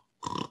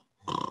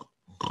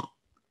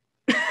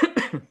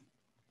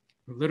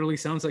 Literally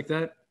sounds like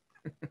that.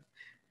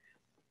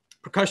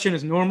 Percussion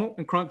is normal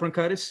in chronic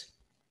bronchitis.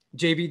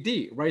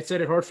 JVD,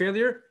 right-sided heart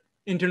failure,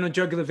 internal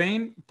jugular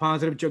vein,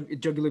 positive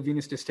jugular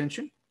venous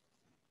distension.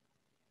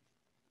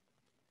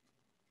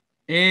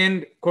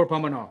 And cor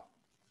pulmonale.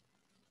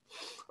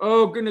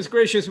 Oh, goodness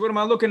gracious, what am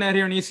I looking at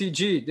here in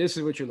ECG? This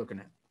is what you're looking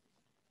at.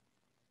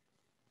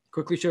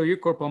 Quickly show you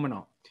cor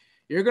pulmonale.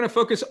 You're going to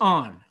focus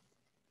on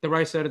the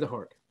right side of the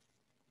heart.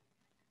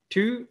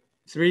 2,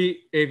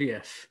 3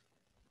 AVF.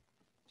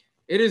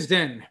 It is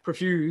then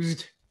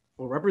perfused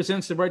or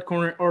represents the right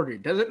coronary artery.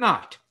 Does it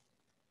not?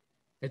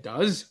 It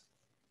does.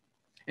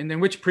 And then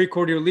which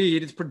precordial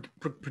lead is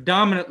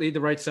predominantly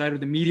the right side or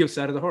the medial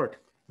side of the heart?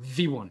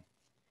 V1.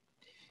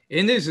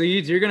 In these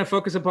leads, you're going to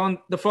focus upon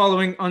the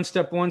following on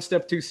step 1,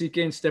 step 2 CK,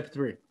 and step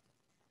 3.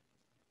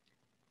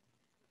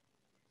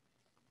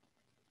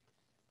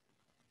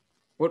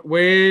 What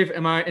wave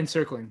am I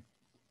encircling?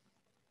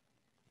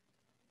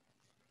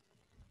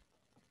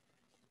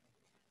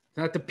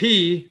 Not the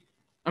P,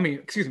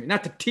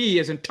 not the T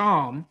as in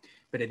Tom,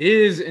 but it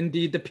is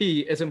indeed the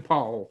P as in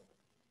Paul.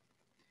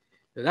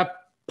 So that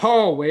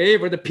Paul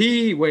wave or the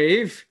P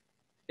wave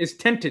is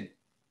tented.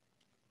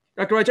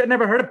 Dr. Raj, I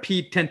never heard of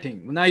P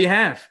tenting. Well, now you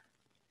have.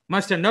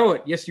 Must I know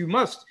it? Yes, you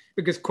must,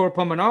 because cor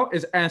pulmonale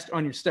is asked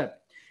on your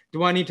step.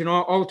 Do I need to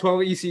know all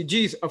 12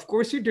 ECGs? Of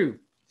course you do.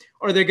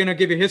 Are they going to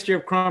give you a history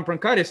of chronic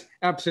bronchitis?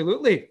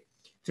 Absolutely.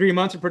 3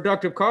 months of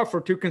productive cough for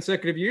 2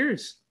 consecutive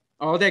years.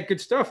 All that good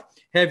stuff.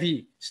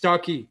 Heavy,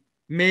 stocky,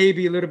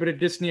 maybe a little bit of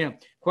dyspnea,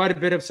 quite a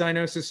bit of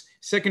cyanosis,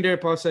 secondary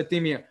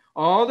polycythemia,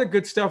 all the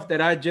good stuff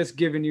that I just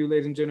given you,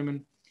 ladies and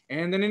gentlemen.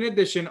 And then in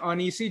addition, on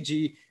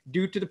ECG,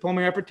 due to the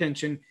pulmonary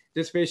hypertension,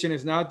 this patient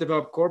has now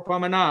developed cor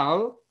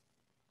pulmonale.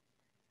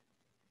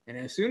 And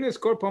as soon as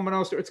cor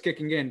pulmonale starts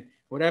kicking in,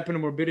 what happened to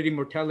morbidity,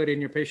 mortality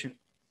in your patient?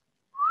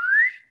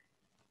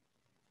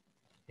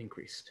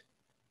 Increased.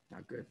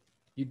 Not good.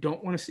 You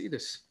don't want to see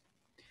this.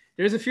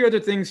 There's a few other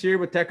things here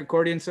with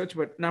tachycardia and such,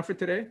 but not for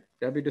today.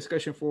 That'll be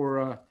discussion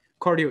for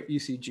cardio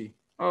ECG.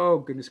 Oh,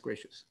 goodness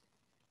gracious.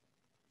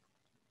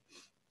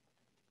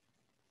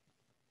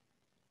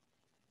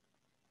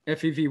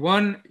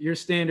 FEV1, your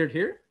standard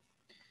here,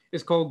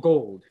 is called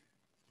gold.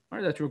 All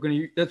right,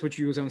 that's what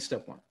you use on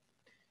step 1.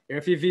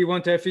 Your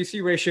FEV1 to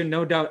FVC ratio,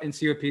 no doubt in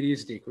COPD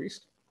is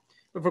decreased.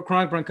 But for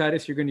chronic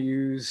bronchitis, you're going to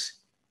use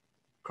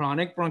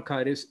chronic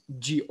bronchitis,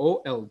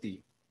 GOLD,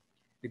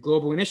 the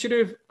Global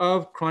Initiative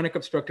of Chronic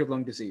Obstructive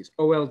Lung Disease,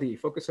 OLD,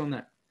 focus on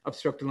that,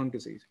 obstructive lung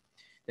disease.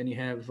 Then you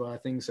have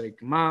things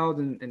like mild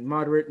and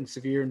moderate and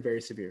severe and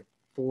very severe,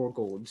 4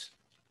 golds.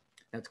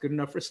 That's good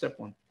enough for step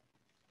 1.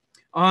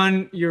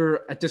 On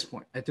your, at this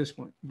point,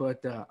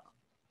 but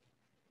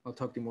I'll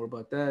talk to you more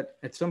about that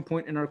at some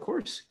point in our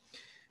course.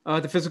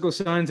 The physical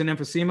signs in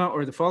emphysema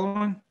are the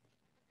following.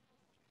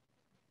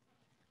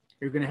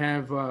 You're going to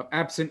have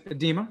absent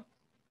edema.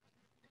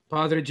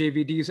 Positive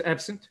JVD is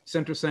absent.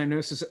 Central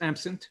cyanosis is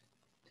absent.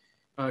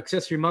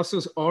 Accessory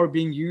muscles are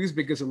being used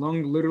because the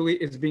lung literally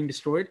is being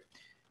destroyed.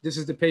 This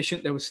is the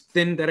patient that was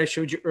thin that I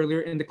showed you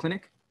earlier in the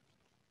clinic.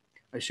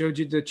 I showed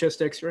you the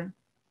chest x-ray.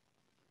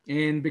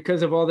 And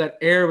because of all that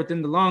air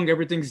within the lung,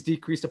 everything's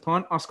decreased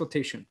upon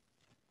auscultation.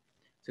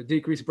 So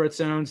decreased breath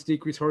sounds,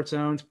 decreased heart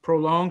sounds,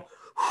 prolonged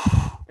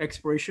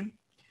expiration.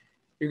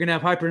 You're going to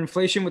have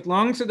hyperinflation with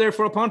lungs. So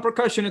therefore, upon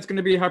percussion, it's going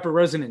to be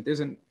hyperresonant,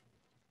 isn't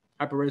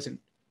hyperresonant.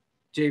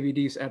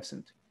 JVD is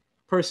absent.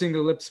 Pursing the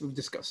lips we've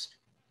discussed.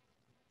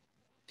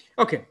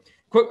 Okay,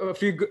 a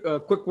few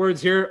quick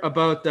words here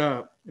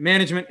about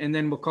management, and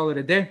then we'll call it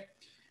a day.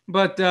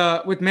 But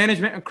with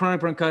management of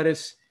chronic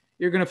bronchitis,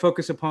 you're going to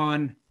focus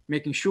upon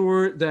making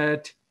sure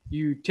that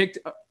you take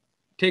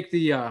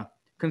the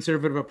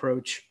conservative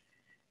approach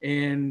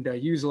and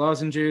use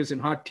lozenges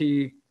and hot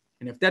tea.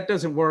 And if that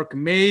doesn't work,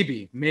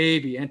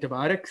 maybe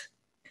antibiotics.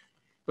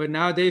 But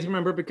nowadays,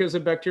 remember, because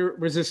of bacterial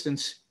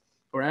resistance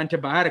or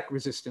antibiotic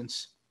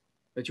resistance,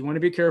 that you want to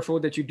be careful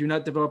that you do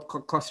not develop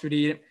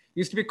Clostridium. It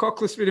used to be called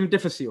Clostridium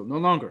difficile, no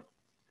longer.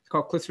 It's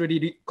called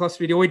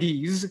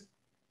Clostridioides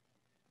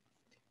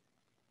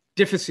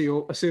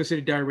difficile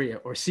associated diarrhea,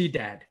 or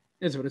CDAD,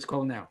 is what it's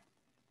called now.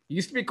 It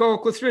used to be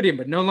called Clostridium,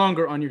 but no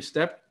longer on your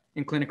step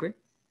in clinically.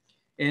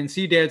 And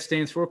CDAD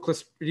stands for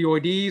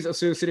Clostridioides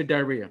associated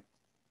diarrhea.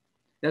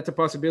 That's a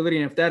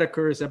possibility, and if that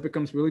occurs, that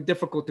becomes really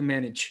difficult to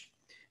manage.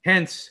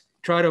 Hence,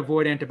 try to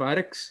avoid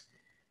antibiotics.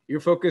 Your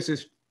focus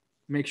is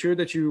make sure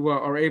that you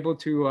are able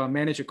to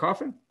manage a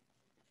coughing.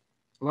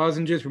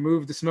 Lozenges,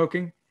 remove the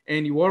smoking.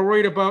 And you are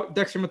worried about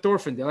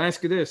dextromethorphan. They'll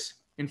ask you this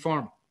in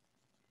pharm.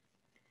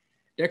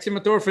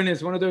 Dextromethorphan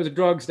is one of those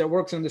drugs that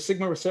works on the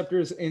sigma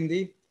receptors in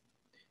the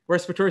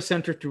respiratory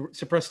center to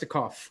suppress the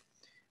cough.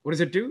 What does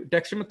it do?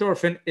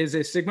 Dextromethorphan is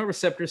a sigma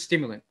receptor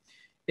stimulant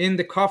in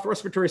the cough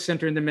respiratory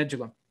center in the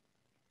medulla.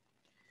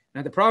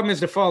 Now, the problem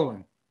is the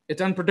following.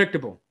 It's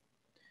unpredictable.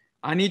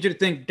 I need you to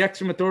think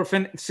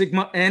dextromethorphan,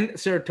 sigma, and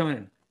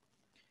serotonin.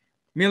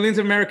 Millions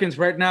of Americans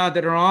right now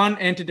that are on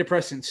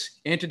antidepressants.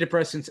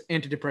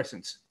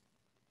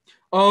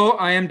 Oh,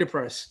 I am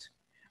depressed.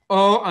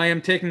 Oh, I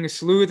am taking a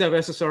slew of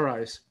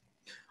SSRIs.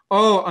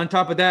 Oh, on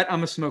top of that,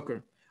 I'm a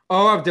smoker.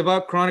 Oh, I've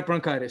developed chronic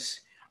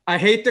bronchitis. I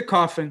hate the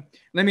coughing.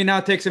 Let me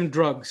now take some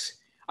drugs.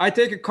 I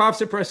take a cough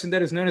suppressant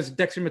that is known as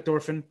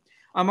dextromethorphan.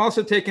 I'm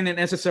also taking an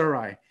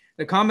SSRI.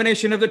 The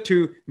combination of the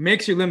two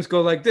makes your limbs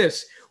go like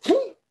this.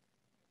 Whoo!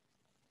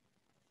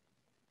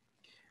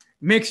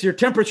 Makes your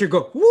temperature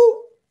go, whoo!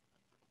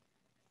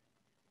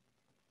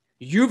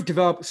 You've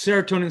developed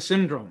serotonin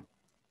syndrome.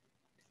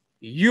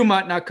 You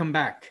might not come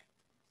back.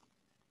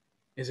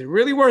 Is it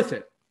really worth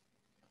it?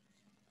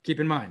 Keep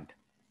in mind.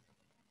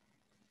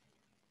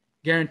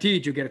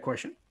 Guaranteed you'll get a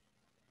question.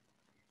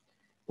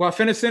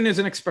 Guaifenesin is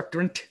an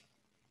expectorant.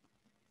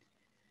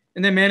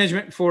 And then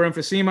management for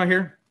emphysema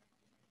here.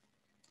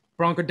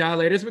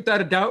 Bronchodilators, without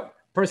a doubt.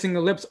 Pursing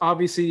the lips,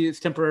 obviously, is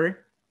temporary.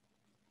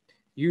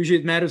 Usually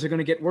the matters are going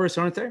to get worse,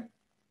 aren't they?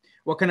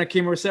 What kind of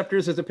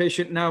chemoreceptors is the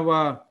patient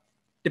now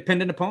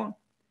dependent upon?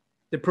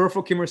 The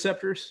peripheral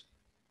chemoreceptors,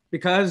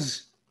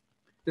 because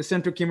the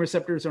central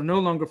chemoreceptors are no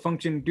longer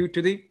functioning due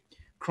to the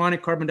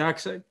chronic carbon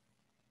dioxide.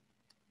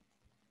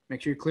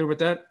 Make sure you're clear with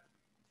that.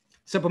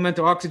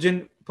 Supplemental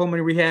oxygen,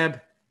 pulmonary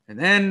rehab, and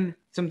then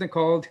something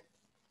called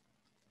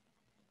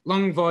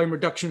lung volume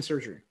reduction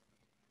surgery.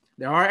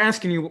 They are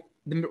asking you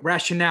the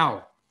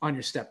rationale on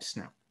your steps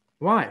now.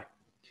 Why?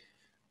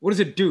 What does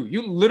it do?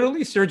 You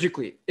literally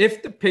surgically,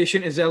 if the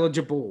patient is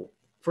eligible,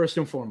 first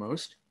and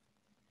foremost,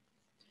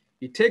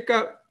 you take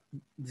out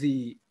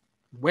the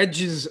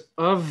wedges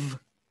of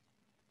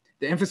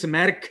the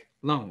emphysematic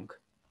lung.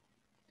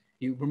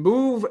 You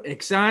remove,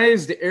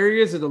 excise the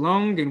areas of the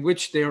lung in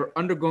which they are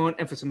undergoing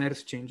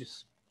emphysematic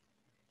changes.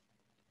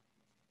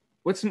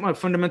 What's my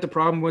fundamental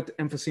problem with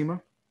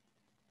emphysema?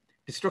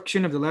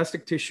 Destruction of the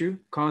elastic tissue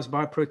caused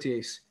by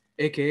protease,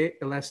 aka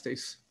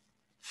elastase.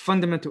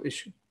 Fundamental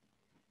issue.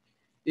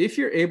 If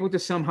you're able to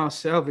somehow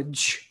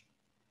salvage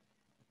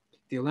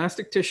the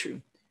elastic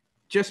tissue,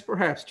 just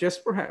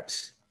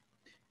perhaps,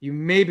 you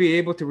may be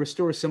able to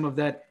restore some of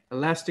that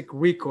elastic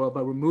recoil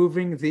by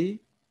removing the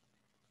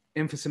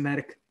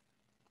emphysematic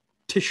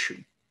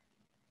tissue.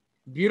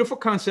 Beautiful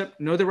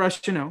concept, know the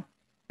rationale.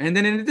 And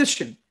then in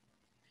addition,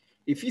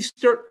 if you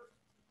start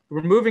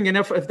removing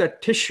enough of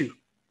that tissue,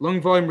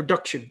 lung volume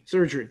reduction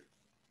surgery,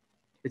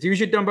 it's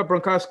usually done by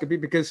bronchoscopy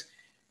because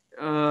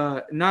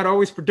not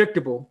always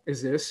predictable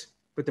is this,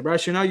 but the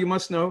rationale you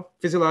must know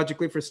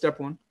physiologically for step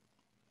 1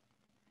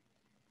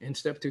 and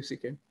step 2,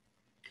 CK,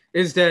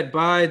 is that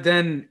by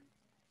then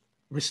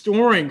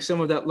restoring some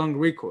of that lung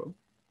recoil,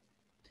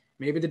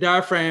 maybe the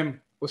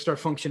diaphragm will start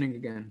functioning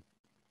again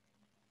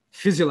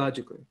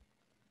physiologically.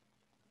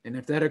 And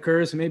if that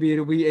occurs, maybe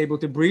it'll be able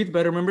to breathe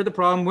better. Remember the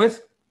problem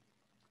with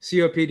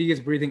COPD is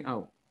breathing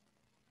out.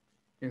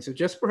 And so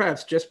just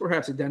perhaps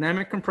a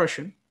dynamic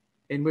compression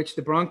in which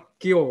the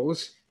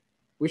bronchioles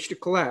wish to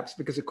collapse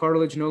because the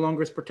cartilage no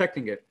longer is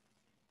protecting it.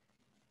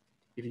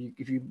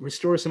 If you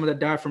restore some of that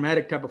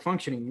diaphragmatic type of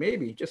functioning,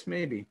 maybe, just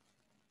maybe,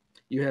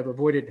 you have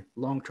avoided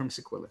long-term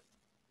sequelae.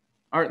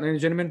 All right, ladies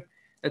and gentlemen,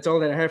 that's all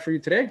that I have for you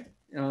today.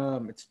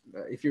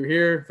 If you're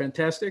here,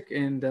 fantastic.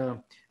 And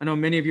I know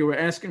many of you were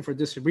asking for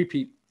this to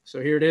repeat.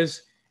 So here it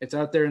is. It's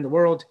out there in the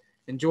world.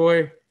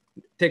 Enjoy.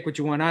 Take what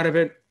you want out of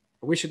it.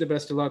 I wish you the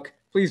best of luck.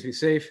 Please be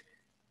safe.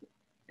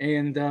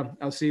 And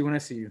I'll see you when I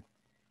see you.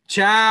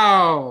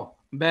 Ciao,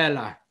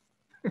 Bella.